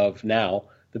benefit of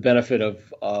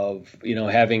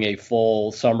having a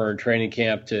full summer and training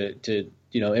camp to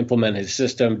implement his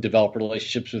system, develop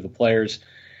relationships with the players.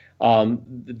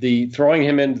 The throwing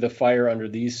him into the fire under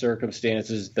these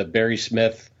circumstances, the Barry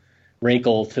Smith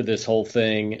wrinkle to this whole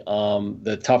thing,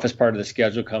 the toughest part of the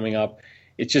schedule coming up,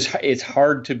 it's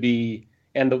hard to be,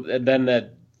 and then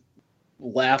that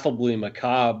laughably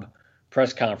macabre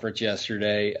press conference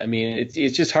yesterday. I mean,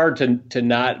 it's just hard to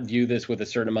not view this with a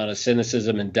certain amount of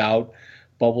cynicism and doubt,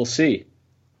 but we'll see.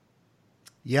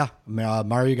 Yeah.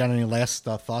 Mario, you got any last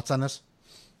thoughts on this?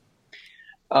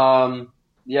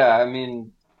 Yeah, I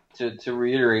mean, to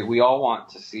reiterate, we all want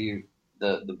to see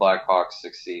the Blackhawks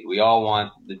succeed. We all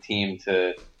want the team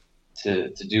to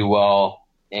do well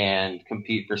and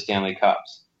compete for Stanley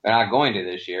Cups. They're not going to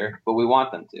this year, but we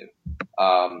want them to.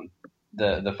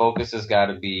 The focus has got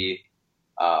to be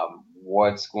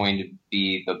what's going to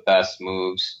be the best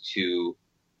moves to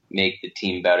make the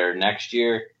team better next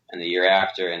year and the year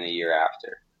after and the year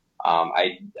after.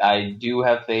 I do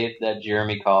have faith that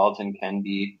Jeremy Colliton can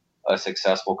be a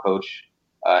successful coach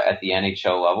at the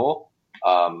NHL level.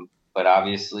 But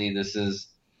obviously this is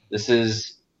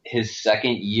his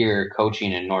second year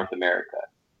coaching in North America,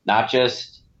 not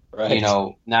just, right.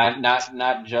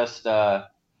 Not just, at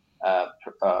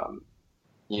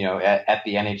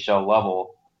the NHL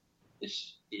level,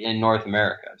 it's in North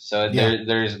America. So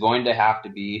there's going to have to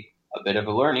be a bit of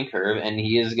a learning curve, and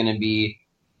he is going to be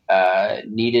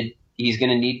needed. He's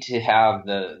going to need to have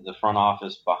the front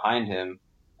office behind him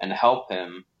and help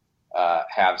him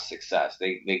have success.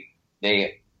 They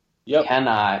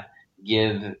cannot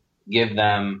give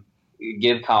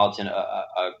Colliton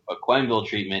a Quenneville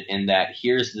treatment in that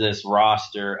here's this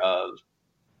roster of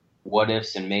what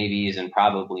ifs and maybes and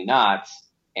probably nots,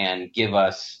 and give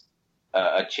us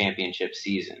a championship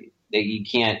season. You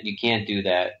can't do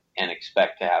that and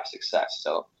expect to have success.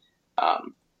 So,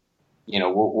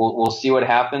 we'll see what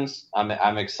happens.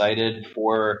 I'm excited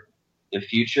for the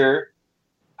future,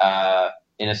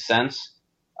 in a sense.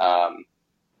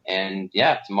 And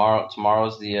yeah,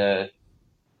 tomorrow's the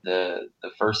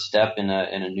first step in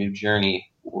a new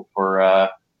journey for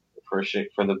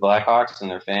the Blackhawks and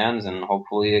their fans, and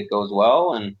hopefully it goes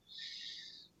well, and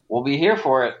we'll be here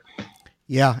for it.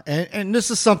 Yeah, and this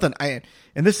is something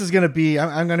this is going to be,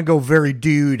 I'm going to go very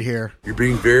dude here. You're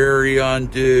being very on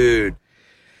dude.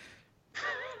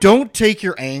 Don't take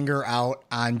your anger out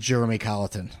on Jeremy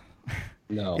Colleton.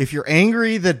 No. If you're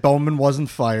angry that Bowman wasn't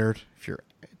fired,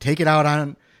 take it out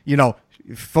on,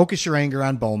 focus your anger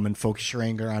on Bowman, focus your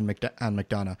anger on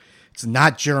McDonough. It's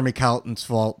not Jeremy Colleton's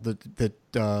fault that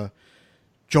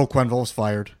Joe Quenneville was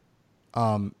fired.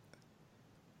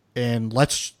 And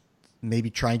let's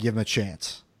maybe try and give him a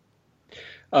chance.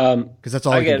 Because that's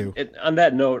all I can do. On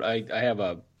that note, I have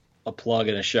a plug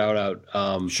and a shout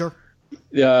out. Sure.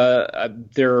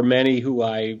 There are many who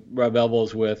I rub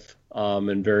elbows with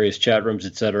in various chat rooms,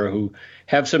 et cetera, who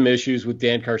have some issues with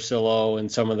Dan Carcillo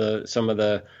and some of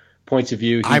the points of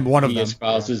view I'm one of them.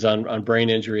 espouses on brain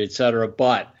injury, et cetera.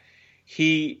 But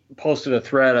he posted a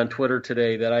thread on Twitter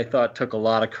today that I thought took a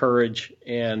lot of courage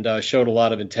and showed a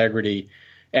lot of integrity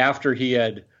after he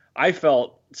had, I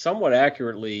felt, somewhat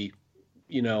accurately,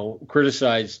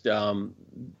 criticized the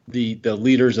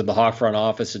leaders of the Hawk front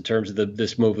office in terms of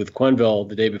this move with Quenneville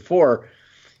the day before.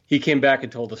 He came back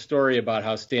and told a story about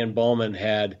how Stan Bowman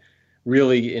had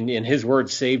really, in his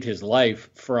words, saved his life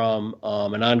from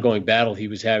an ongoing battle he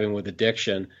was having with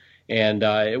addiction. And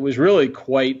it was really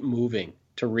quite moving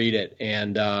to read it.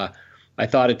 And I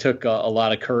thought it took a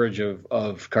lot of courage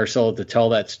of Carcillo to tell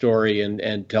that story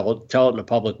and tell it in a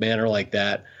public manner like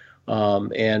that.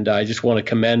 And I just want to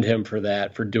commend him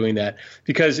for doing that,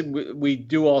 because we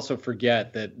do also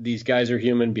forget that these guys are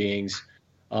human beings.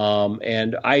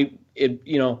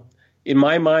 In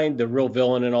my mind, the real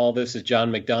villain in all this is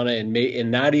John McDonough,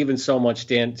 and not even so much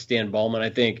Stan Bowman. I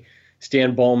think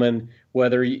Stan Bowman,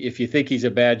 if you think he's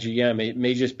a bad GM, it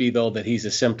may just be though that he's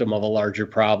a symptom of a larger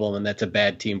problem, and that's a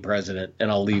bad team president.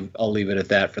 And I'll leave it at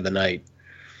that for the night.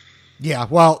 Yeah,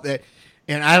 well,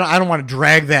 and I don't want to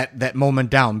drag that moment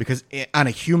down, because on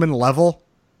a human level,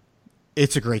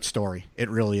 it's a great story. It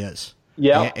really is.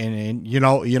 Yeah, and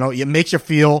it makes you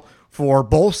feel for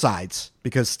both sides,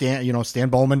 because Stan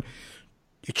Bowman,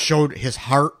 it showed his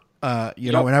heart,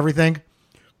 and everything.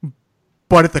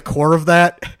 But at the core of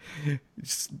that,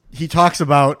 he talks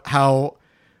about how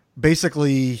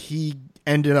basically he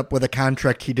ended up with a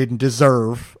contract he didn't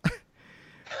deserve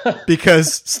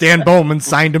because Stan Bowman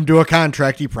signed him to a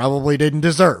contract he probably didn't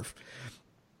deserve.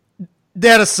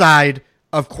 That aside,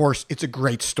 of course, it's a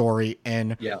great story,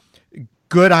 and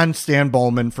good on Stan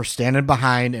Bowman for standing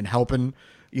behind and helping,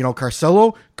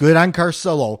 Carcillo. Good on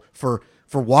Carcillo for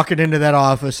walking into that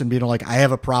office and being like, I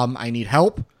have a problem, I need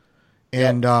help.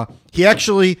 And he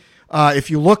actually, if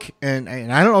you look, and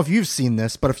I don't know if you've seen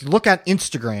this, but if you look at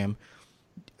Instagram,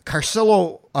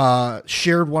 Carcillo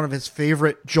shared one of his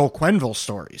favorite Joe Quenneville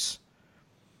stories.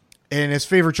 And his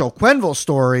favorite Joe Quenneville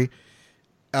story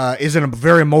is a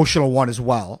very emotional one as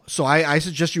well. So I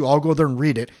suggest you all go there and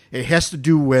read it. It has to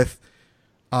do with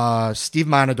Steve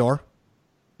Monador.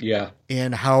 Yeah.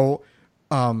 And how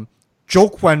Joe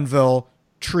Quenneville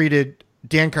treated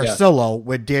Dan Carcillo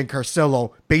when Dan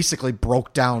Carcillo basically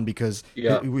broke down because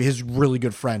his really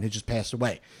good friend had just passed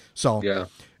away. So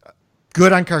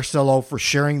good on Carcillo for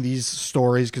sharing these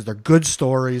stories, because they're good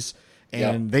stories,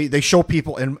 and they show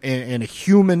people in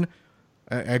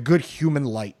a good human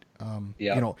light.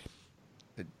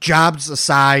 Jobs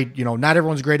aside, not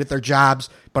everyone's great at their jobs,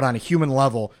 but on a human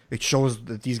level, it shows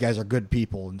that these guys are good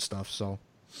people and stuff. So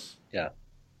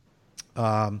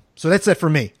so that's it for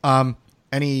me.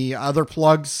 Any other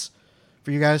plugs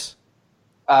for you guys?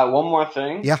 One more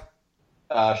thing. Yeah.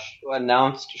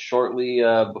 Announced shortly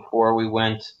before we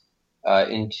went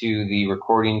into the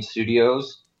recording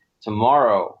studios,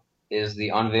 tomorrow is the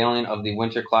unveiling of the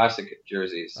Winter Classic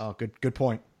jerseys. Oh, good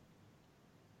point.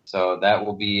 So that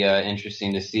will be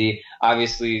interesting to see.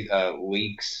 Obviously,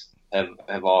 leaks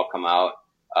have all come out.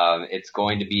 It's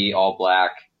going to be all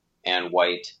black and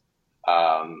white.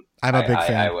 I'm a big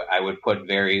fan. I would put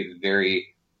very,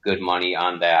 very good money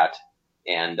on that.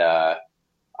 And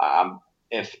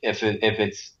if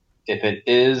it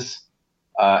is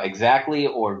exactly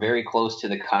or very close to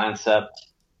the concept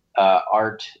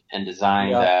art and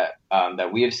design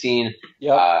that we have seen,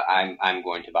 I'm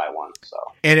going to buy one. So,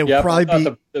 and it will probably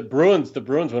be the Bruins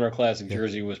Winter Classic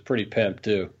jersey was pretty pimp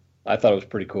too. I thought it was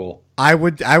pretty cool. I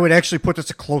would actually put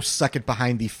this a close second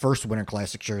behind the first Winter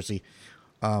Classic jersey,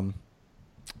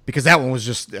 because that one was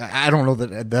just, I don't know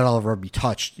that I'll ever be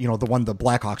touched. The one the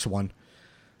Blackhawks won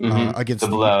against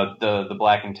the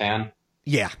black and tan.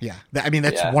 Yeah. I mean,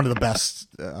 that's one of the best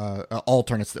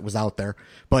alternates that was out there.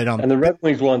 But and the Red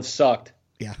Wings one sucked.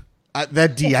 Yeah,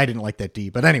 that D, I didn't like that D.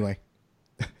 But anyway,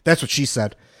 that's what she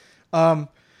said. So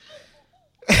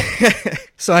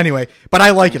anyway, but I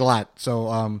like it a lot.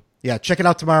 So check it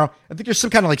out tomorrow. I think there's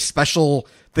some kind of special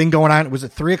thing going on. Was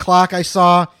it 3:00? I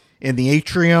saw in the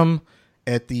atrium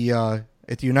at the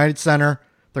United Center.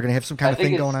 They're going to have some kind of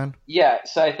thing going on? Yeah,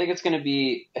 so I think it's going to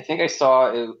be, I think I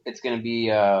saw it's going to be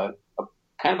a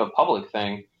kind of a public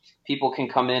thing. People can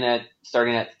come in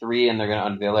starting at 3 and they're going to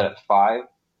unveil it at 5,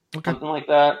 something like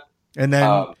that. And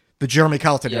then the Jeremy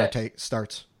Colleton era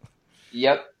starts.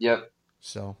 Yep.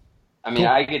 So, I mean,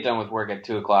 I get done with work at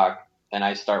 2 o'clock and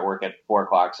I start work at 4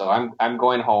 o'clock. So I'm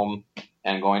going home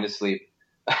and going to sleep.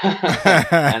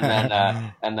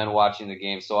 and then watching the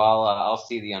game. So I'll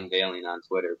see the unveiling on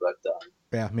Twitter. But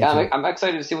I'm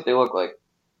excited to see what they look like.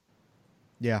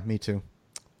 Yeah, me too.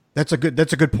 That's a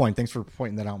good point. Thanks for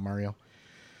pointing that out, Mario.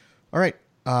 All right,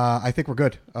 I think we're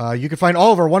good. You can find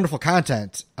all of our wonderful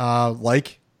content,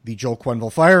 like the Joel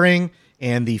Quenneville firing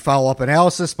and the follow-up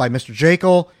analysis by Mr.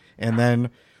 Jekyll, and then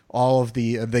all of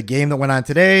the game that went on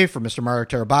today for Mr. Mario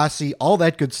Terabasi, all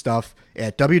that good stuff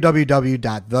at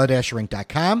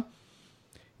www.the-rink.com.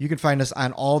 You can find us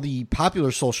on all the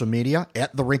popular social media.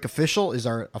 At The Rink Official is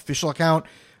our official account.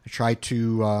 I try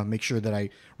to make sure that I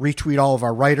retweet all of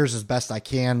our writers as best I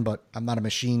can, but I'm not a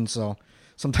machine, so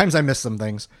sometimes I miss some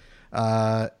things.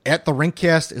 At The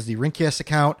Rinkcast is the Rinkcast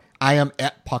account. I am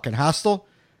at Puck and Hostel.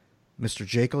 Mr.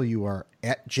 Jekyll, you are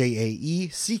at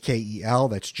JAECKEL.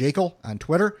 That's Jekyll on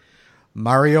Twitter.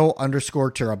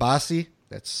 Mario_Terabasi.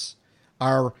 That's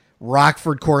our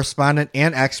Rockford correspondent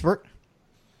and expert.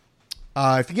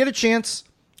 If you get a chance,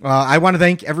 I want to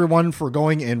thank everyone for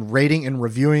going and rating and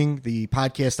reviewing the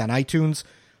podcast on iTunes.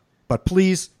 But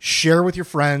please share with your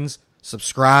friends,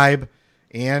 subscribe,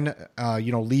 and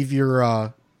leave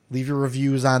your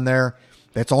reviews on there.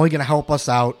 That's only going to help us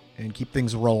out and keep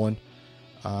things rolling.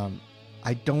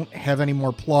 I don't have any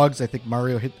more plugs. I think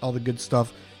Mario hit all the good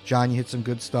stuff. John, you hit some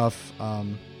good stuff. I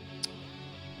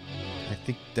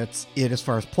think that's it as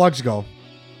far as plugs go.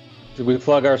 Did we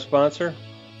plug our sponsor?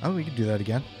 Oh, we can do that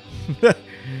again.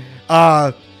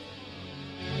 Our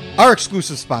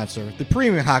exclusive sponsor, the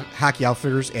Premium Hockey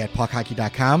Outfitters at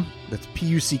puckhockey.com. That's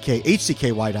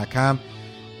PUCKHCKY.com.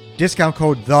 Discount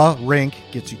code The Rink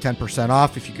gets you 10%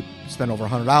 off. If you could spend over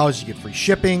 $100, you get free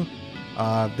shipping.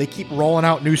 They keep rolling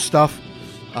out new stuff.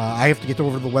 I have to get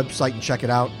over to the website and check it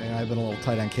out, and I've been a little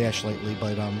tight on cash lately,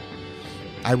 but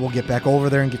I will get back over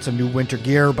there and get some new winter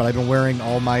gear. But I've been wearing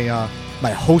all my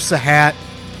my Hossa hat,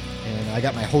 and I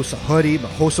got my Hossa hoodie, but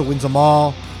Hossa wins them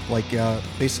all,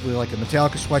 basically like a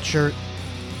Metallica sweatshirt,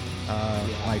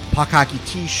 my puck hockey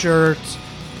t-shirt,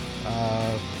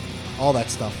 all that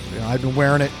stuff. I've been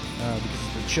wearing it because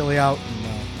it's been chilly out, and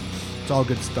it's all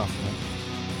good stuff, man.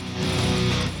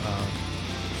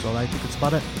 So I think that's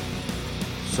about it.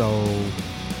 So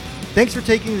thanks for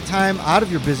taking the time out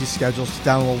of your busy schedules to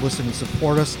download, listen, and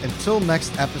support us. Until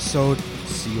next episode,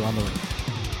 see you on the rink.